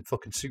agents in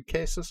fucking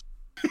suitcases.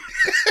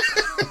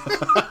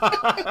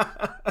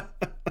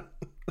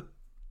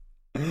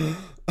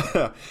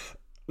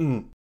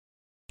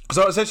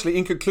 So essentially,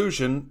 in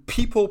conclusion,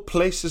 people,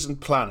 places and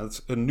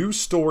planets, a new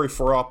story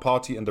for our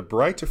party and a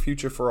brighter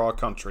future for our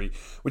country,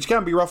 which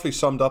can be roughly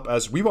summed up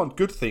as we want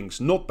good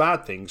things, not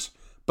bad things,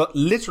 but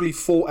literally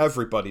for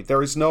everybody.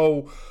 There is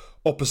no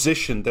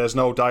opposition, there's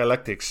no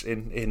dialectics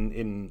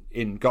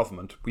in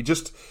government. We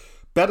just,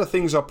 better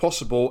things are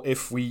possible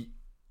if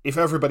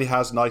everybody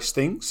has nice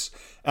things,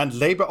 and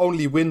Labour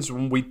only wins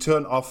when we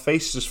turn our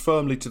faces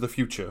firmly to the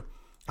future.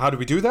 How do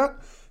we do that?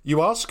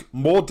 You ask?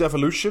 More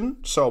devolution,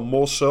 so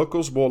more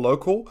circles, more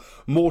local,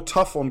 more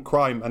tough on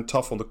crime and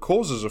tough on the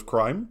causes of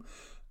crime.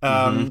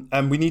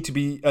 And we need to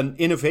be an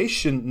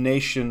innovation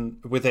nation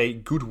with a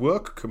good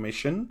work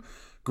commission.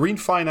 Green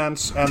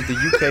finance and the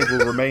UK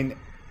will remain...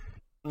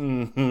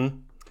 Do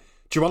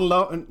you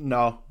want to...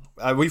 No.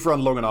 We've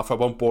run long enough. I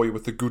won't bore you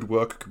with the Good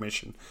Work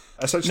Commission.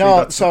 Essentially,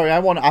 I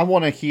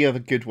want to hear the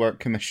Good Work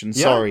Commission.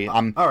 Yeah? Sorry,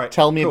 All right,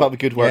 tell me about the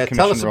Good Work Commission.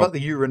 Tell us Rob. about the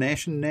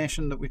urination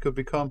nation that we could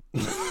become.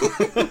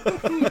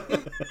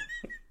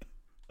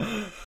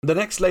 The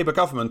next Labour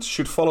government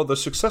should follow the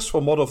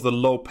successful model of the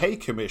Low Pay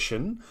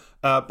Commission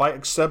by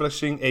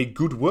establishing a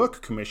Good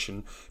Work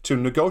Commission to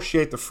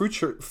negotiate the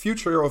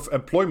future of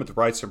employment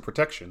rights and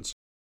protections.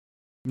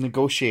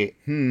 Negotiate.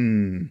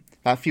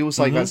 That feels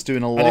like that's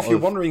doing a lot And if you're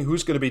of... wondering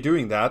who's going to be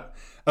doing that,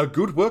 a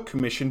Good Work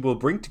Commission will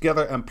bring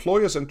together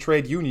employers and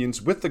trade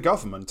unions with the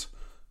government.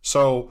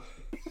 So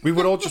we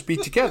would all just be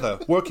together,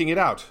 working it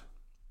out.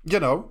 You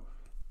know,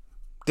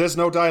 there's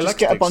no dialectics.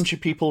 Just get a bunch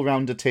of people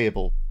round a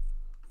table.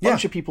 Yeah.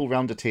 Bunch of people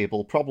round a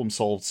table, problem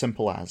solved,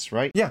 simple as,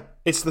 right? Yeah,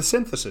 it's the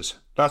synthesis.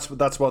 That's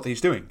what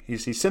he's doing.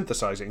 He's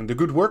synthesizing. And the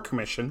Good Work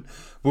Commission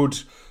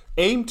would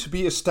aim to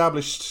be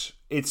established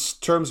its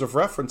terms of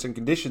reference and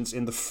conditions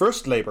in the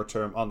first labour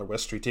term under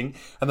West Streeting,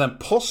 and then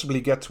possibly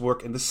get to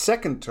work in the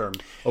second term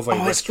of a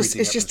West Streeting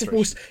it's just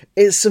administration.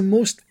 it's the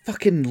most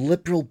fucking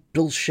liberal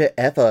bullshit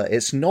ever.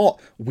 It's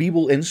not, we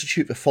will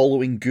institute the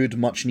following good,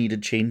 much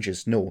needed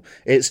changes. No,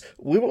 it's,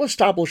 we will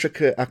establish a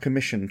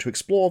commission to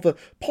explore the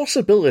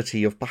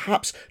possibility of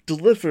perhaps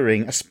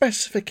delivering a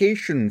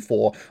specification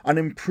for an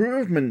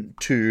improvement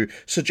to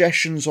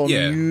suggestions on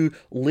new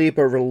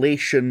labour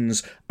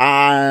relations,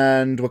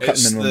 and we're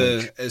cutting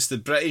minimum wage. It's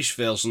the British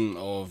version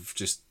of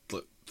just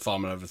like,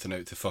 farming everything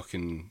out to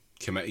fucking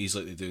committees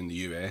like they do in the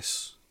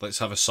US. Let's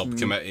have a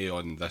subcommittee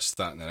on this,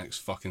 that, and the next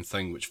fucking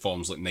thing, which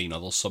forms like 9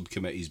 other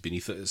subcommittees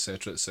beneath it,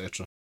 etc.,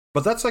 etc.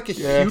 But that's like a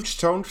huge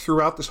tone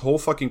throughout this whole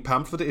fucking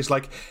pamphlet. Is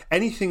like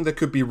anything that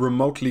could be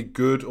remotely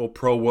good or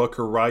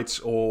pro-worker rights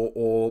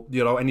or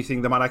you know,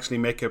 anything that might actually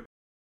make a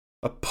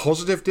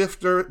positive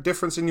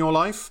difference in your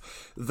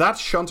life, that's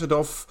shunted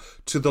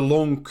off to the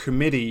long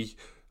committee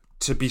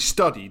to be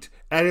studied.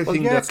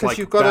 Anything that's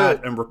like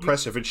bad and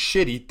repressive and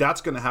shitty, that's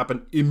going to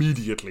happen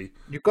immediately.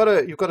 You've got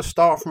to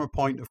start from a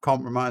point of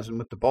compromising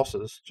with the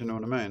bosses. Do you know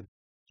what I mean?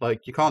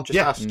 Like, you can't just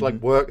ask like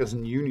workers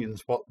and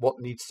unions what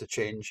needs to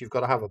change. You've got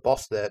to have a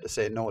boss there to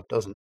say no, it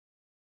doesn't.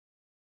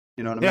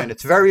 You know what I mean?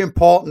 It's very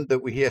important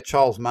that we hear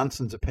Charles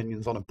Manson's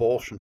opinions on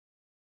abortion.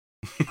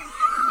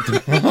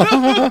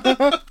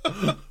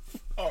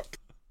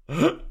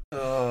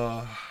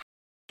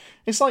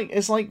 It's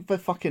like the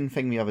fucking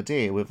thing the other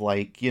day with,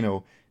 like, you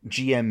know,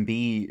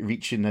 GMB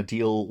reaching a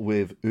deal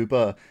with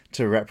Uber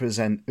to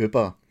represent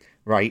Uber,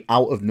 right?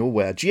 Out of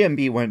nowhere.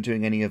 GMB weren't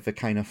doing any of the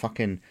kind of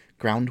fucking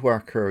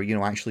groundwork or, you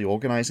know, actually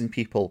organising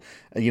people.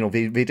 You know,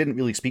 they didn't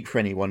really speak for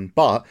anyone,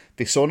 but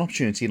they saw an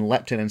opportunity and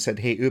leapt in and said,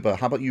 hey, Uber,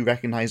 how about you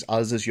recognise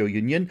us as your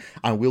union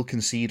and we'll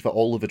concede that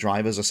all of the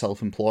drivers are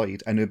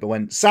self-employed? And Uber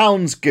went,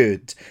 sounds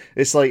good.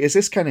 It's like, it's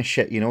this kind of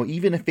shit, you know,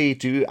 even if they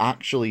do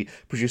actually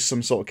produce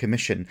some sort of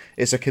commission,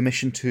 it's a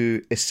commission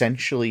to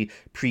essentially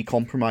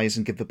pre-compromise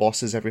and give the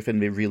bosses everything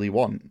they really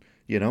want,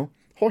 you know?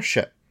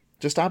 Horseshit.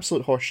 Just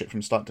absolute horseshit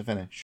from start to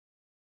finish.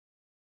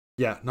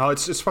 Yeah, no,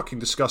 it's fucking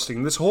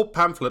disgusting. This whole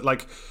pamphlet,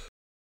 like,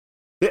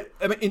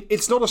 I mean,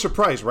 it's not a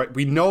surprise, right?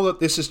 We know that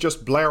this is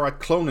just Blairite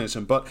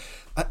clonism, but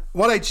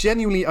what I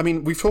genuinely, I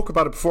mean, we've talked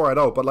about it before, I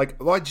know, but like,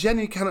 what I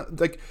genuinely kind of,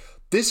 like,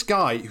 this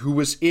guy who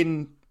was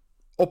in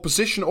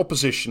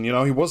opposition, you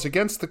know, he was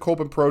against the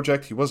Corbyn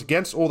project, he was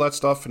against all that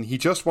stuff, and he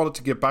just wanted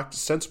to get back to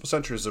sensible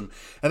centrism,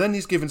 and then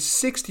he's given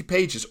 60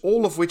 pages,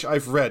 all of which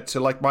I've read to,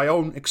 like, my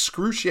own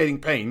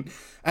excruciating pain,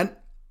 and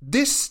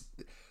this...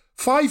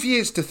 5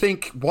 years to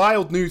think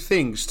wild new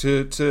things,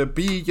 to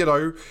be, you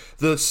know,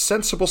 the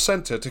sensible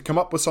centre, to come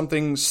up with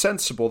something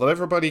sensible that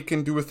everybody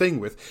can do a thing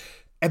with.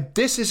 And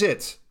this is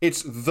it.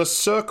 It's the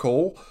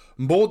circle,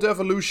 more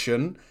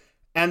devolution,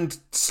 and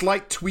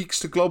slight tweaks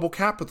to global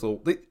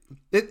capital.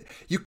 It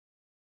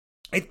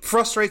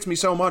frustrates me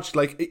so much.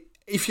 Like,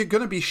 if you're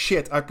going to be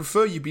shit, I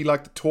prefer you be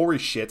like the Tory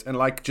shit and,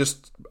 like,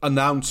 just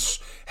announce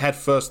head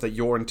first that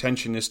your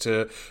intention is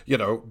to, you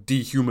know,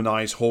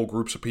 dehumanize whole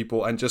groups of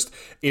people and just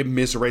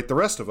immiserate the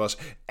rest of us.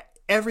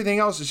 Everything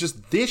else is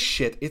just this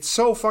shit. It's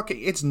so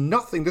fucking... It's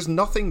nothing. There's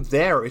nothing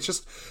there. It's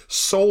just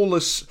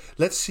soulless.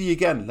 Let's see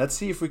again. Let's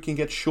see if we can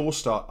get Sure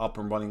Start up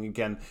and running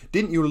again.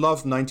 Didn't you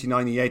love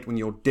 1998 when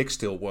your dick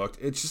still worked?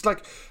 It's just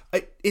like...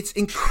 It's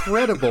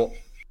incredible.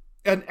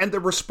 And the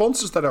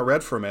responses that I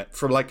read from it,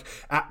 from, like,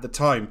 at the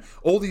time,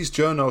 all these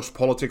journos,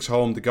 Politics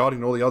Home, The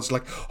Guardian, all the others,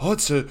 like, oh,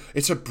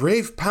 it's a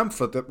brave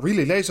pamphlet that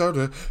really lays out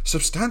a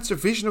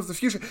substantive vision of the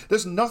future.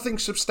 There's nothing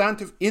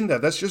substantive in there.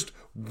 There's just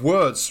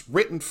words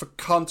written for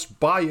cunts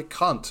by a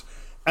cunt.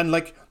 And,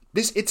 like,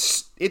 this,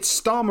 it's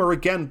Starmer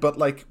again, but,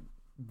 like,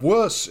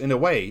 worse in a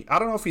way. I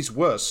don't know if he's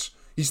worse.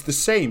 He's the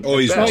same. Oh,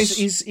 he's worse.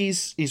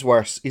 He's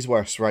worse. He's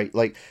worse, right?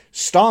 Like,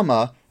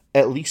 Starmer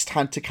at least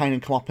had to kind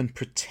of come up and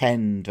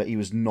pretend that he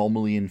was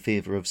normally in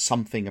favour of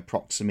something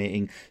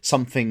approximating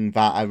something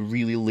that a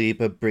really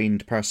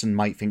Labour-brained person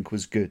might think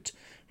was good,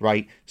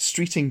 right?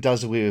 Streeting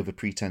does away with the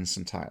pretense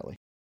entirely.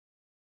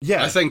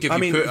 Yeah, I think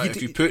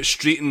if you put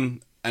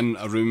Streeting in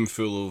a room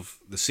full of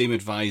the same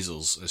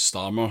advisors as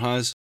Starmer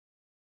has,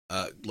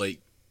 like,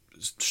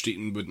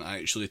 Streeting wouldn't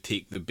actually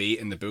take the bait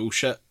and the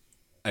bullshit,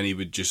 and he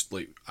would just,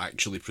 like,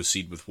 actually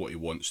proceed with what he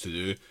wants to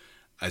do,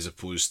 as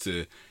opposed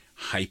to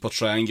hyper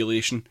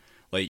triangulation.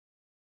 Like,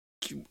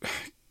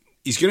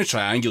 he's going to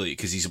triangulate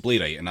because he's a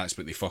Blairite and that's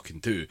what they fucking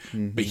do,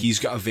 but he's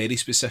got a very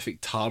specific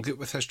target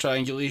with his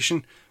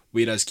triangulation,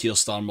 whereas Keir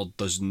Starmer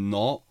does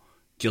not.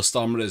 Keir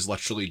Starmer is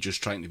literally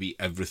just trying to be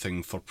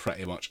everything for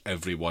pretty much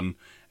everyone,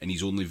 and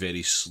he's only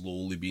very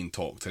slowly being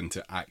talked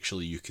into,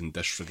 actually, you can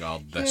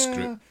disregard this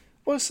group.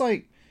 Well, it's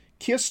like,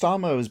 Keir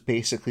Starmer was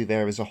basically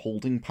there as a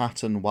holding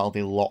pattern while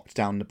they locked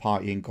down the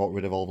party and got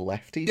rid of all the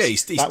lefties. Yeah,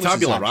 he's That was tabula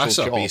his actual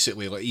rasa, job.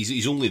 basically. Like,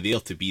 he's only there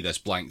to be this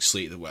blank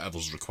slate that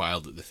whatever's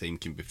required at the time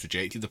can be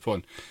projected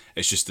upon.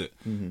 It's just that,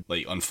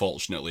 like,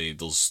 unfortunately,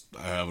 there's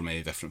however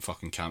many different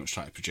fucking camps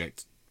trying to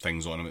project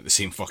things on him at the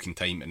same fucking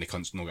time, and they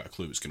can't not got a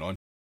clue what's going on.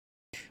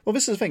 Well,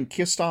 this is the thing. The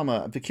Keir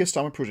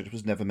Starmer project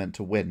was never meant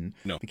to win.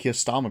 No. The Keir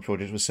Starmer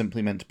project was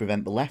simply meant to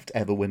prevent the left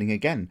ever winning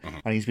again,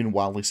 and he's been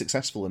wildly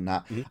successful in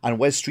that. And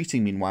Wes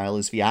Streeting, meanwhile,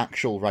 is the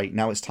actual, right,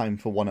 now it's time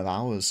for one of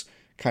ours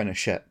kind of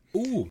shit.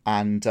 Ooh.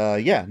 And,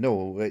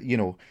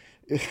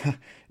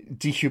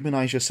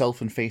 dehumanize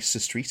yourself and face the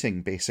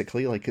Streeting,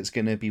 basically. Like, it's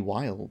going to be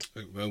wild.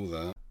 Well,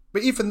 that.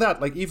 But even that,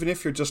 like, even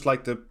if you're just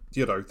like the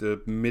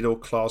middle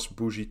class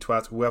bougie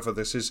twat, whoever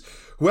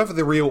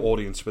the real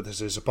audience for this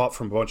is, apart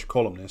from a bunch of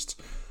columnists,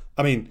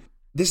 I mean,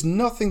 there's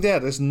nothing there.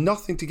 There's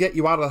nothing to get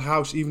you out of the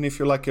house, even if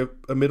you're like a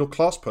middle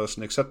class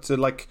person, except to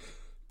like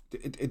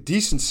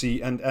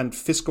decency and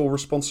fiscal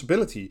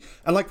responsibility.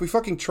 And like, we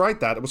fucking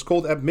tried that. It was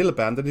called Ed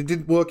Miliband, and it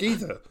didn't work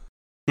either.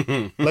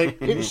 Like,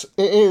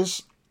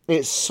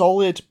 It's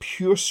solid,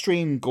 pure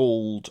strain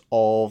gold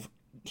of,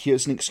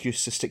 here's an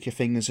excuse to stick your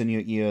fingers in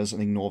your ears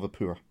and ignore the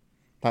poor.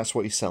 That's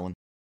what he's selling.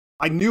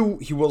 I knew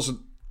he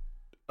wasn't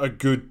a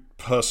good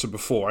person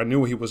before. I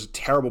knew he was a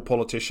terrible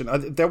politician.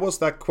 There was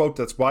that quote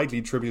that's widely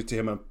attributed to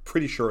him. I'm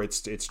pretty sure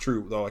it's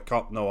true, though I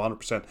can't know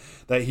 100%.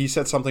 That he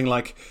said something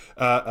like,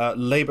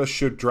 Labour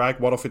should drag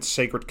one of its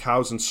sacred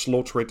cows and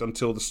slaughter it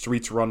until the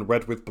streets run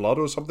red with blood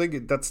or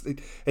something.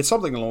 It's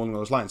something along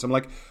those lines. I'm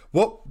like,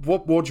 what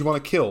would you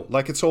want to kill?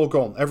 Like, it's all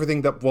gone.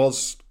 Everything that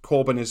was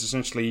Corbyn is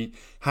essentially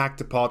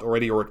hacked apart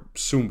already, or it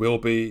soon will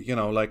be.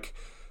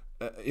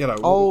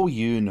 Oh,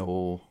 you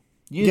know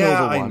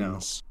the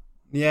ones.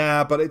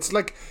 Yeah, but it's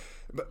like,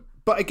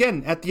 but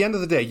again, at the end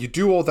of the day, you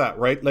do all that,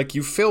 right? Like,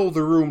 you fill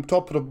the room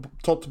top to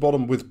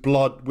bottom with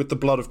blood, with the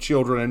blood of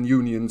children and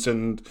unions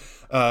and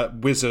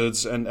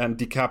wizards and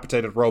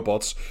decapitated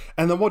robots,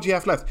 and then what do you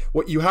have left?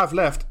 What you have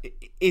left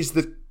is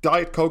the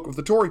Diet Coke of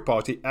the Tory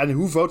party, and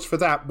who votes for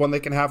that when they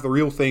can have the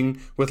real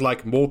thing with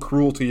like more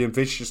cruelty and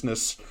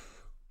viciousness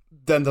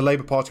than the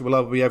Labour Party will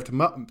ever be able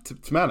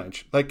to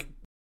manage? Like,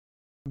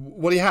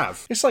 what do you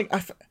have? It's like,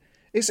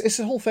 it's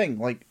the whole thing.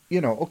 Like,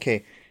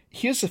 okay,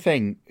 here's the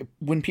thing.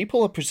 When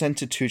people are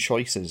presented two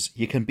choices,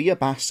 you can be a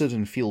bastard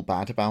and feel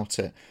bad about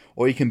it,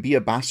 or you can be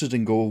a bastard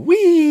and go,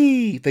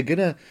 wee! They're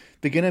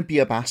gonna be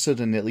a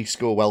bastard and at least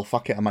go, well,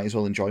 fuck it, I might as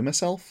well enjoy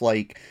myself.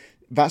 Like,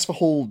 that's the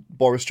whole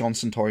Boris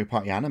Johnson Tory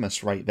party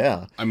animus right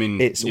there. I mean,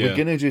 we're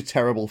gonna do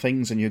terrible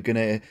things, and you're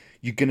gonna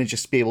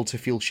just be able to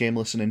feel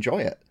shameless and enjoy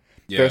it.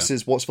 Yeah.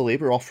 Versus what's the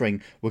Labour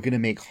offering? We're going to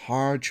make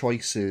hard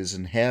choices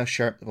and hair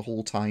shirt the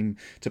whole time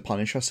to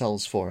punish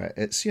ourselves for it.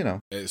 It's,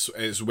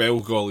 It's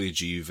well golly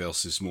gee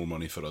versus more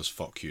money for us,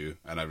 fuck you.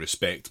 And I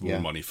respect more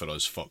money for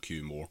us, fuck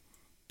you more.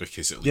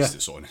 Because at least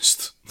it's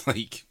honest.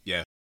 Like,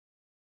 yeah.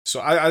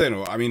 So I don't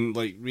know. I mean,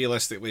 like,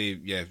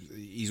 realistically, yeah,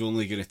 he's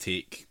only going to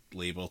take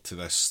Labour to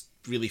this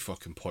really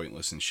fucking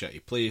pointless and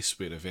shitty place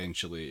where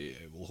eventually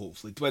it will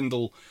hopefully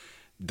dwindle,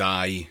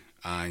 die,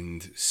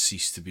 and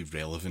cease to be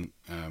relevant.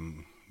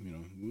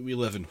 We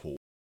live in hope.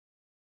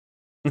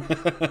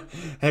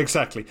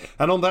 Exactly.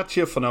 And on that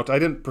cheerful note, I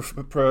didn't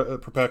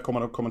prepare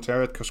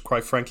commentary because,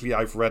 quite frankly,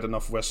 I've read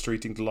enough West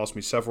Streeting to last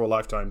me several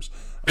lifetimes,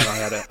 and I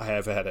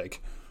have a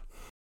headache.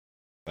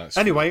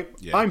 Anyway,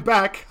 yeah. I'm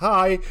back.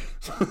 Hi.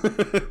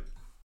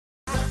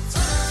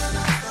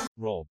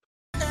 Rob.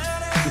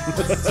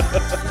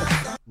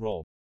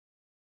 Rob.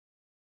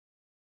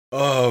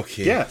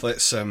 Okay. Yeah.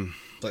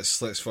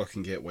 Let's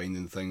fucking get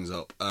winding things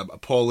up.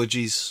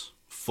 Apologies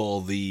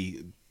for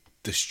the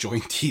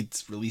disjointed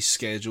release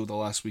schedule the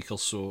last week or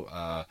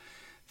so.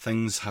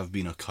 Things have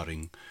been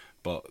occurring,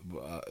 but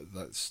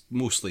that's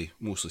mostly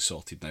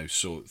sorted now.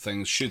 So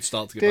things should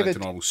start to get back to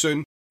normal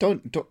soon.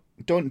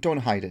 Don't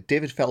hide it.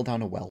 David fell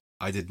down a well.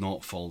 I did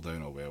not fall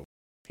down a well.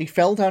 He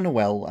fell down a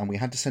well, and we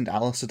had to send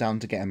Alistair down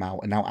to get him out.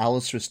 And now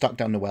Alistair is stuck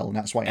down the well, and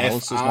that's why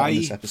Alistair's not in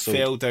this episode. If I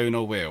fell down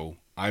a well,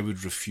 I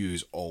would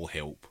refuse all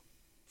help.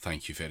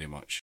 Thank you very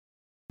much.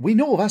 We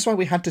know, that's why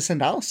we had to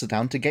send Alistair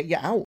down to get you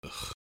out.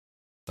 Ugh,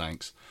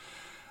 thanks.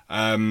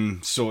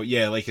 So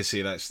yeah, like I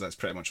say, that's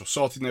pretty much all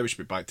sorted now. We should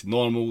be back to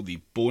normal. The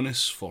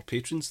bonus for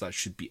patrons, that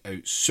should be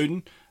out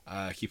soon.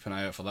 Keep an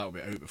eye out for that. It'll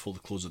be out before the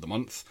close of the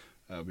month.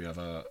 We have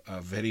a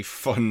very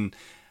fun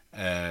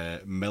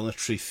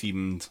military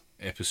themed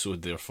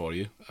episode there for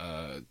you.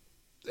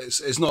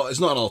 It's not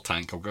an all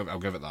tank. I'll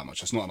give it that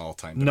much. It's not an all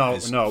tank. No.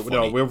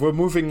 We're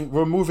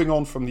moving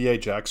on from the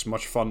Ajax.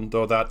 Much fun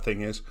though that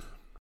thing is.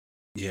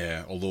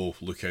 Yeah, although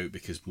look out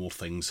because more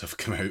things have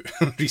come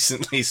out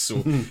recently, so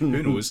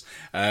who knows?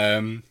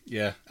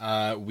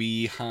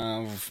 We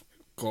have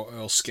got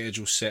our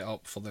schedule set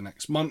up for the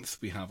next month.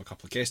 We have a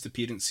couple of guest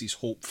appearances,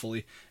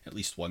 hopefully. At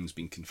least one's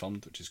been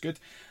confirmed, which is good.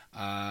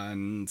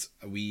 And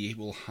we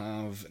will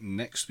have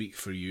next week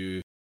for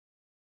you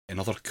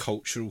another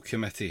cultural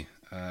committee.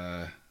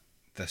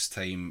 This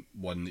time,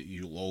 one that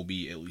you'll all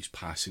be at least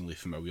passingly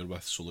familiar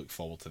with, so look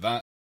forward to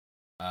that.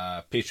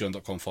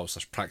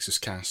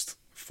 Patreon.com/PraxisCast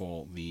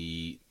for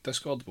the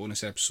Discord,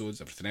 bonus episodes,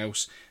 everything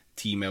else.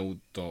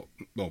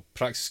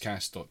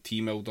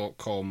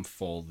 Praxiscast.tmail.com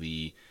for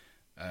the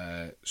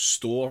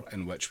store,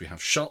 in which we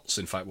have shirts.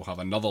 In fact, we'll have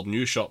another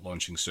new shirt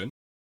launching soon.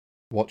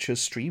 Watch us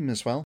stream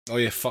as well. Oh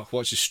yeah,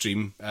 watch the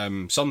stream.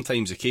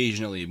 Sometimes,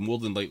 occasionally, more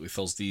than likely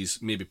Thursdays,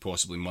 maybe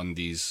possibly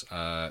Mondays.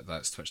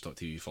 That's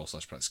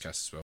twitch.tv/PraxisCast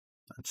as well.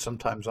 And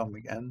sometimes on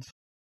weekends.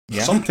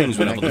 Yeah. Sometimes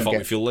whenever the fuck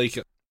we feel like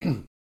it.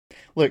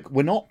 Look,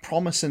 we're not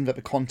promising that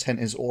the content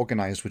is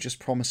organised, we're just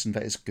promising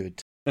that it's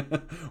good.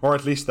 Or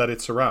at least that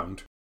it's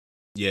around.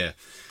 Yeah.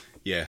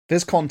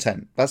 There's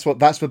content. That's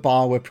the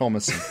bar we're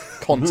promising.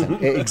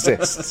 Content. It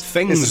exists.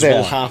 Things It's there.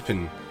 will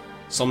happen.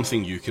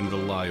 Something you can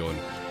rely on.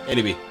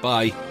 Anyway,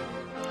 bye.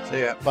 So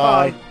yeah,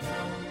 Bye.